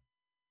 seconds.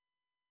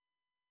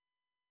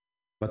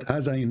 But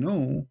as I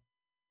know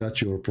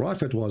that your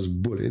prophet was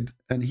bullied,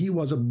 and he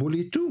was a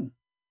bully too.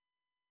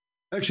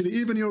 Actually,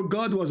 even your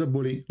God was a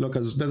bully. Look,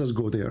 let us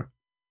go there.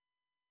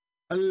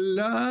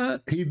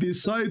 Allah, he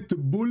decided to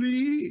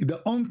bully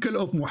the uncle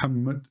of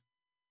Muhammad.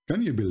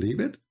 Can you believe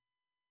it?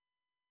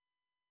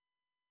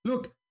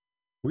 Look,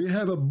 we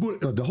have a bully.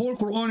 The whole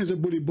Quran is a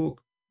bully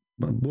book.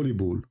 Bully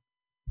bull.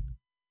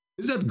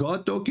 Is that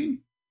God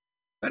talking?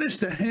 Perish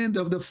the hand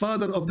of the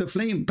father of the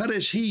flame.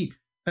 Perish he,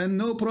 and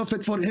no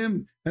profit for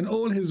him, and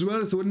all his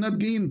wealth will not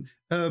gain.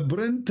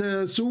 Brent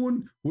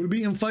soon will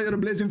be in fire,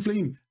 blazing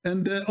flame.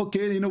 And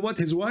okay, you know what?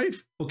 His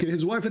wife. Okay,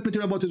 his wife. Let me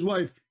tell you about his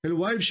wife. His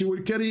wife, she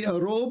will carry a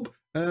robe.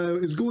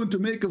 Is going to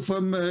make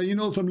from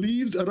from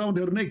leaves around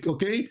her neck.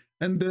 Okay,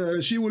 and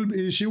she will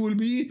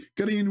be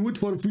carrying wood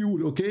for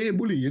fuel. Okay,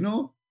 bully. You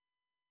know.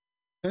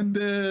 And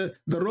the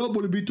robe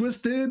will be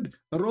twisted.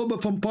 A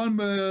robe from palm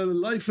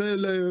life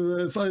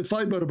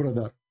fiber,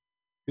 brother.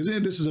 Isn't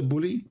it? This is a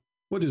bully.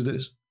 What is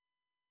this?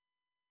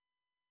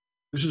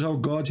 This is how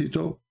God he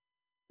talk.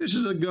 This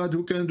is a God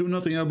who can do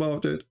nothing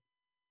about it.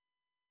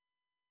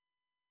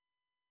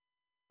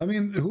 I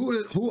mean,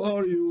 who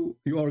are you?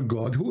 You are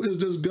God. Who is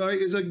this guy?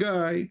 Is a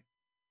guy.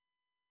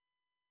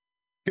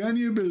 Can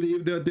you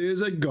believe that there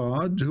is a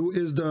God who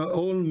is the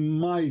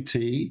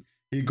Almighty?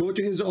 He go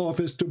to his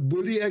office to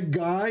bully a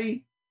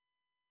guy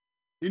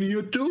in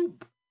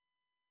YouTube.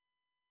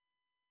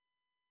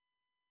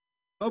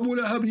 Abu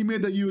Lahab, he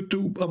made a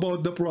YouTube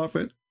about the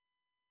Prophet.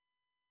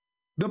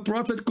 The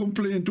Prophet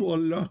complained to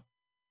Allah.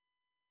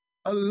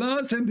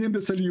 Allah sent him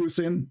the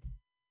solution.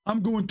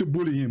 I'm going to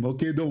bully him,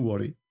 okay? Don't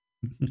worry.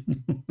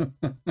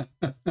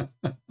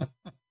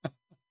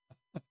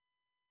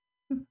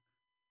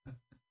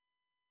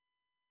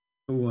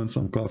 Who wants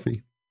some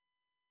coffee?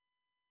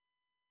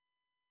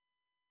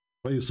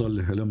 Faisal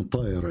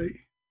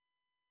al-Mtayri.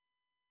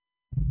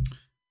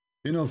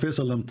 You know,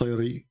 Faisal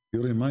al-Mtayri,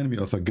 you remind me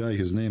of a guy,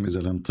 his name is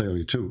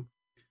al-Mtayri too.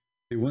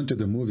 He went to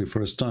the movie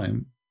first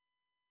time,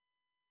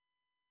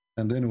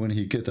 and then when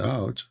he get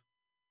out,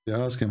 they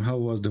asked him, how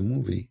was the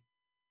movie?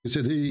 He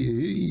said,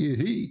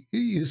 he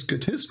is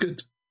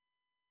good.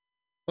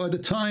 By the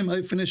time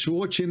I finished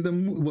watching the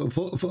movie,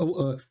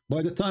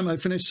 by the time I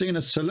finished saying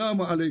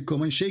Assalamu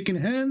alaikum and shaking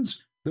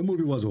hands, the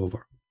movie was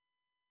over.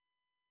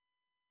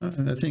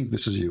 I think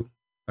this is you.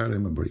 I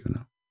remember you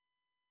now.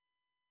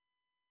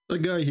 The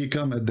guy, he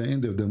come at the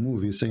end of the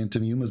movie saying to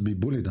me, you must be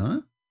bullied,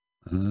 huh?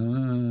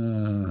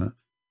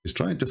 He's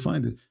trying to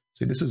find it.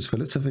 See, this is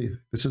philosophy.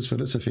 This is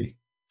philosophy.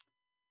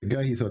 The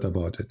guy, he thought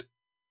about it.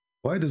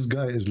 Why this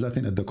guy is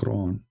laughing at the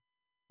Quran?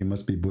 He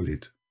must be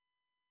bullied.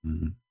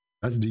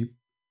 That's deep.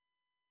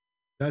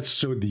 That's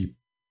so deep.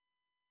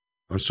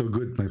 Or so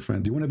good, my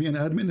friend. Do you want to be an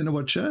admin in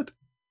our chat?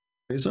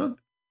 Faisal?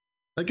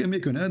 I can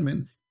make you an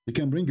admin. You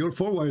can bring your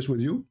 4 wives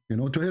with you,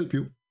 to help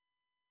you.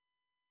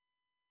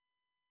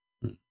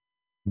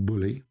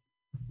 Bully.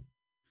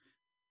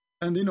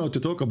 And to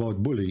talk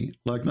about bully,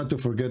 like not to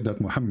forget that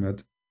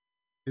Muhammad,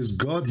 is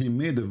God. He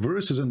made the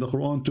verses in the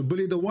Quran to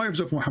bully the wives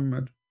of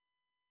Muhammad.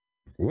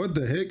 What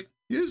the heck?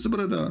 Yes,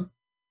 brother.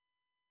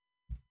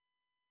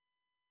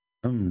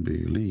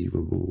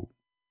 Unbelievable.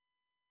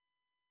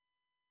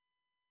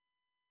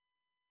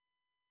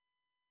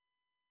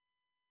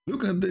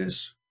 Look at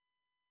this.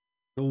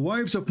 The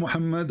wives of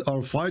Muhammad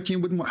are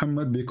fighting with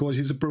Muhammad because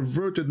he's a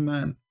perverted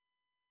man.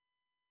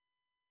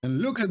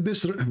 And look at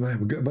this,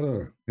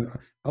 brother.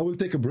 I will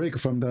take a break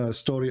from the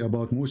story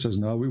about Moses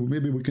now.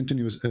 Maybe we'll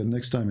continue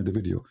next time in the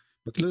video.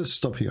 But let's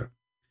stop here.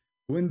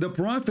 When the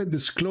Prophet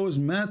disclosed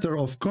matter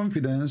of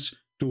confidence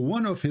to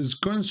one of his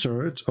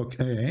consorts,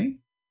 okay,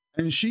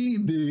 and she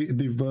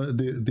alleged,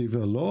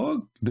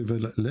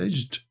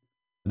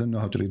 I don't know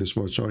how to read this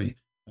word, sorry,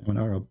 I'm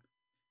in Arab,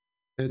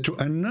 to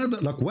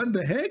another, like what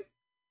the heck?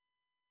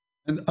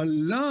 And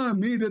Allah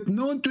made it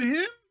known to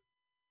him.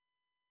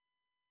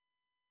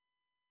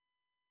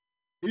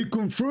 He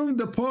confirmed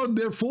the part,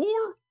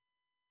 therefore,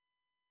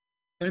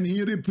 and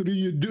he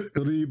repudiated.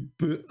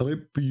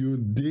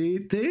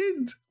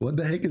 What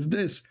the heck is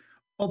this?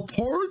 A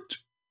part?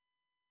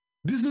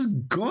 This is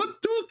God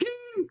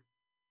talking?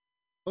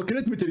 Okay,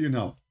 let me tell you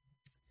now.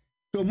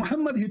 So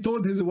Muhammad, he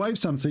told his wife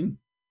something.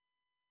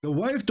 The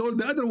wife told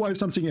the other wife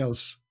something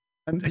else.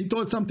 And he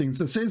told something.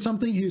 The same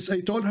something he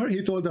told her,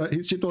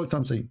 she told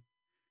something.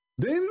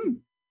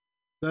 Then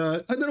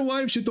the other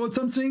wife, she told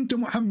something to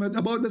Muhammad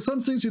about the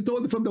something she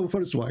told from the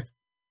first wife.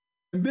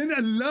 And then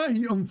Allah,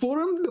 he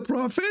informed the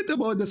Prophet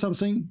about the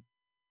something.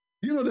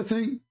 You know the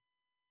thing?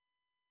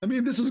 I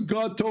mean, this is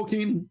God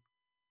talking.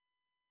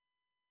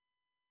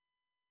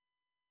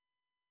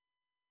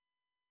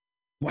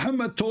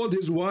 Muhammad told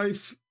his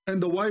wife,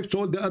 and the wife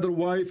told the other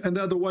wife, and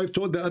the other wife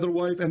told the other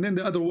wife, and then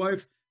the other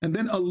wife, and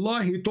then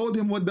Allah, he told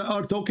him what they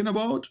are talking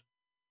about,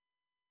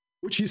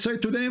 which he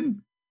said to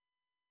them.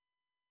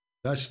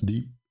 That's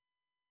deep.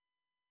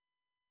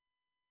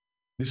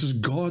 This is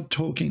God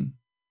talking.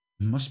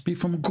 It must be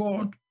from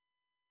God.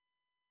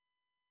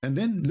 And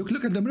then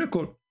look at the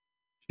miracle.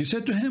 She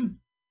said to him,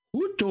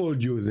 who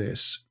told you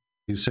this?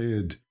 He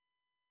said,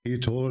 he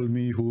told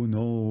me who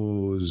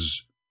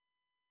knows.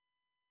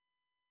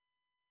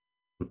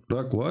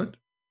 Like what?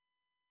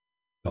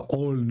 The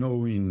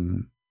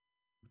all-knowing.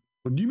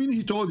 What do you mean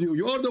he told you?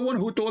 You are the one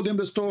who told him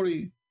the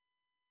story.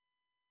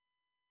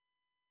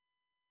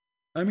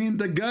 I mean,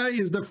 the guy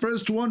is the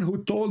first one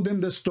who told them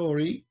the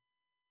story,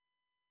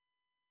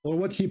 or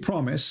what he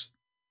promised.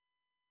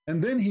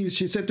 And then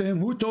she said to him,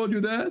 who told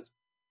you that?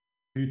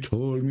 He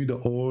told me the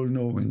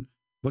all-knowing.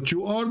 But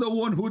you are the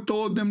one who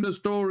told them the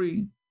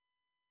story.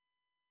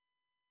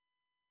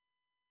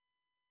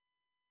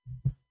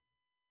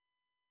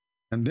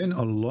 And then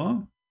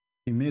Allah,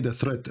 he made a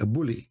threat, a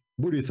bully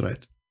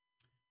threat.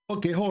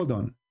 Okay, hold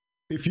on.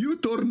 If you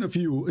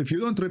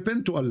don't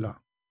repent to Allah,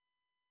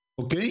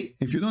 okay,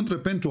 if you don't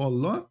repent to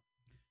Allah,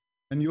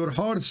 and your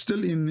heart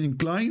still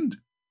inclined,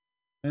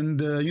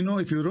 and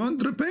if you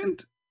don't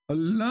repent,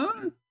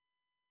 Allah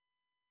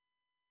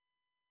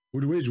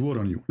will wage war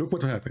on you. Look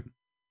what happened.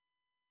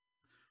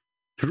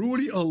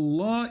 Truly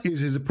Allah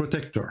is his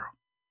protector.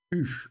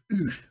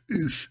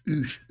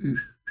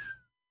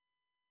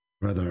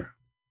 Brother,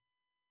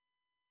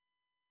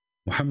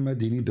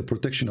 Muhammad, you need the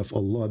protection of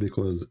Allah,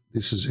 because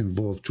this is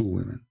involved two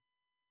women.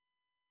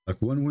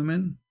 Like one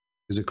woman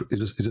is a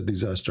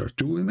disaster.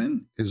 Two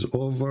women is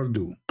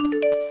overdue.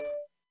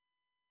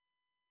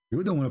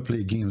 You don't want to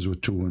play games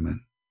with two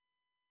women.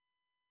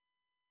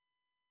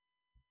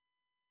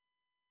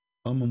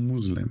 I'm a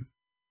Muslim.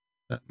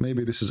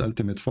 Maybe this is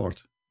ultimate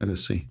fart.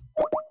 Let's see.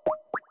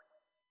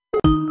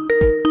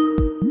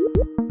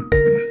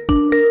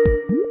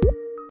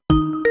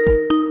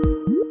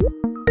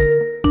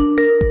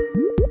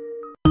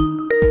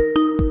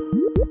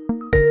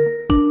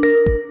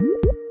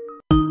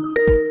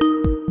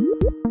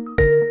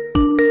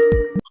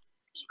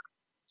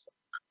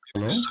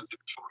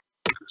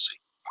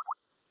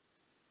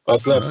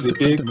 What's up,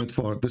 CP? Ultimate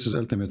fart. This is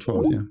ultimate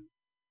fart, yeah.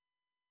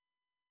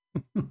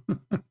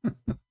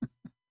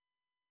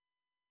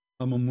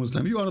 I'm a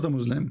Muslim. You are not a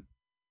Muslim.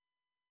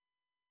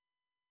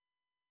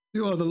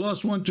 You are the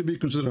last one to be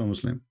considered a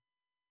Muslim.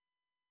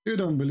 You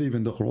don't believe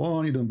in the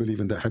Quran. You don't believe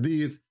in the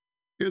Hadith.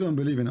 You don't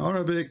believe in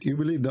Arabic. You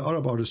believe the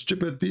Arab are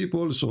stupid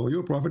people, so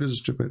your prophet is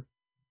stupid.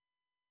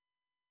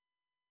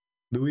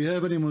 Do we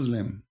have any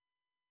Muslim?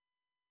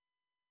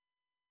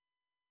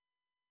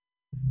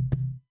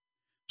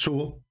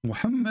 So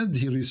Muhammad,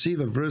 he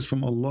received a verse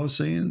from Allah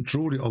saying,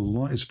 truly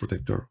Allah is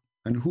protector.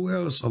 And who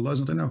else? Allah is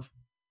not enough.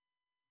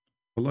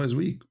 Allah is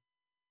weak.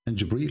 And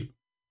Jibreel.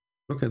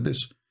 Look at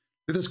this.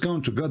 Let us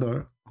count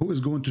together who is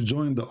going to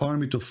join the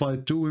army to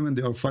fight two women.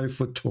 They are 5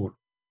 foot tall.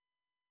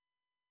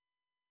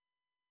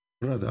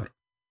 Brother,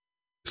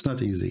 it's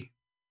not easy.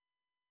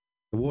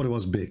 The war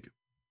was big.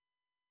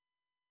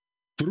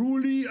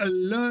 Truly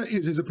Allah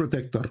is his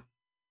protector.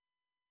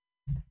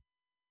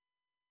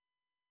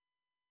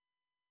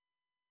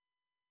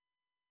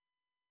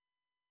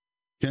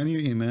 Can you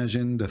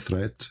imagine the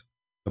threat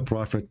the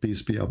Prophet,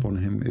 peace be upon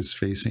him, is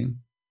facing?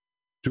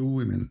 Two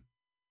women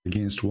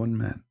against one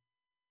man.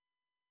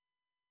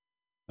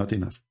 Not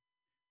enough.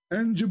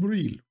 And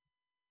Jibreel.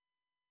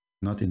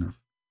 Not enough.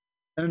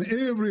 And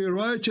every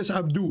righteous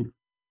Abdul.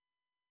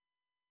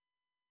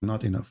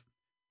 Not enough.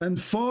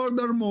 And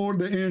furthermore,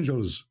 the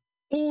angels.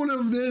 All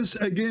of this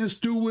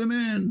against 2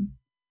 women.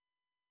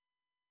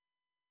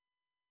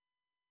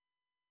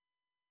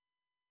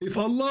 If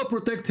Allah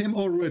protect him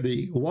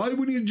already, why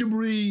we need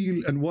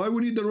Jibreel, and why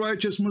we need the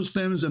righteous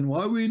Muslims, and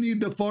why we need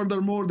the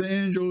furthermore the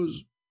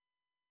angels?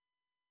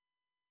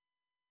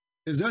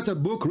 Is that a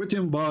book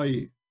written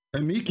by a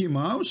Mickey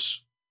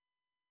Mouse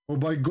or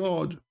by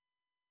God?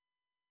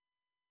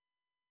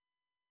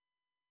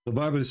 The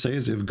Bible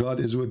says, if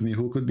God is with me,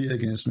 who could be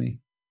against me?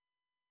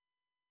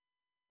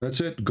 That's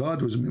it.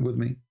 God was with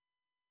me.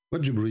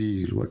 What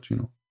Jibreel? What, you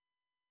know?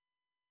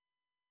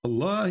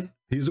 Allah,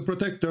 He's a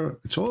protector.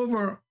 It's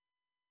over.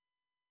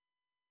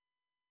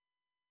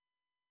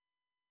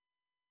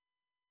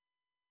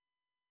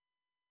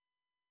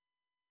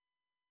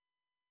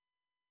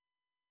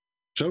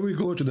 Shall we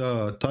go to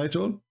the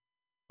title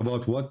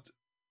about what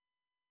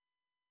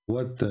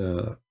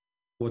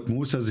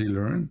Musa he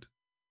learned?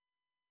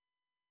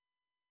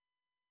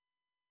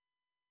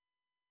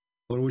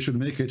 Or we should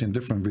make it in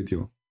different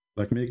video,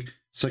 like make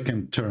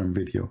second term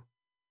video.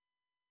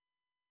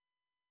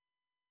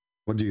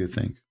 What do you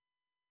think?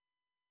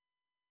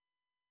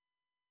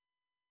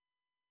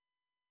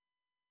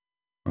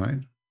 Right?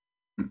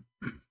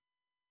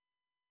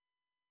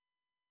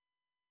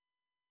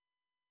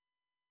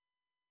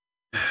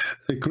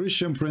 The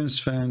Christian Prince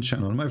fan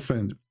channel. My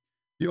friend,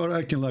 you are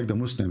acting like the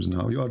Muslims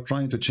now. You are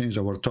trying to change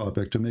our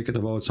topic to make it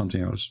about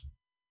something else.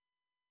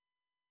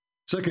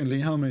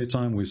 Secondly, how many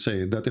times we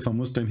say that if a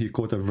Muslim, he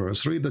quote a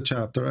verse, read the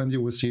chapter and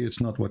you will see it's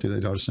not what they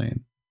are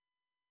saying.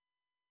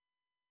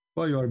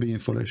 Why you are being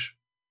foolish?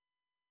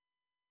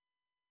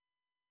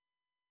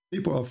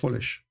 People are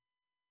foolish.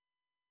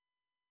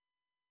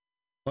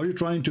 Are you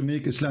trying to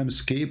make Islam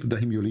escape the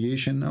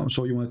humiliation now?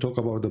 So you want to talk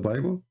about the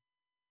Bible?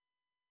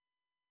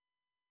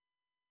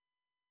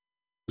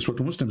 That's what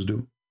Muslims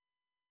do.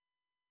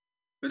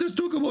 They just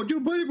talk about your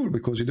Bible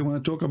because you don't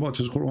want to talk about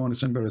his Quran.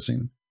 It's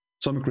embarrassing.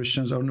 Some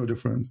Christians are no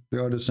different. They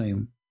are the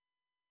same.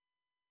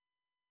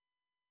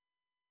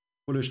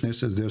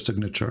 Foolishness is their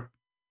signature.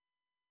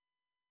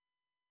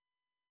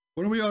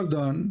 When we are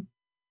done,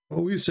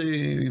 we say,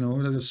 you know,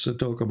 let's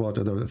talk about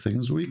other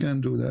things. We can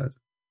do that.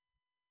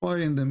 Why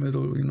in the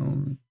middle, you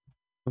know?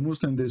 The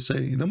Muslim, they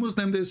say. The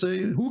Muslim, they say.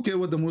 Who cares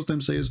what the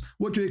Muslim says?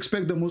 What do you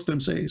expect the Muslim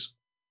says?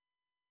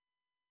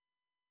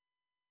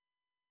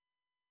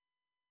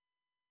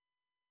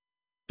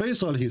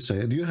 Faisal, he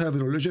said, you have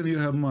religion, you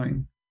have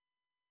mine.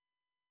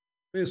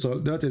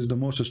 Faisal, that is the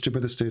most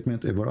stupid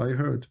statement ever I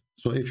heard.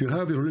 So if you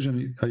have your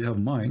religion, I have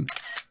mine,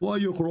 why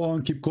your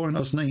Quran keep calling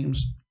us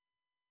names?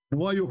 And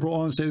why your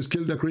Quran says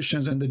kill the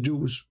Christians and the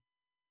Jews?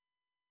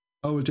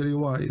 I will tell you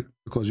why.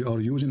 Because you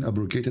are using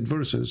abrogated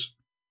verses.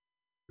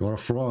 You are a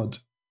fraud.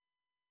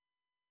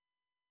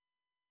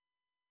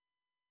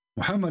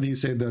 Muhammad, he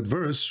said that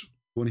verse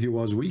when he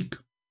was weak.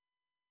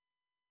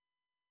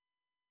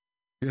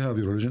 You have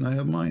your religion, I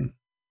have mine.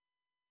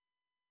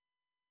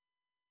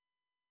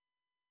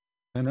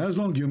 And as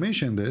long as you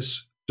mention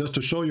this, just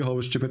to show you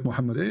how stupid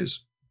Muhammad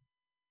is.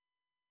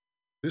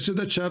 This is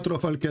the chapter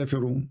of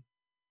Al-Kafirun.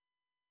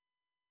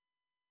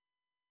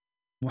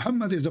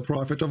 Muhammad is a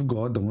prophet of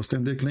God, the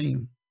Muslim they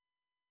claim.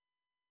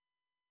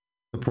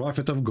 The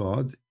prophet of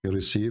God, he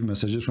received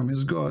messages from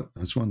his God.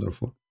 That's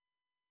wonderful.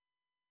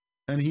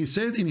 And he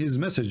said in his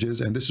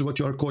messages, and this is what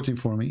you are quoting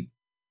for me,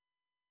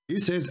 he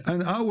says,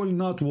 and I will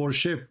not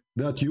worship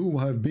that you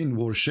have been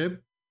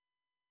worshipped,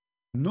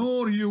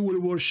 nor you will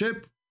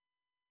worship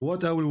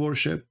what I will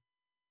worship.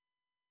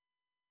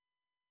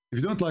 If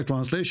you don't like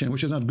translation,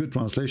 which is not good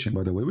translation,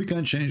 by the way, we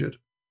can change it.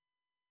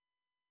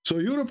 So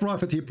you're a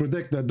prophet, he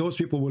predicts that those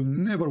people will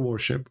never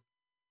worship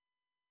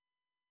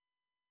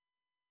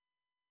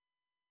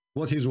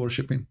what he's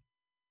worshipping.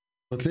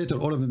 But later,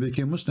 all of them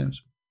became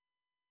Muslims.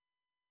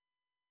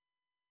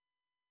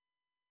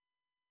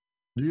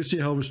 Do you see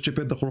how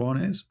stupid the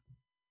Quran is?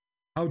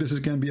 How this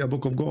can be a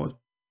book of God?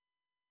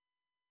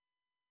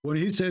 When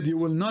he said, you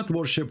will not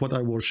worship what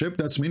I worship,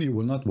 that's meaning you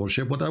will not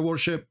worship what I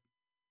worship.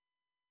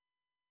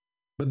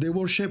 But they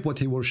worship what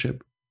he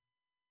worship.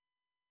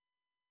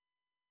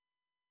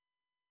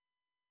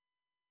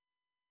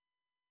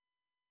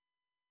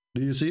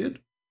 Do you see it?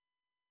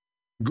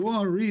 Go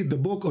and read the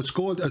book. It's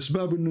called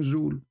Asbab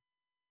al-Nuzul.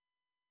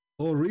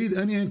 Or read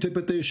any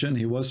interpretation.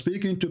 He was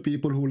speaking to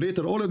people who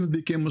later all of them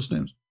became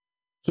Muslims.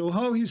 So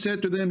how he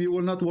said to them, you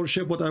will not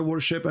worship what I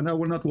worship, and I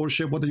will not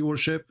worship what you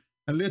worship.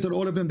 And later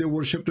all of them, they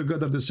worship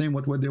together the same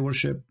what they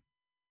worship.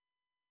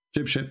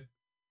 Ship.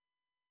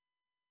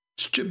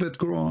 Stupid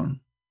Quran.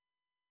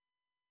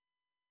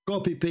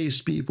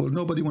 Copy-paste people.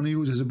 Nobody want to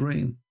use his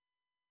brain.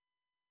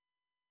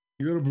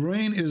 Your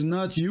brain is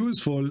not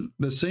useful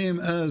the same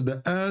as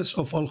the ass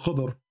of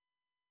Al-Khadr.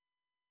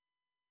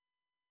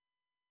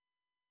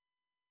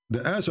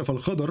 The ass of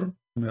Al-Khadr,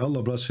 may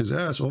Allah bless his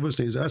ass,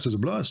 obviously his ass is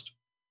blessed,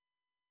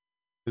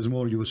 is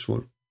more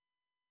useful.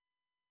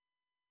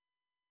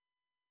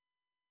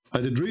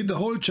 I did read the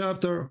whole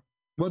chapter,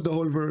 but the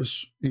whole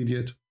verse,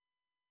 idiot.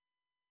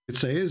 It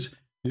says,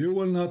 you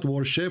will not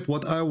worship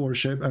what I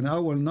worship, and I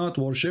will not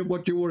worship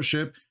what you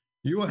worship.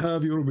 You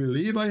have your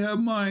belief, I have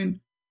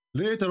mine.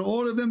 Later,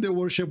 all of them, they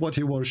worship what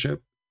he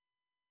worship.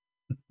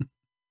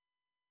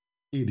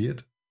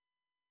 Idiot.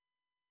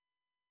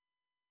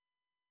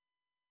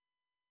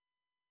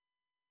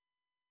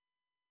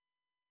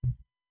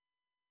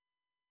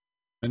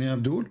 Any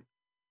Abdul?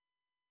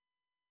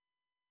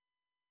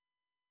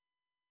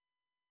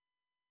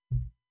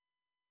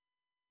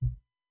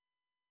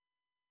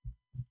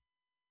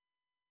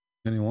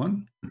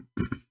 Anyone?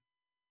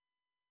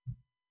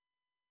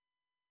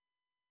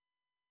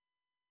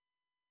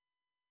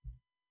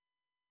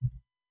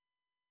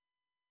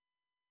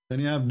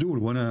 Any Abdul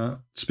want to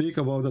speak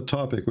about the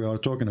topic we are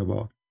talking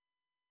about?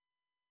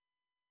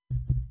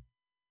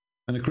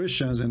 And the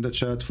Christians in the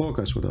chat,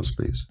 focus with us,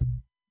 please.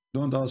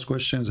 Don't ask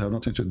questions, have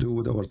nothing to do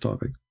with our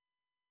topic.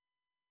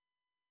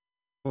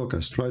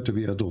 Focus, try to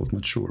be adult,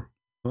 mature.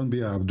 Don't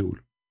be Abdul.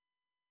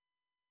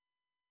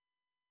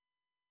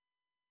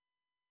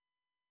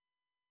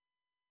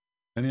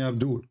 Any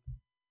Abdul?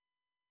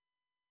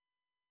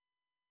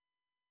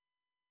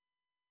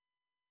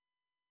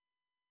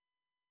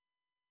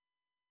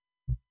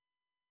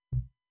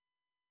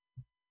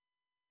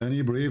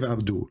 Any brave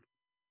Abdul?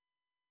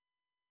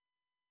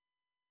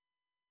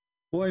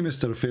 Why,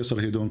 Mr.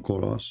 Faisal, he don't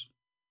call us?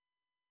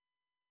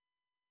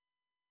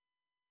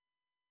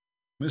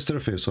 Mr.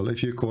 Faisal,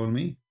 if you call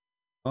me,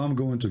 I'm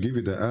going to give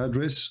you the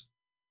address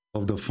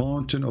of the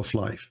fountain of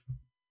life.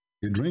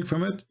 You drink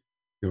from it,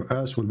 your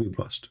ass will be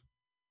blessed.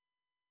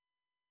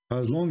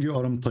 As long you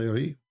are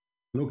Mtayri,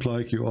 look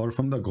like you are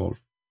from the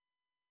Gulf.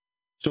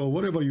 So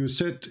wherever you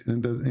sit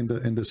in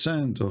the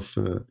sand of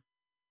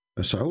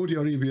Saudi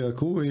Arabia,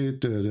 Kuwait,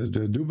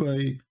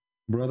 Dubai,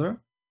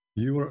 brother,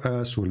 your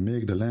ass will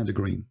make the land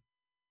green.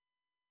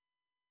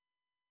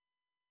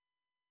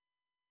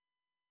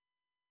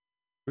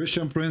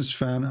 Christian Prince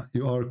fan,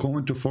 you are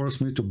going to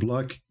force me to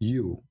block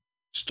you.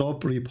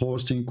 Stop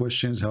reposting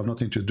questions have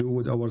nothing to do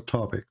with our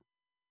topic.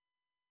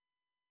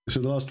 This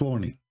is the last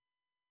warning.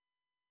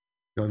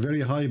 You are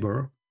very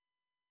hyper,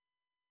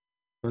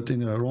 but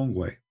in a wrong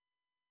way.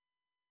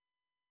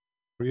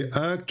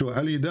 React to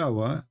Ali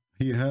Dawa.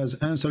 He has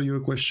answered your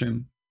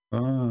question.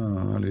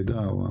 Ah, Ali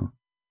Dawa.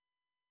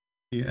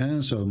 He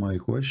answered my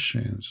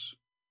questions.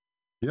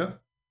 Yeah,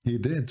 he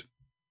did.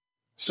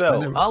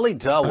 So Ali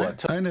Dawa.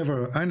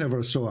 I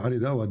never saw Ali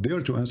Dawa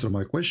dare to answer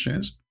my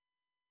questions.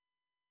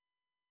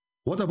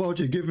 What about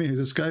you give me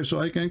his Skype so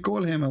I can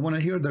call him? I want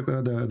to hear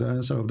the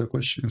answer of the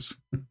questions.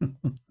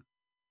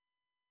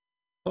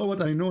 Oh,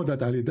 what I know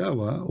that Ali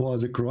Dawa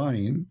was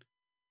crying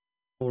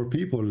for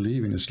people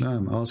leaving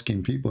Islam,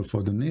 asking people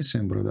for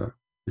donation, brother,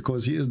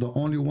 because he is the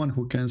only one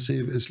who can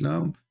save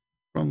Islam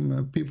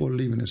from people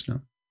leaving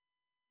Islam.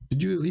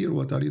 Did you hear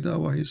what Ali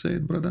Dawa he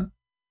said, brother?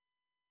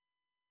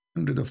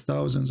 Hundreds of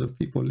thousands of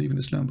people leaving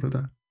Islam,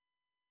 brother.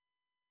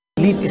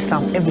 Leave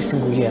Islam every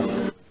single year.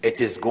 It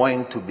is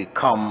going to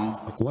become...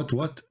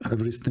 What?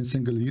 Every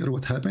single year,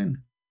 what happened?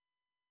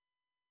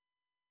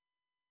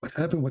 What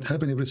happened? What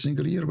happened every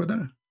single year,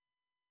 brother?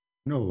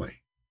 No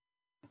way.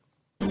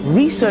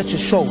 Researchers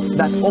show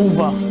that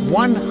over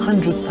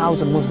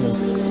 100,000 Muslims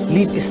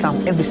leave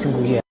Islam every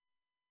single year.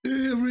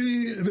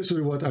 This is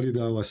what Ali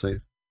Dawa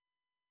said.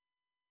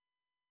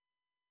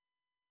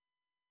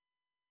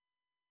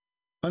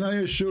 And I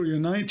assure you,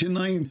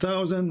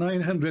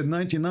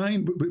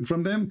 99,999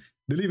 from them,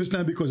 they leave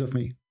Islam because of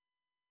me.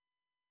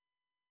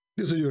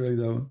 This is your Ali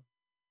Dawa.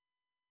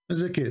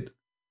 As a kid.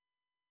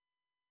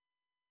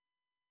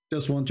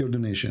 Just want your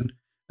donation.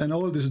 And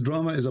all this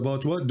drama is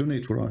about what?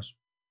 Donate for us.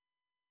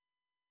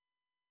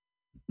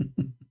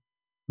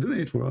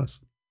 Donate for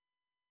us.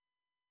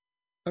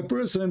 A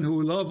person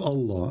who love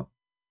Allah,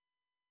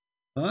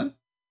 huh?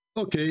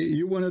 Okay,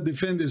 you want to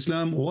defend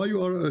Islam, why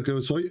you are, okay,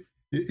 so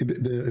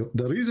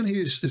the reason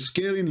he is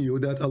scaring you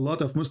that a lot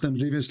of Muslims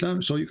leave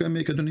Islam, so you can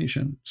make a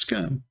donation.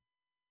 Scam.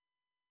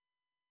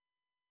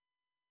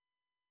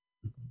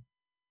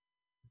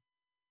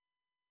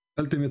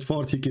 Ultimate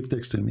part, he keep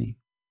texting me.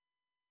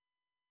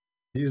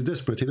 He is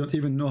desperate. He don't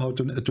even know how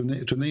to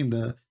name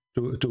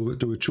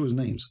to choose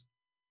names.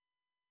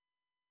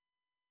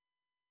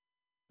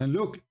 And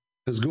look,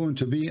 it's going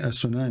to be a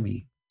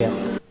tsunami.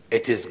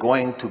 It is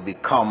going to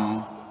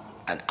become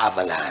an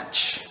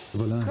avalanche.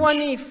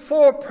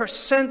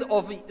 24%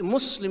 of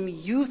Muslim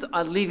youth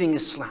are leaving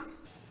Islam.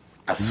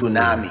 A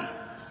tsunami.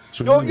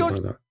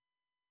 Brother.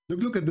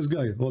 Look at this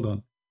guy. Hold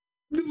on.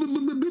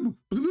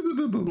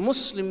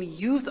 Muslim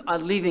youth are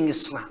leaving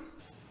Islam.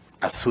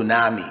 A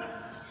tsunami.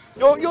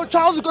 Your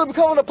child is going to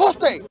become an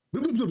apostate.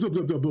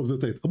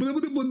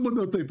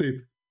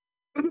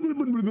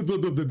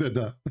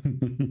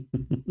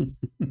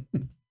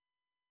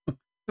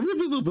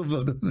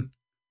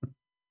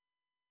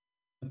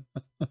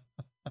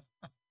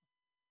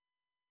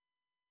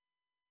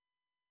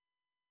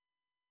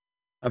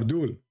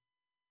 Abdul,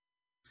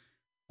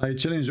 I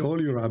challenge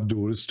all your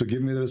Abduls to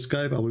give me their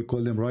Skype. I will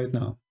call them right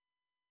now.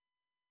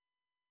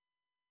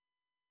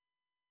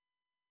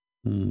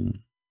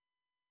 I'm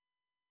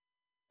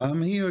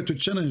here to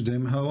challenge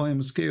them how I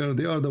am scared.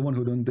 They are the one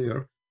who don't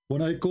dare.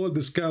 When I called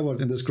this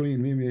coward in the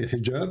screen, Mimi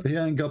Hijab, he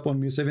hung up on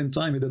me 7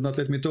 times. He did not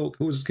let me talk.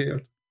 Who's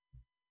scared?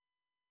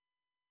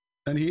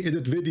 And he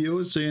edit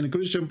videos saying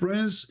Christian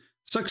Prince,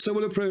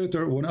 sexual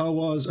predator, when I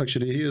was,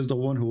 actually, he is the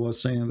one who was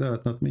saying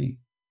that, not me.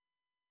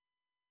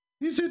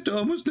 He said,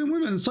 Muslim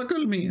women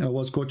suckle me. I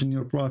was quoting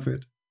your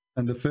prophet.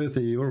 And the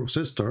filthy, your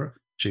sister,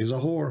 she's a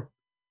whore.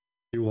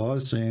 He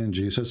was saying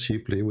Jesus, he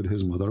played with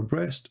his mother's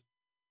breast.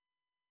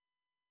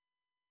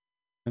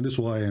 And this is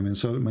why I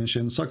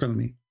mentioned suckle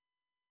me.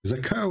 He's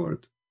a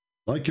coward,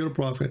 like your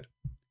prophet.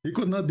 He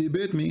could not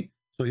debate me,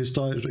 so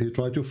he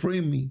tried to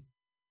frame me.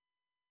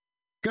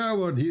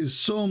 Coward, he is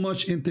so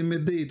much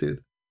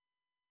intimidated.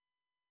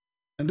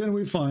 And then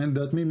we find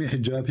that Mimi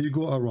Hijab, he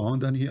go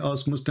around and he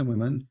asks Muslim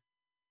women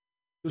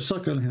to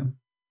suckle him.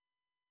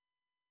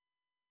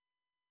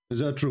 Is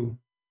that true?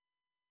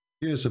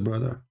 Yes,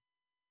 brother.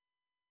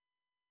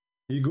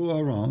 He go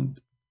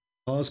around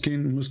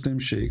asking Muslim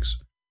sheikhs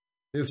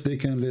if they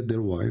can let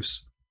their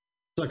wives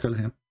suckle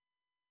him.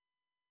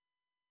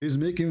 He's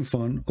making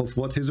fun of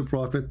what his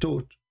prophet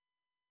taught.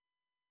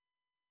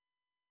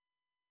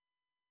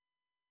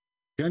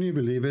 Can you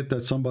believe it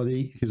that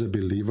somebody is a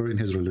believer in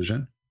his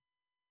religion?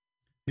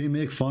 He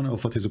make fun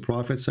of what his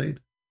prophet said?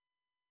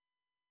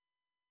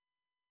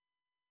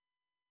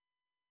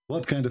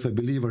 What kind of a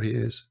believer he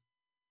is?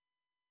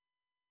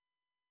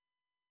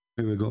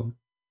 Here we go.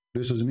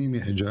 This is Mimi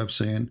Hijab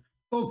saying,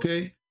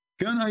 okay,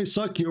 can I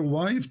suck your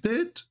wife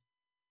tit?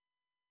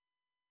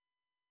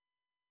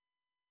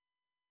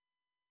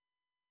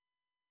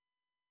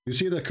 You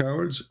see the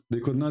cowards? They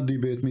could not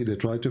debate me. They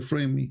tried to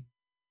frame me.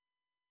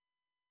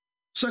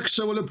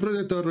 Sexual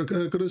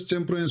predator,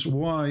 Christian Prince.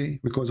 Why?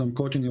 Because I'm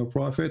quoting your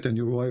prophet and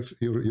your wife,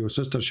 your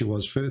sister, she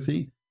was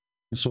filthy,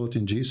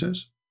 insulting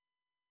Jesus.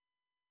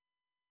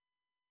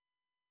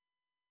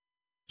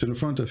 It's in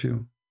front of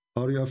you.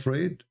 Are you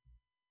afraid?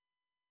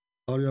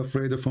 Are you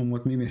afraid of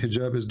what Mimi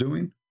Hijab is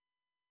doing?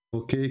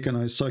 Okay, can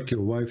I suck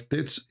your wife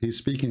tits? He's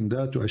speaking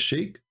that to a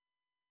sheikh.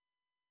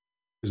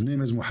 His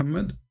name is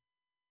Muhammad.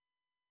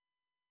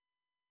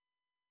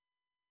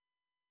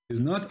 He's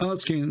not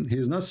asking,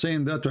 he's not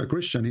saying that to a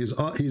Christian.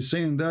 He's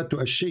saying that to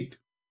a sheikh.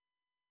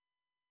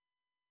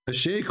 A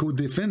sheikh who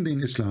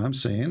defending Islam,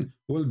 saying,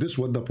 well, this is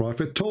what the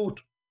prophet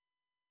taught.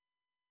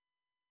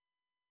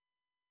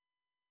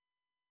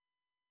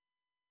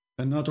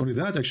 And not only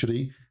that,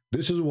 actually,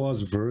 this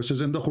was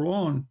verses in the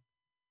Quran.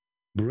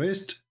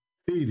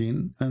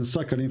 Breastfeeding and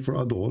suckling for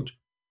adult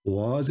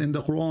was in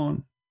the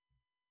Quran.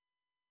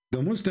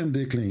 The Muslim,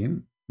 they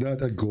claim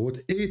that a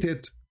goat ate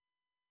it.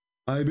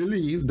 I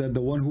believe that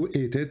the one who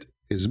ate it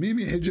is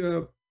Mimi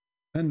Hijab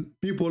and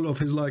people of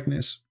his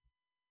likeness.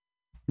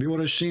 They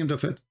were ashamed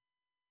of it.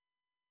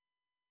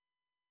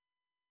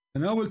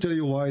 And I will tell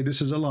you why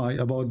this is a lie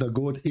about the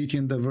goat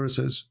eating the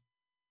verses.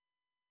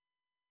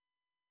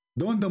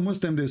 Don't the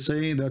Muslims, they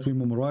say that we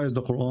memorize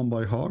the Quran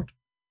by heart?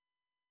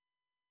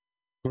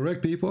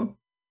 Correct, people?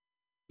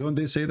 Don't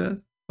they say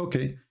that?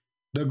 Okay.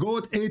 The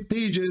goat ate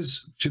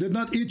pages. She did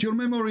not eat your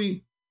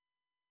memory.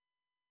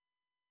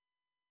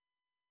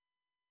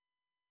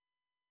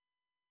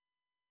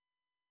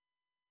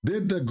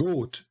 Did the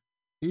goat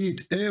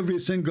eat every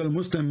single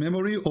Muslim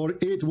memory, or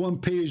ate 1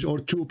 page or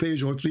 2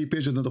 pages or 3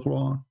 pages in the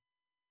Quran?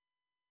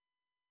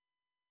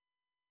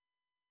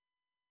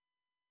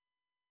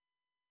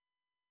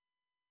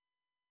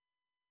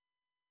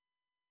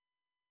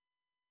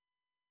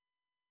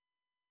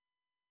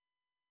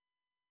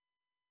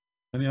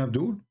 Any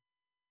Abdul?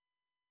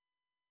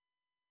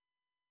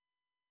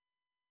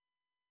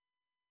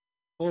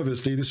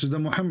 Obviously, this is the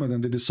Muhammad,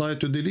 and they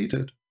decide to delete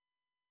it.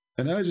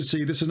 And as you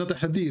see, this is not a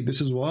hadith.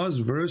 This was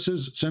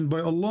verses sent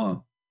by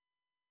Allah.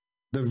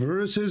 The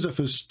verses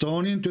of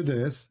stoning to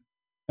death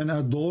an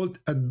adult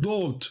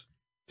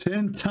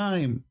 10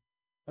 times.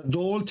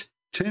 Adult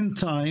 10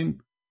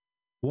 times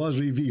was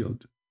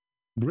revealed.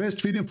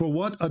 Breastfeeding for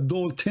what?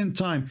 Adult 10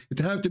 times. It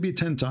have to be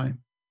 10 times.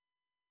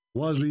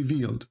 Was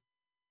revealed.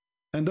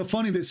 And the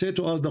funny, they say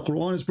to us, the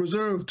Quran is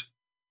preserved.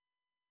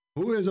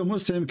 Who is a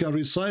Muslim can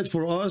recite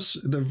for us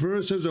the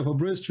verses of a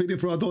breastfeeding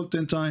for adult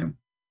 10 times?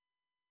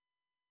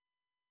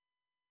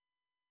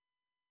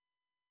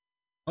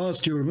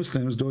 Ask your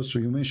Muslims, those who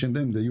you mentioned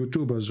them, the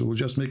YouTubers who are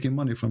just making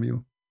money from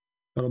you.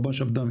 They're a bunch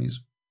of dummies.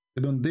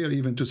 They don't dare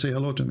even to say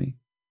hello to me.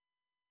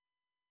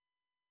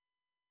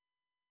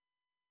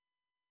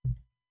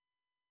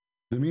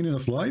 The meaning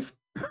of life?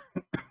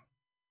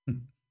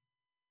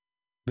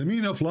 The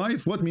meaning of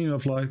life? What meaning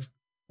of life?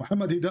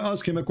 Muhammad, he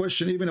asked him a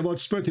question even about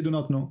spirit, he do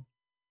not know.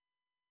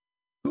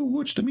 Oh,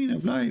 what's the meaning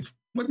of life?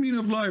 What meaning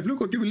of life?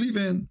 Look what you believe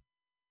in.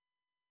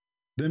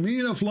 The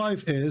meaning of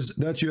life is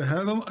that you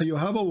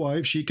have a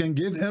wife, she can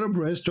give her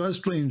breast to a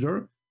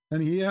stranger,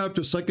 and he have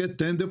to suck it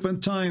 10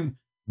 different times.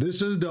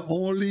 This is the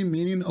only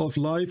meaning of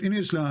life in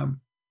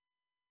Islam.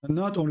 And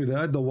not only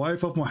that, the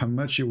wife of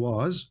Muhammad, she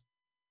was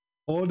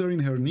ordering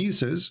her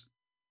nieces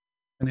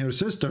and her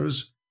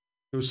sisters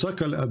to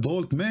suckle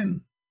adult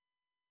men.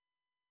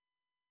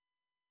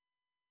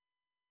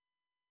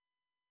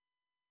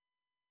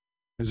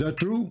 Is that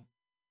true?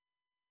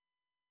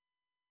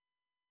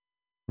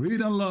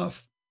 Read and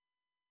laugh.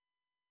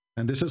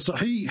 And this is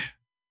Sahih.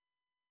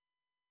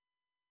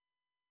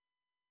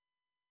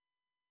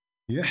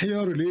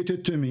 Yahya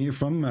related to me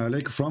from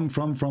Malik, from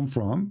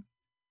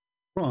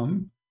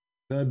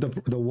that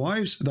the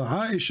wives, the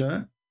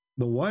Aisha,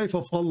 the wife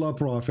of Allah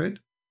Prophet,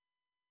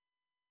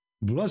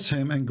 bless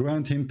him and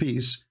grant him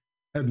peace,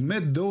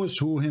 admit those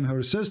who him,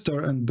 her sister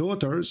and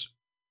daughters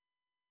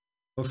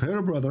of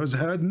her brothers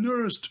had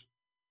nursed.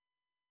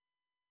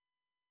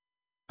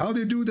 How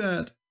they do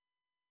that?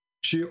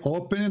 She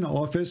opened an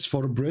office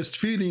for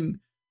breastfeeding.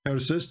 Her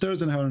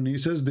sisters and her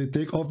nieces, they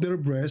take off their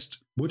breast,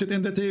 put it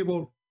in the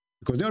table,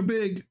 because they're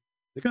big.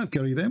 They can't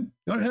carry them.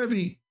 They're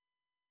heavy.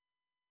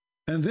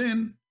 And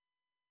then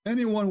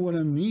anyone want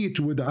to meet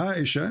with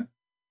Aisha,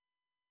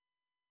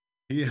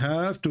 he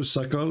have to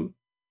suckle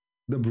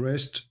the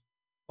breast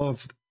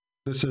of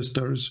the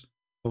sisters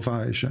of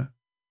Aisha.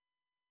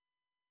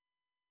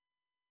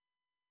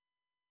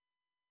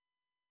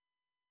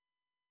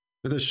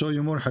 Let us show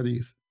you more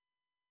hadith.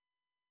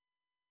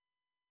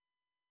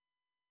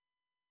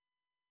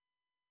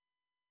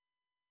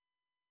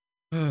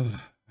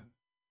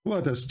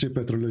 What a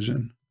stupid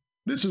religion.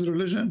 This is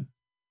religion.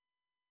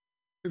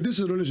 If this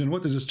is religion,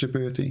 what is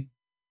stupidity?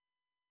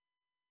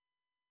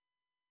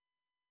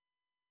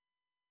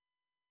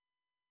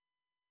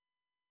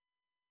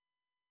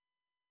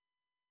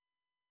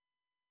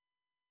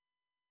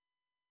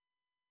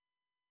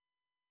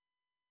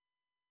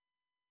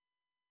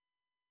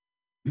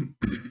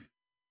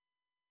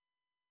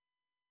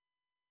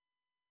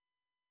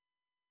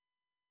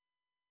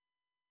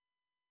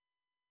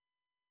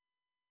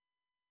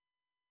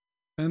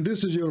 And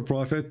this is your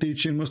prophet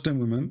teaching Muslim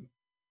women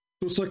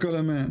to suckle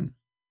a man.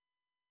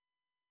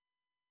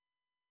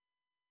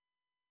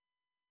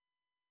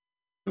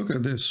 Look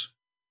at this.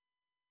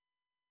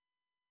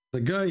 The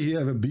guy, he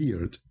have a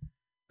beard,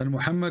 and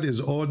Muhammad is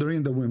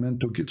ordering the women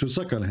to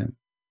suckle him.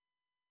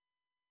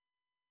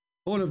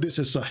 All of this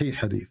is Sahih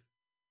Hadith.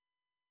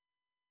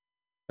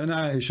 And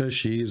Aisha,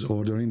 she is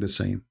ordering the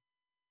same.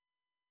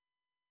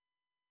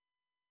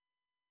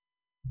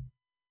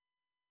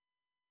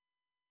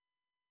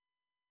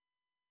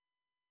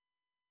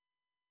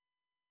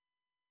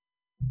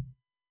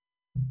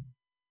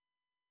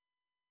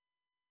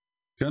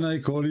 Can I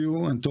call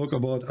you and talk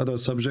about other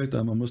subject?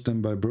 I'm a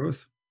Muslim by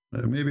birth.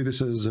 Maybe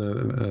this is,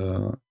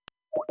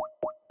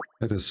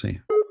 let us see,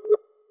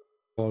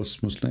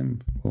 false Muslim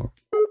or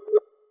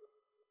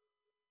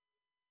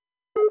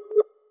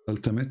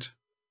ultimate.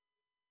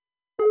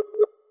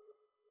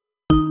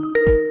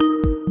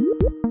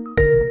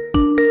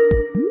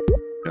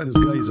 Yeah, this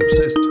guy is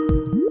obsessed.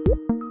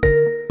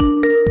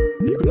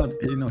 He cannot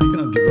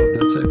give up.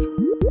 That's it.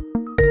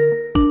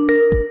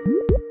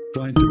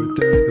 Trying to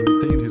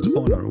retain his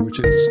honor, which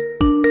is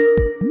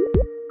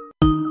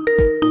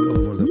all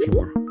over the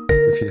floor,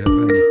 if you have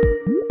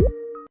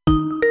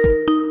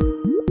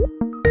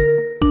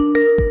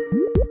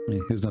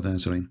any. He's not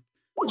answering.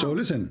 So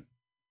listen,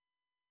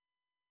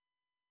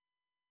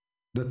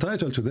 the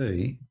title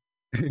today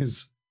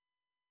is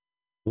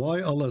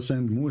why Allah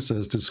sent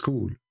Musa to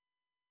school.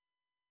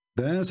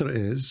 The answer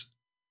is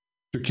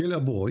to kill a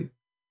boy,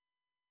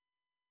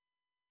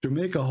 to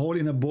make a hole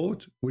in a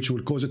boat which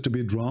will cause it to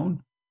be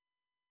drowned,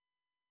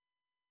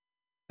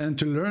 and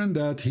to learn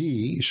that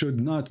he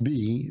should not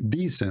be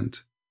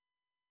decent.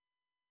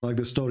 Like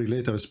the story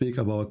later speak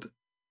about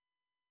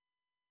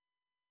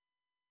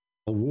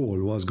a wall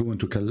was going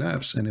to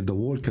collapse, and if the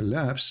wall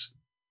collapsed,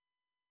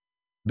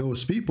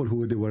 those people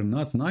who they were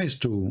not nice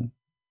to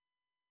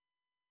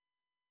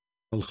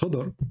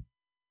Al-Khidr,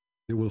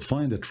 they will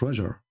find a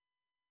treasure.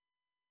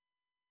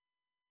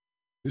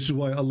 This is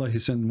why Allah, he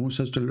sent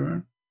Musa to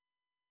learn.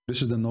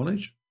 This is the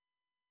knowledge.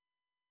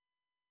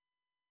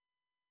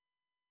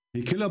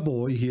 He kill a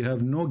boy, he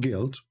have no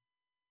guilt,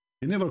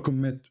 he never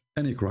commit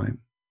any crime.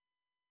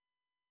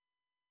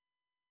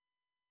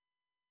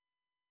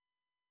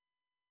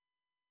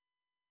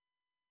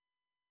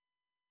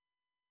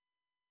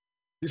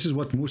 This is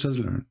what Musa's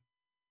learned.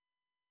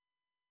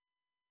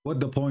 What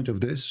the point of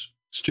this?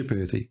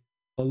 Stupidity.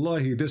 Allah,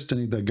 he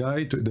destined the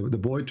guy, the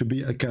boy to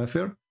be a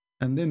kafir,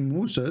 and then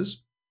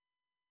Musa's,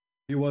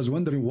 he was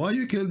wondering why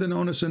you killed an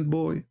innocent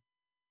boy.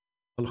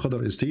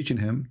 Al-Khidr is teaching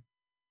him,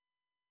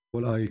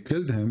 well, I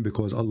killed him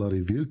because Allah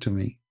revealed to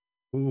me.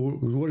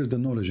 What is the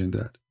knowledge in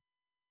that?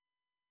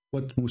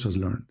 What Musa's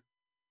learned?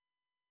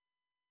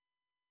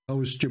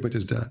 How stupid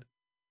is that?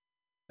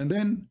 And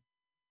then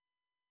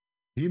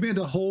he made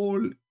a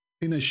hole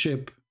in a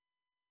ship,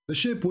 the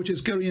ship which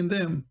is carrying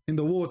them in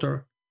the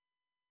water.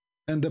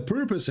 And the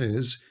purpose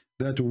is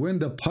that when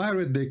the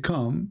pirate they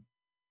come,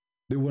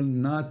 they will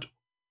not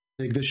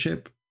take the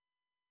ship.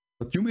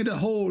 But you made a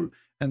hole,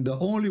 and the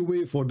only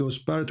way for those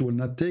pirates will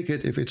not take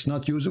it if it's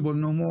not usable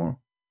no more.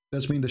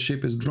 That means the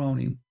ship is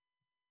drowning.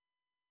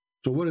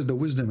 So what is the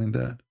wisdom in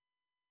that?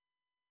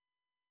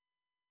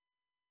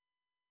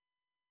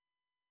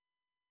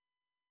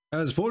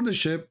 As for the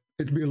ship,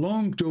 it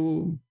belonged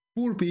to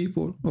poor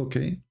people,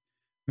 okay.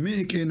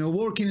 make in a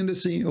working in the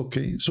sea.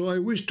 Okay, so I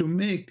wish to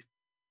make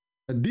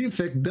a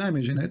defect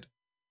damage in it,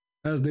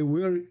 as they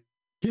were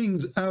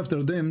kings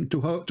after them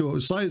to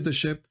size the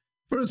ship.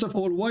 First of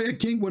all, why a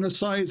king want to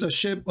size a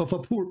ship of a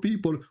poor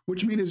people,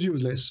 which means it's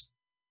useless?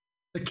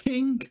 A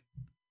king.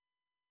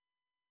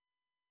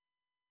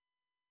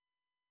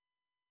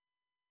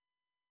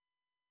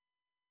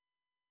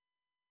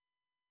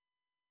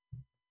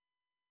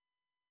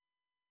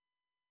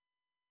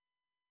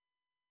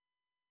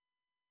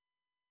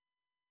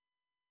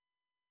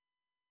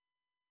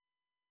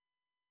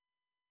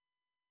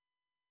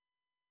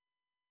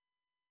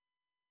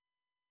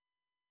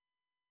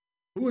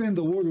 Who in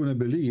the world want to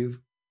believe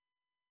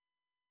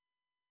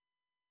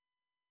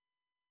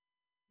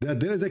that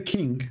there is a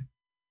king,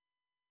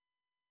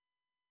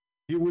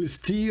 he will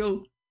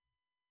steal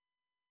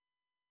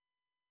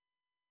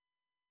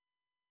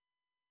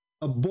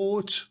a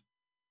boat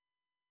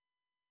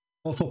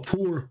of a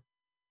poor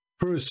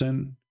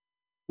person,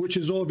 which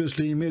is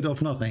obviously made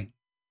of nothing,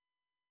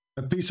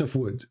 a piece of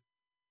wood?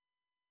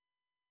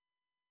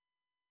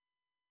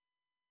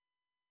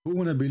 Who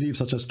want to believe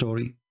such a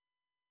story?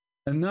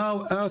 And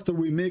now, after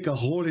we make a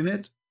hole in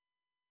it,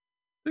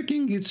 the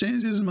king, he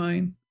changes his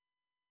mind.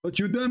 But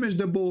you damage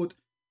the boat.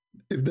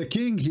 If the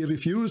king, he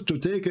refused to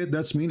take it,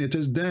 that's mean it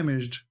is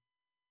damaged.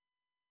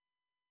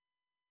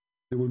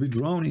 They will be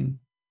drowning.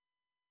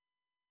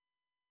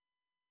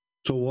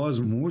 So was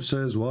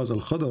Moses, was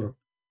Al-Khadr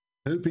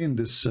helping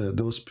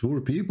those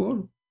poor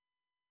people?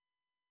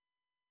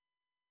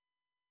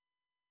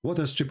 What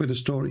a stupid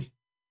story.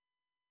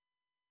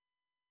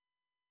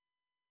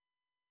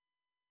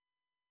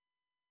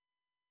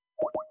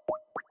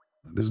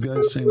 This guy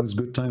is saying it's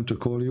good time to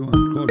call you,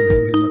 and calling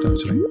him, he's not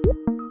answering.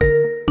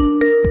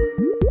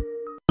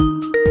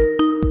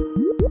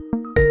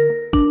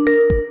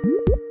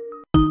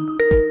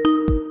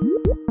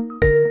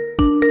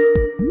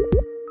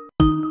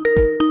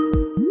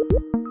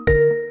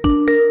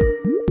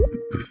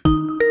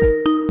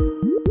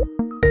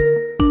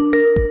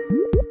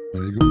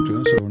 Are you going to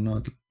answer or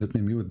not? Let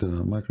me mute the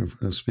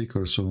microphone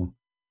speaker so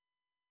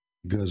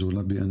you guys will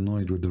not be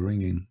annoyed with the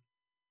ringing.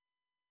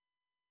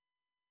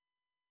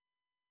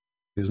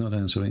 He's not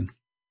answering.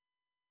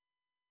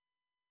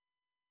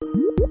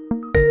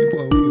 People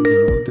are weird,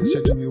 you know. They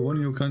say to me,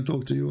 when you can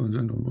talk to you, and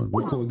then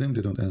we call them,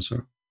 they don't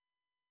answer.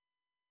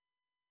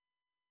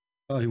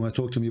 Ah, he want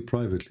to talk to me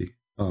privately.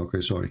 Oh, okay,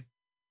 sorry.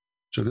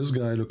 So this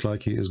guy looked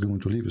like he is going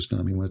to leave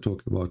Islam. He want to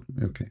talk about,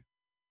 okay.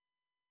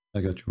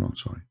 I got you wrong,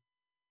 sorry.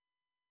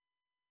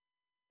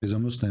 He's a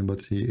Muslim,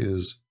 but he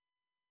is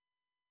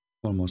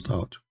almost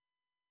out.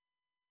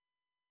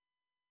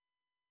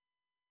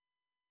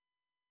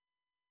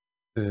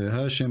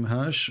 Hashim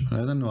Hash,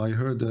 I don't know, I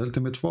heard the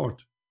Ultimate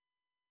Fort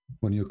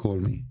when you call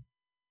me.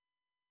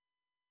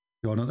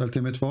 You are not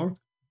Ultimate Fort?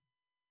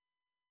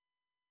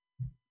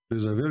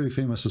 There's a very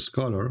famous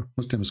scholar,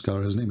 Muslim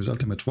scholar, his name is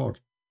Ultimate Fort.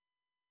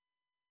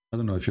 I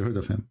don't know if you heard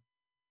of him.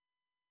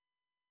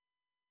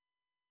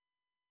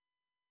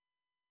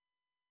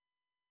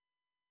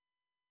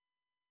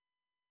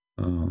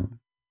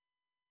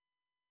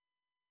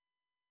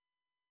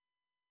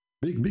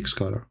 Big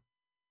scholar.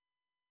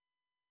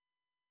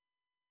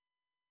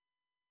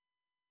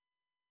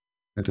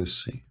 Let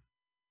us see.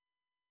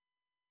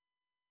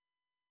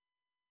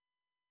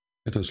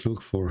 Let us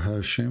look for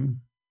Hashim.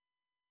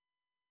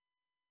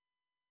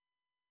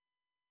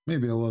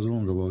 Maybe I was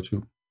wrong about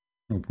you.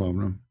 No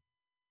problem.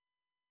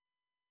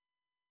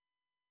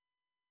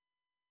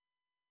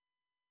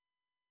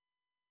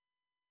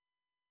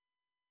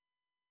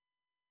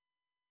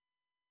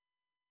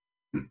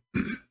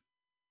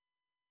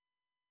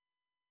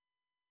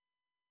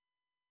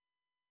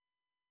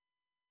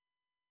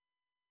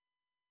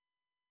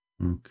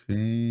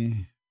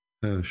 Okay,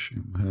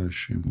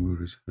 Hashim,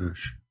 where is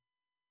Hashim?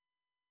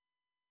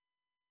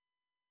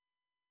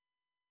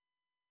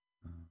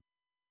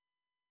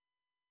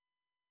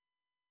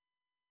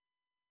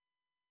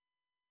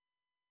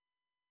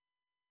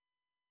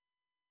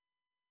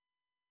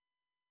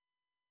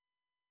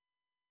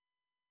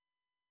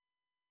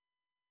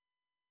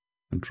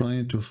 I'm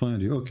trying to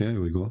find you. Okay,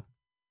 here we go.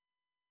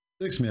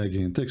 Text me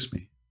again, text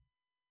me.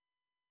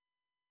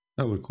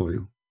 I will call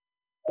you.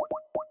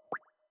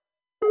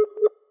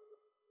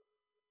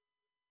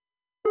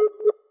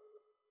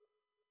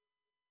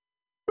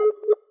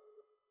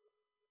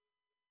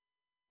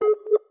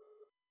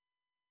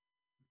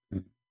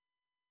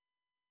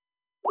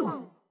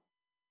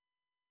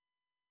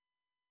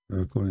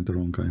 Calling the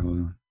wrong guy, hold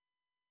on.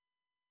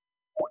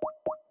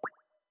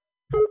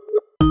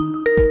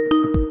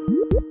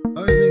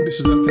 I think this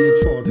is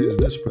Ultimate Fort. He is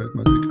desperate,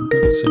 but we can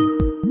let us see.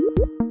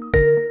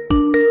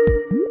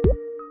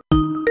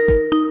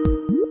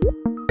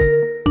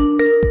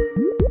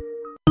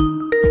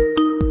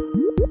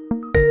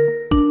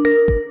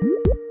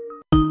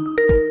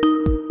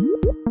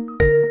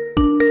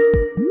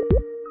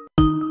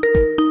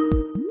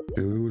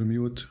 Okay, we will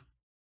mute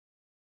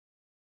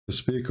the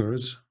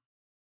speakers.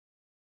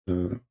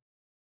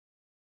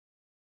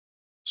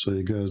 So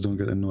you guys don't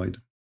get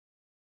annoyed.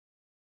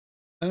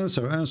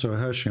 Answer,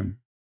 Hashim.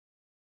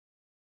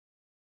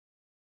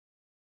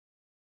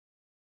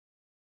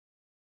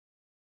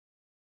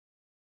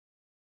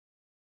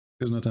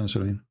 He's not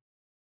answering.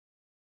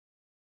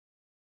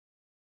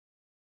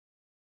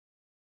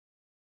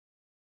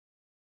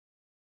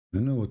 I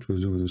know what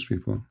we'll do with those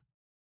people.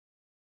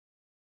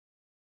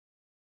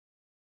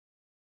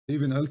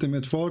 Even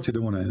Ultimate Fault, he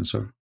don't want to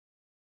answer.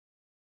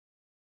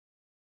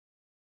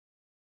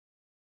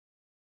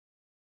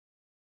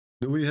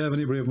 Do we have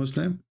any brave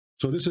Muslim?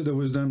 So this is the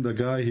wisdom. The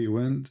guy, he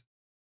learned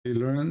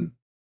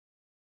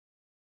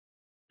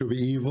to be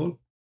evil.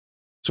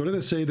 So let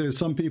us say there is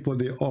some people,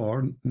 they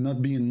are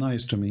not being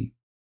nice to me.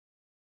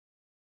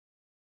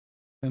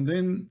 And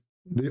then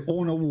they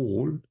own a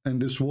wall,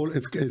 and this wall,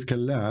 if it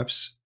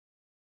collapses,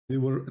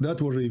 that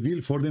will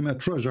reveal for them a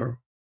treasure.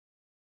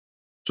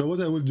 So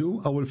what I will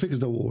do, I will fix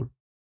the wall.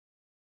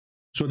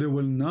 So they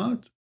will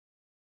not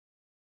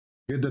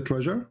get the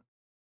treasure.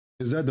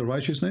 Is that the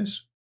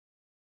righteousness?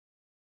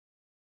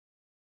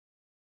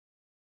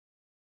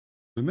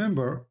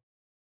 Remember,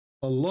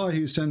 Allah,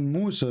 he sent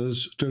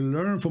Moses to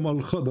learn from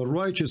Al-Khadr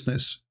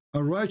righteousness.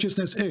 And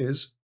righteousness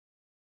is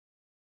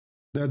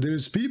that there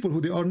is people who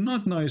they are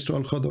not nice to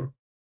Al-Khadr.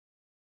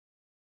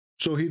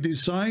 So he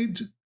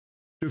decided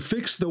to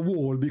fix the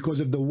wall, because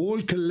if the wall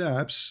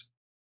collapses,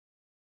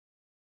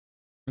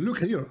 look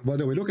here, by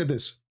the way, look at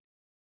this.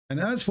 And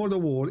as for the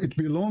wall, it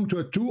belonged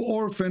to 2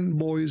 orphan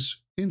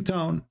boys in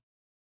town,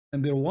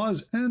 and there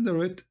was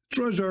under it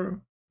treasure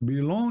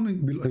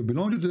belonging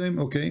to them,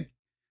 okay?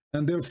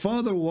 And their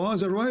father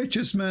was a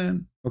righteous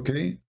man,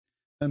 okay?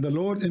 And the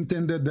Lord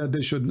intended that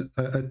they should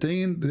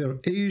attain their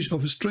age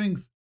of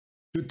strength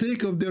to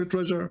take of their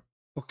treasure,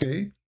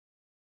 okay?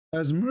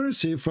 As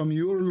mercy from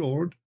your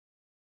Lord,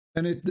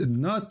 and it did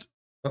not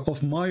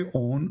of my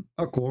own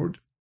accord,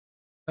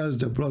 as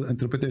the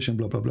interpretation,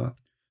 blah, blah, blah.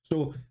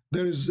 So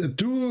there is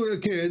 2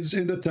 kids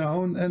in the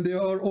town, and they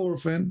are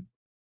orphan,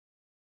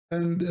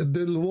 and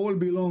the wall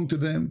belonged to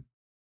them.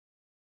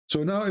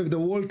 So now if the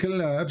wall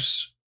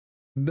collapses,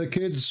 the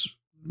kids,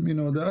 you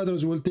know, the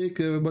others will take,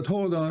 but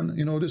hold on,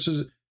 you know, this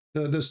is,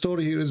 the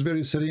story here is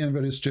very silly and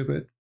very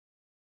stupid.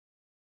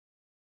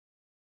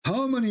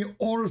 How many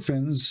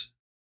orphans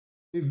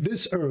in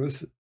this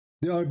earth,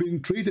 they are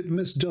being treated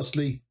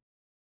misjustly?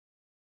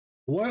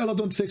 Why Allah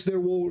don't fix their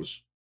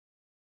walls?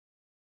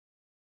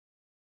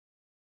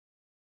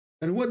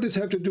 And what does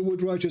this have to do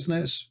with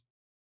righteousness?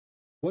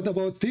 What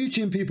about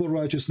teaching people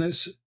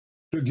righteousness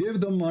to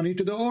give the money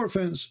to the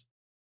orphans?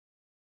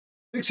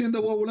 Fixing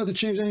the wall will not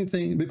change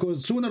anything,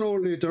 because sooner or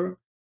later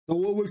the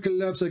wall will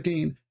collapse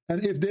again.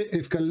 And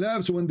if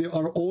collapse when they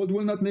are old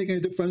will not make any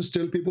difference,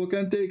 still people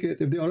can take it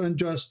if they are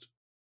unjust.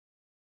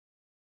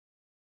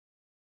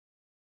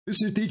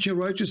 This is teaching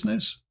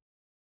righteousness.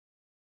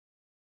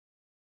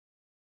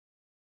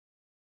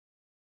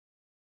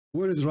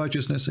 Where is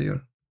righteousness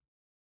here?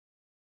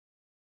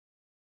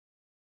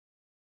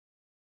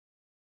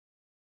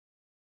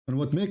 And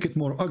what makes it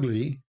more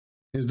ugly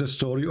is the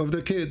story of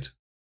the kid.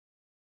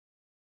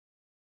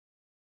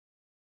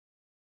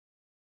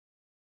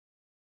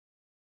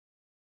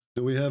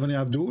 Do we have any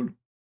Abdul?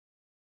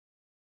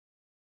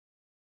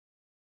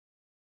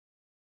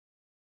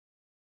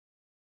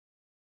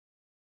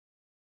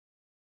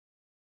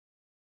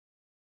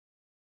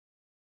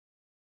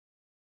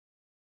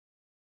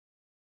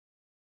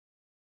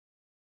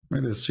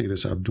 Let's see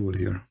this Abdul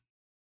here.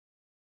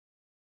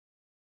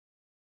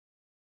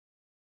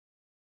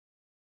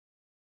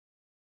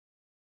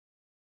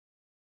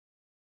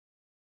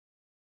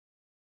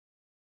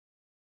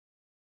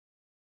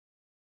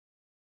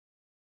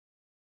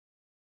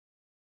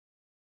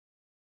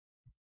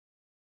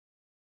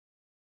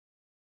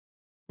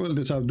 Well,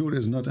 this Abdul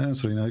is not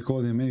answering. I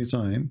called him many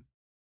times.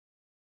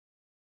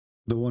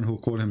 The one who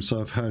called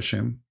himself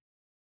Hashim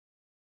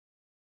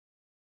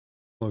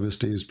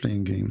obviously is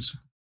playing games.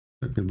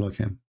 Let me block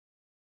him.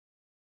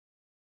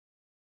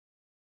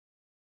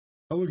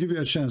 I will give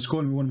you a chance.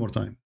 Call me one more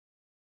time.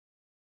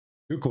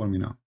 You call me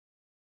now.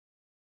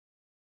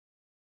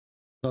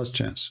 Last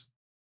chance.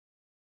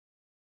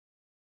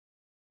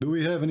 Do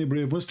we have any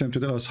brave Muslim to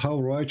tell us how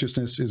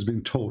righteousness is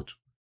being taught?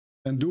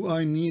 And do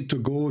I need to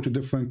go to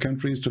different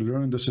countries to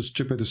learn those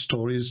stupid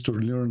stories to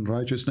learn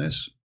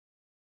righteousness?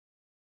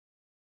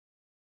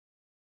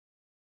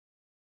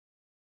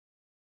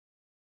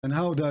 And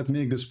how that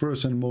make this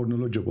person more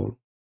knowledgeable?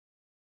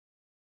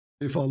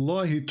 If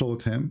Allah, he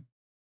taught him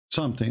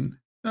something,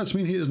 that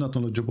means he is not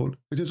knowledgeable.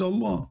 It is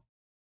Allah.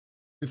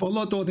 If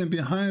Allah taught him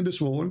behind this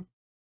wall,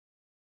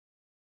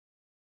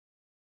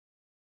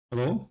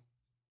 hello?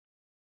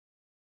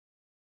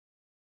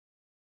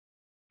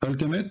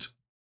 Ultimate?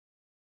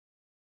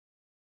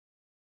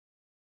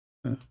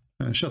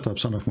 Shut up,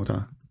 son of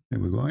Muta. Here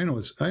we go. I know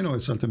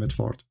it's Ultimate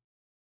Fort.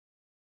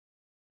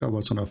 How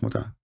about son of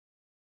Muta?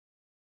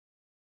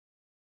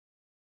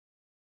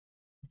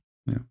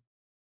 Yeah.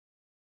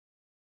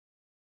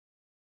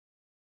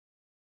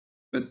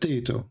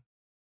 Potato.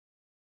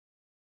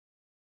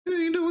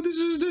 You know,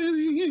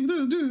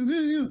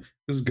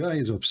 this guy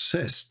is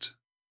obsessed.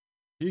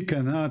 He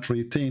cannot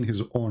retain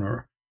his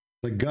honor.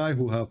 The guy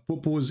who have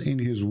pupils in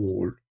his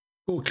wall.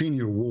 Go clean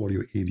your wall,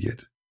 you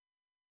idiot.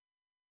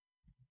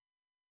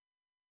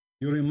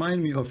 You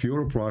remind me of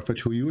your prophet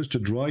who used to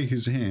dry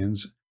his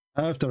hands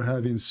after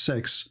having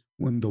sex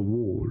on the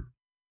wall.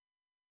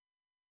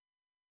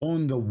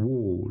 On the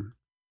wall.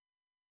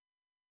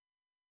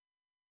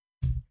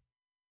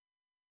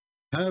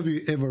 Have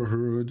you ever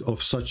heard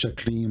of such a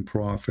clean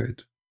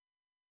prophet?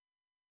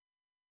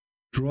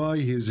 Dry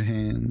his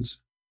hands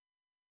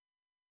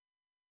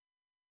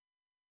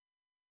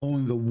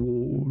on the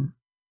wall.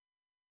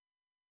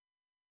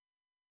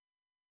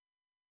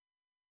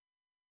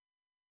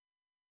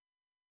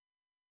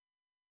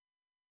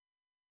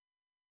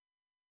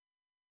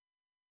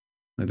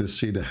 Let us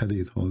see the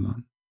hadith. Hold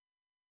on.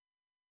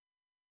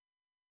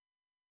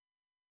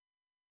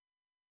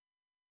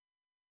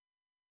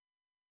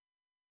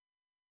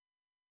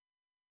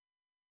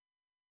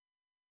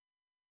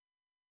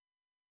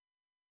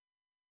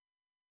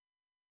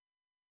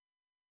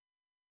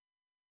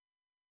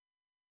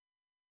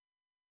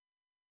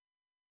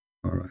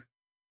 All right.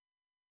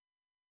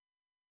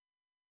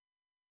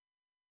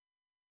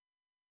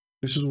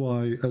 This is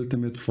why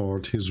Ultimate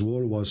Fort, his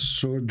wall was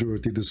so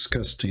dirty,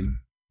 disgusting.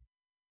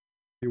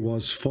 He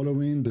was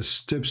following the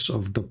steps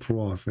of the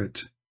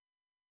Prophet.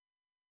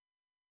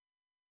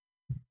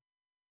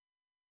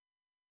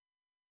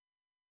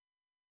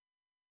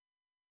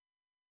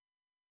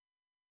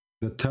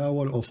 The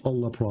towel of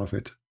Allah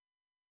Prophet.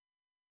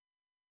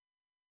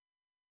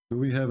 Do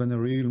we have any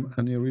real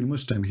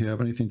Muslim here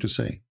have anything to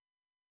say?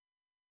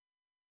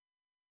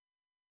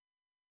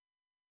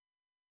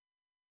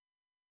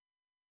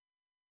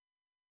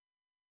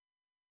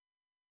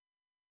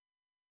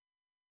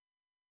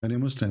 Any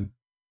Muslim?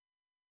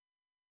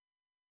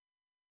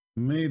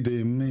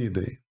 Mayday,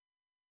 mayday.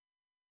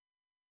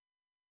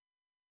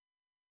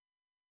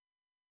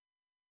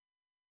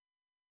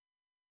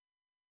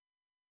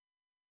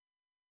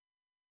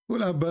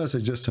 Well, Abbas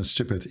is just a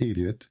stupid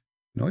idiot.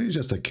 No, he's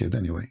just a kid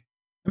anyway.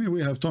 I mean,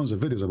 we have tons of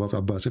videos about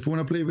Abbas. If we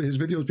want to play his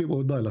videos, people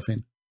will die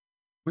laughing.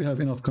 We have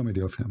enough comedy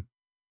of him.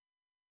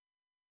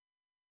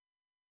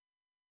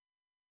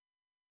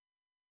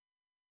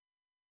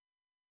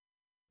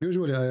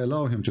 Usually I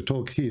allow him to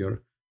talk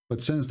here,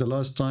 but since the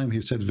last time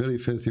he said very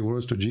filthy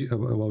words to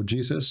about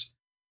Jesus,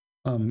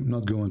 I'm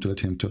not going to let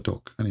him to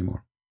talk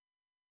anymore.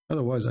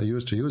 Otherwise, I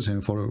used to use him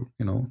for,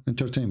 you know,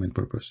 entertainment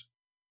purpose.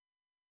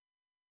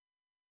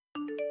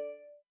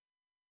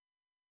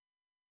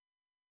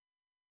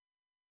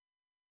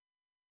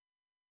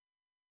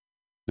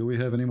 Do we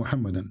have any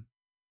Muhammadan?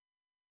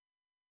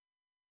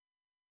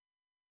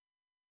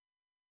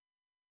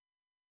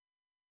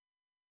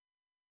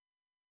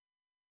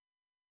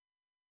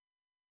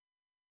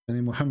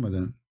 Any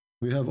Muhammadan?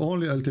 We have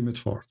only Ultimate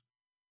Fort.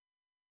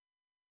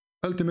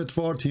 Ultimate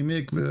Fort, he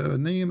make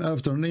name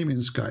after name in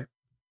Skype.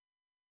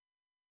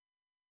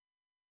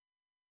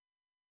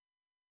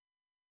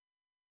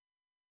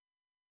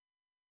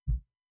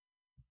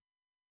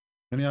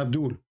 Any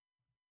Abdul?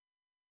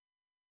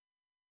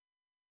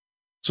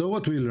 So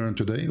what we learned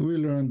today? We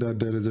learned that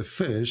there is a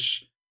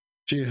fish.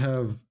 She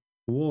have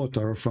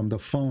water from the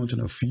fountain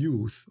of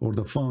youth or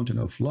the fountain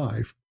of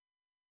life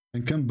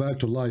and come back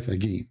to life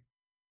again.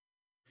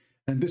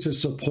 And this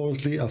is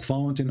supposedly a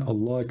fountain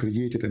Allah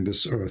created in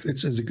this earth.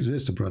 It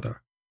exists,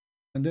 brother.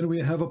 And then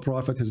we have a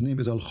prophet, his name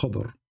is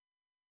Al-Khadr,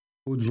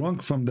 who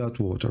drank from that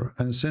water.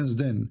 And since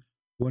then,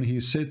 when he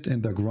sit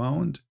in the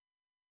ground,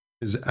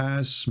 his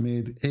ass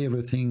made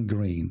everything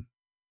green.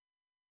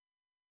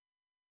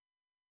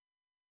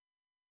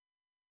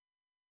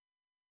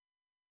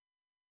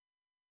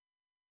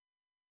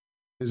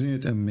 Isn't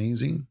it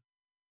amazing?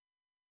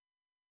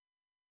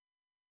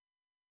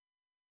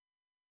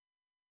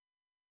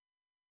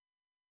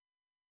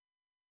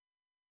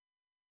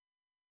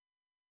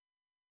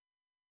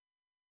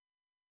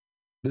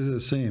 This is the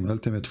same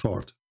Ultimate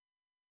Fort.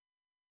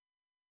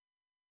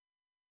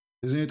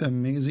 Isn't it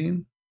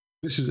amazing?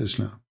 This is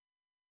Islam.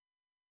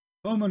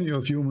 How many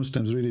of you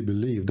Muslims really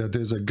believe that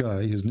there's a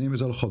guy, his name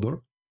is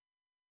Al-Khadr,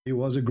 he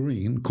was a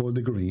green, called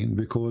the green,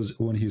 because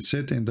when he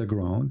sat in the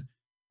ground,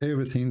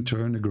 everything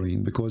turned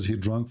green because he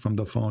drank from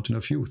the fountain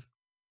of youth?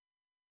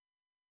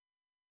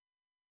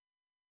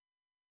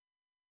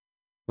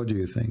 What do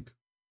you think?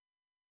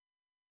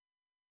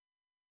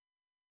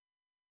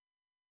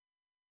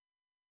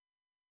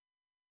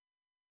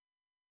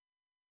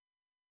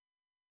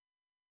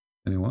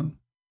 Anyone?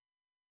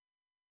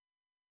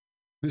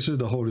 This is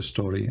the whole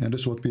story, and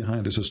this is what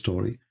behind this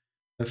story.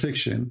 A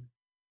fiction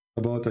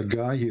about a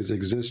guy, he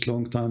exists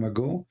long time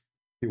ago.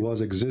 He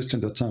was exist in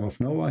the time of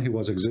Noah. He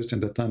was exist in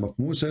the time of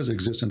Moses,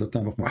 exist in the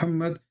time of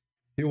Muhammad.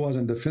 He was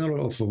in the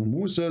funeral of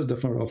Moses, the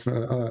funeral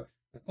of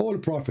all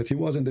prophets. He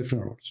was in the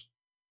funerals.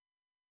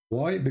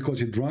 Why? Because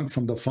he drank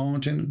from the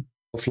fountain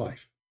of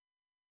life.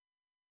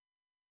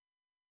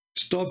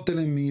 Stop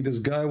telling me this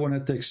guy want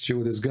to text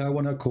you, this guy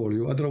want to call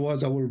you,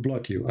 otherwise I will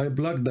block you. I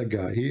blocked that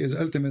guy. He is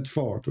Ultimate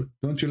Fort.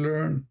 Don't you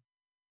learn?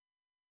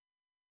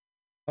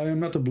 I am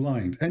not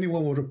blind.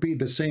 Anyone will repeat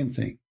the same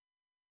thing.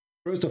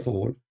 First of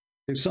all,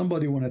 if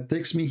somebody want to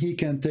text me, he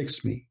can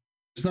text me.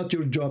 It's not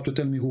your job to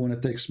tell me who want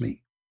to text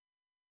me.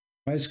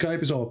 My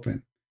Skype is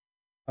open.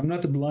 I'm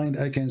not blind,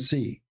 I can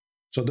see.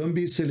 So don't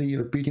be silly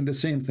repeating the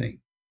same thing.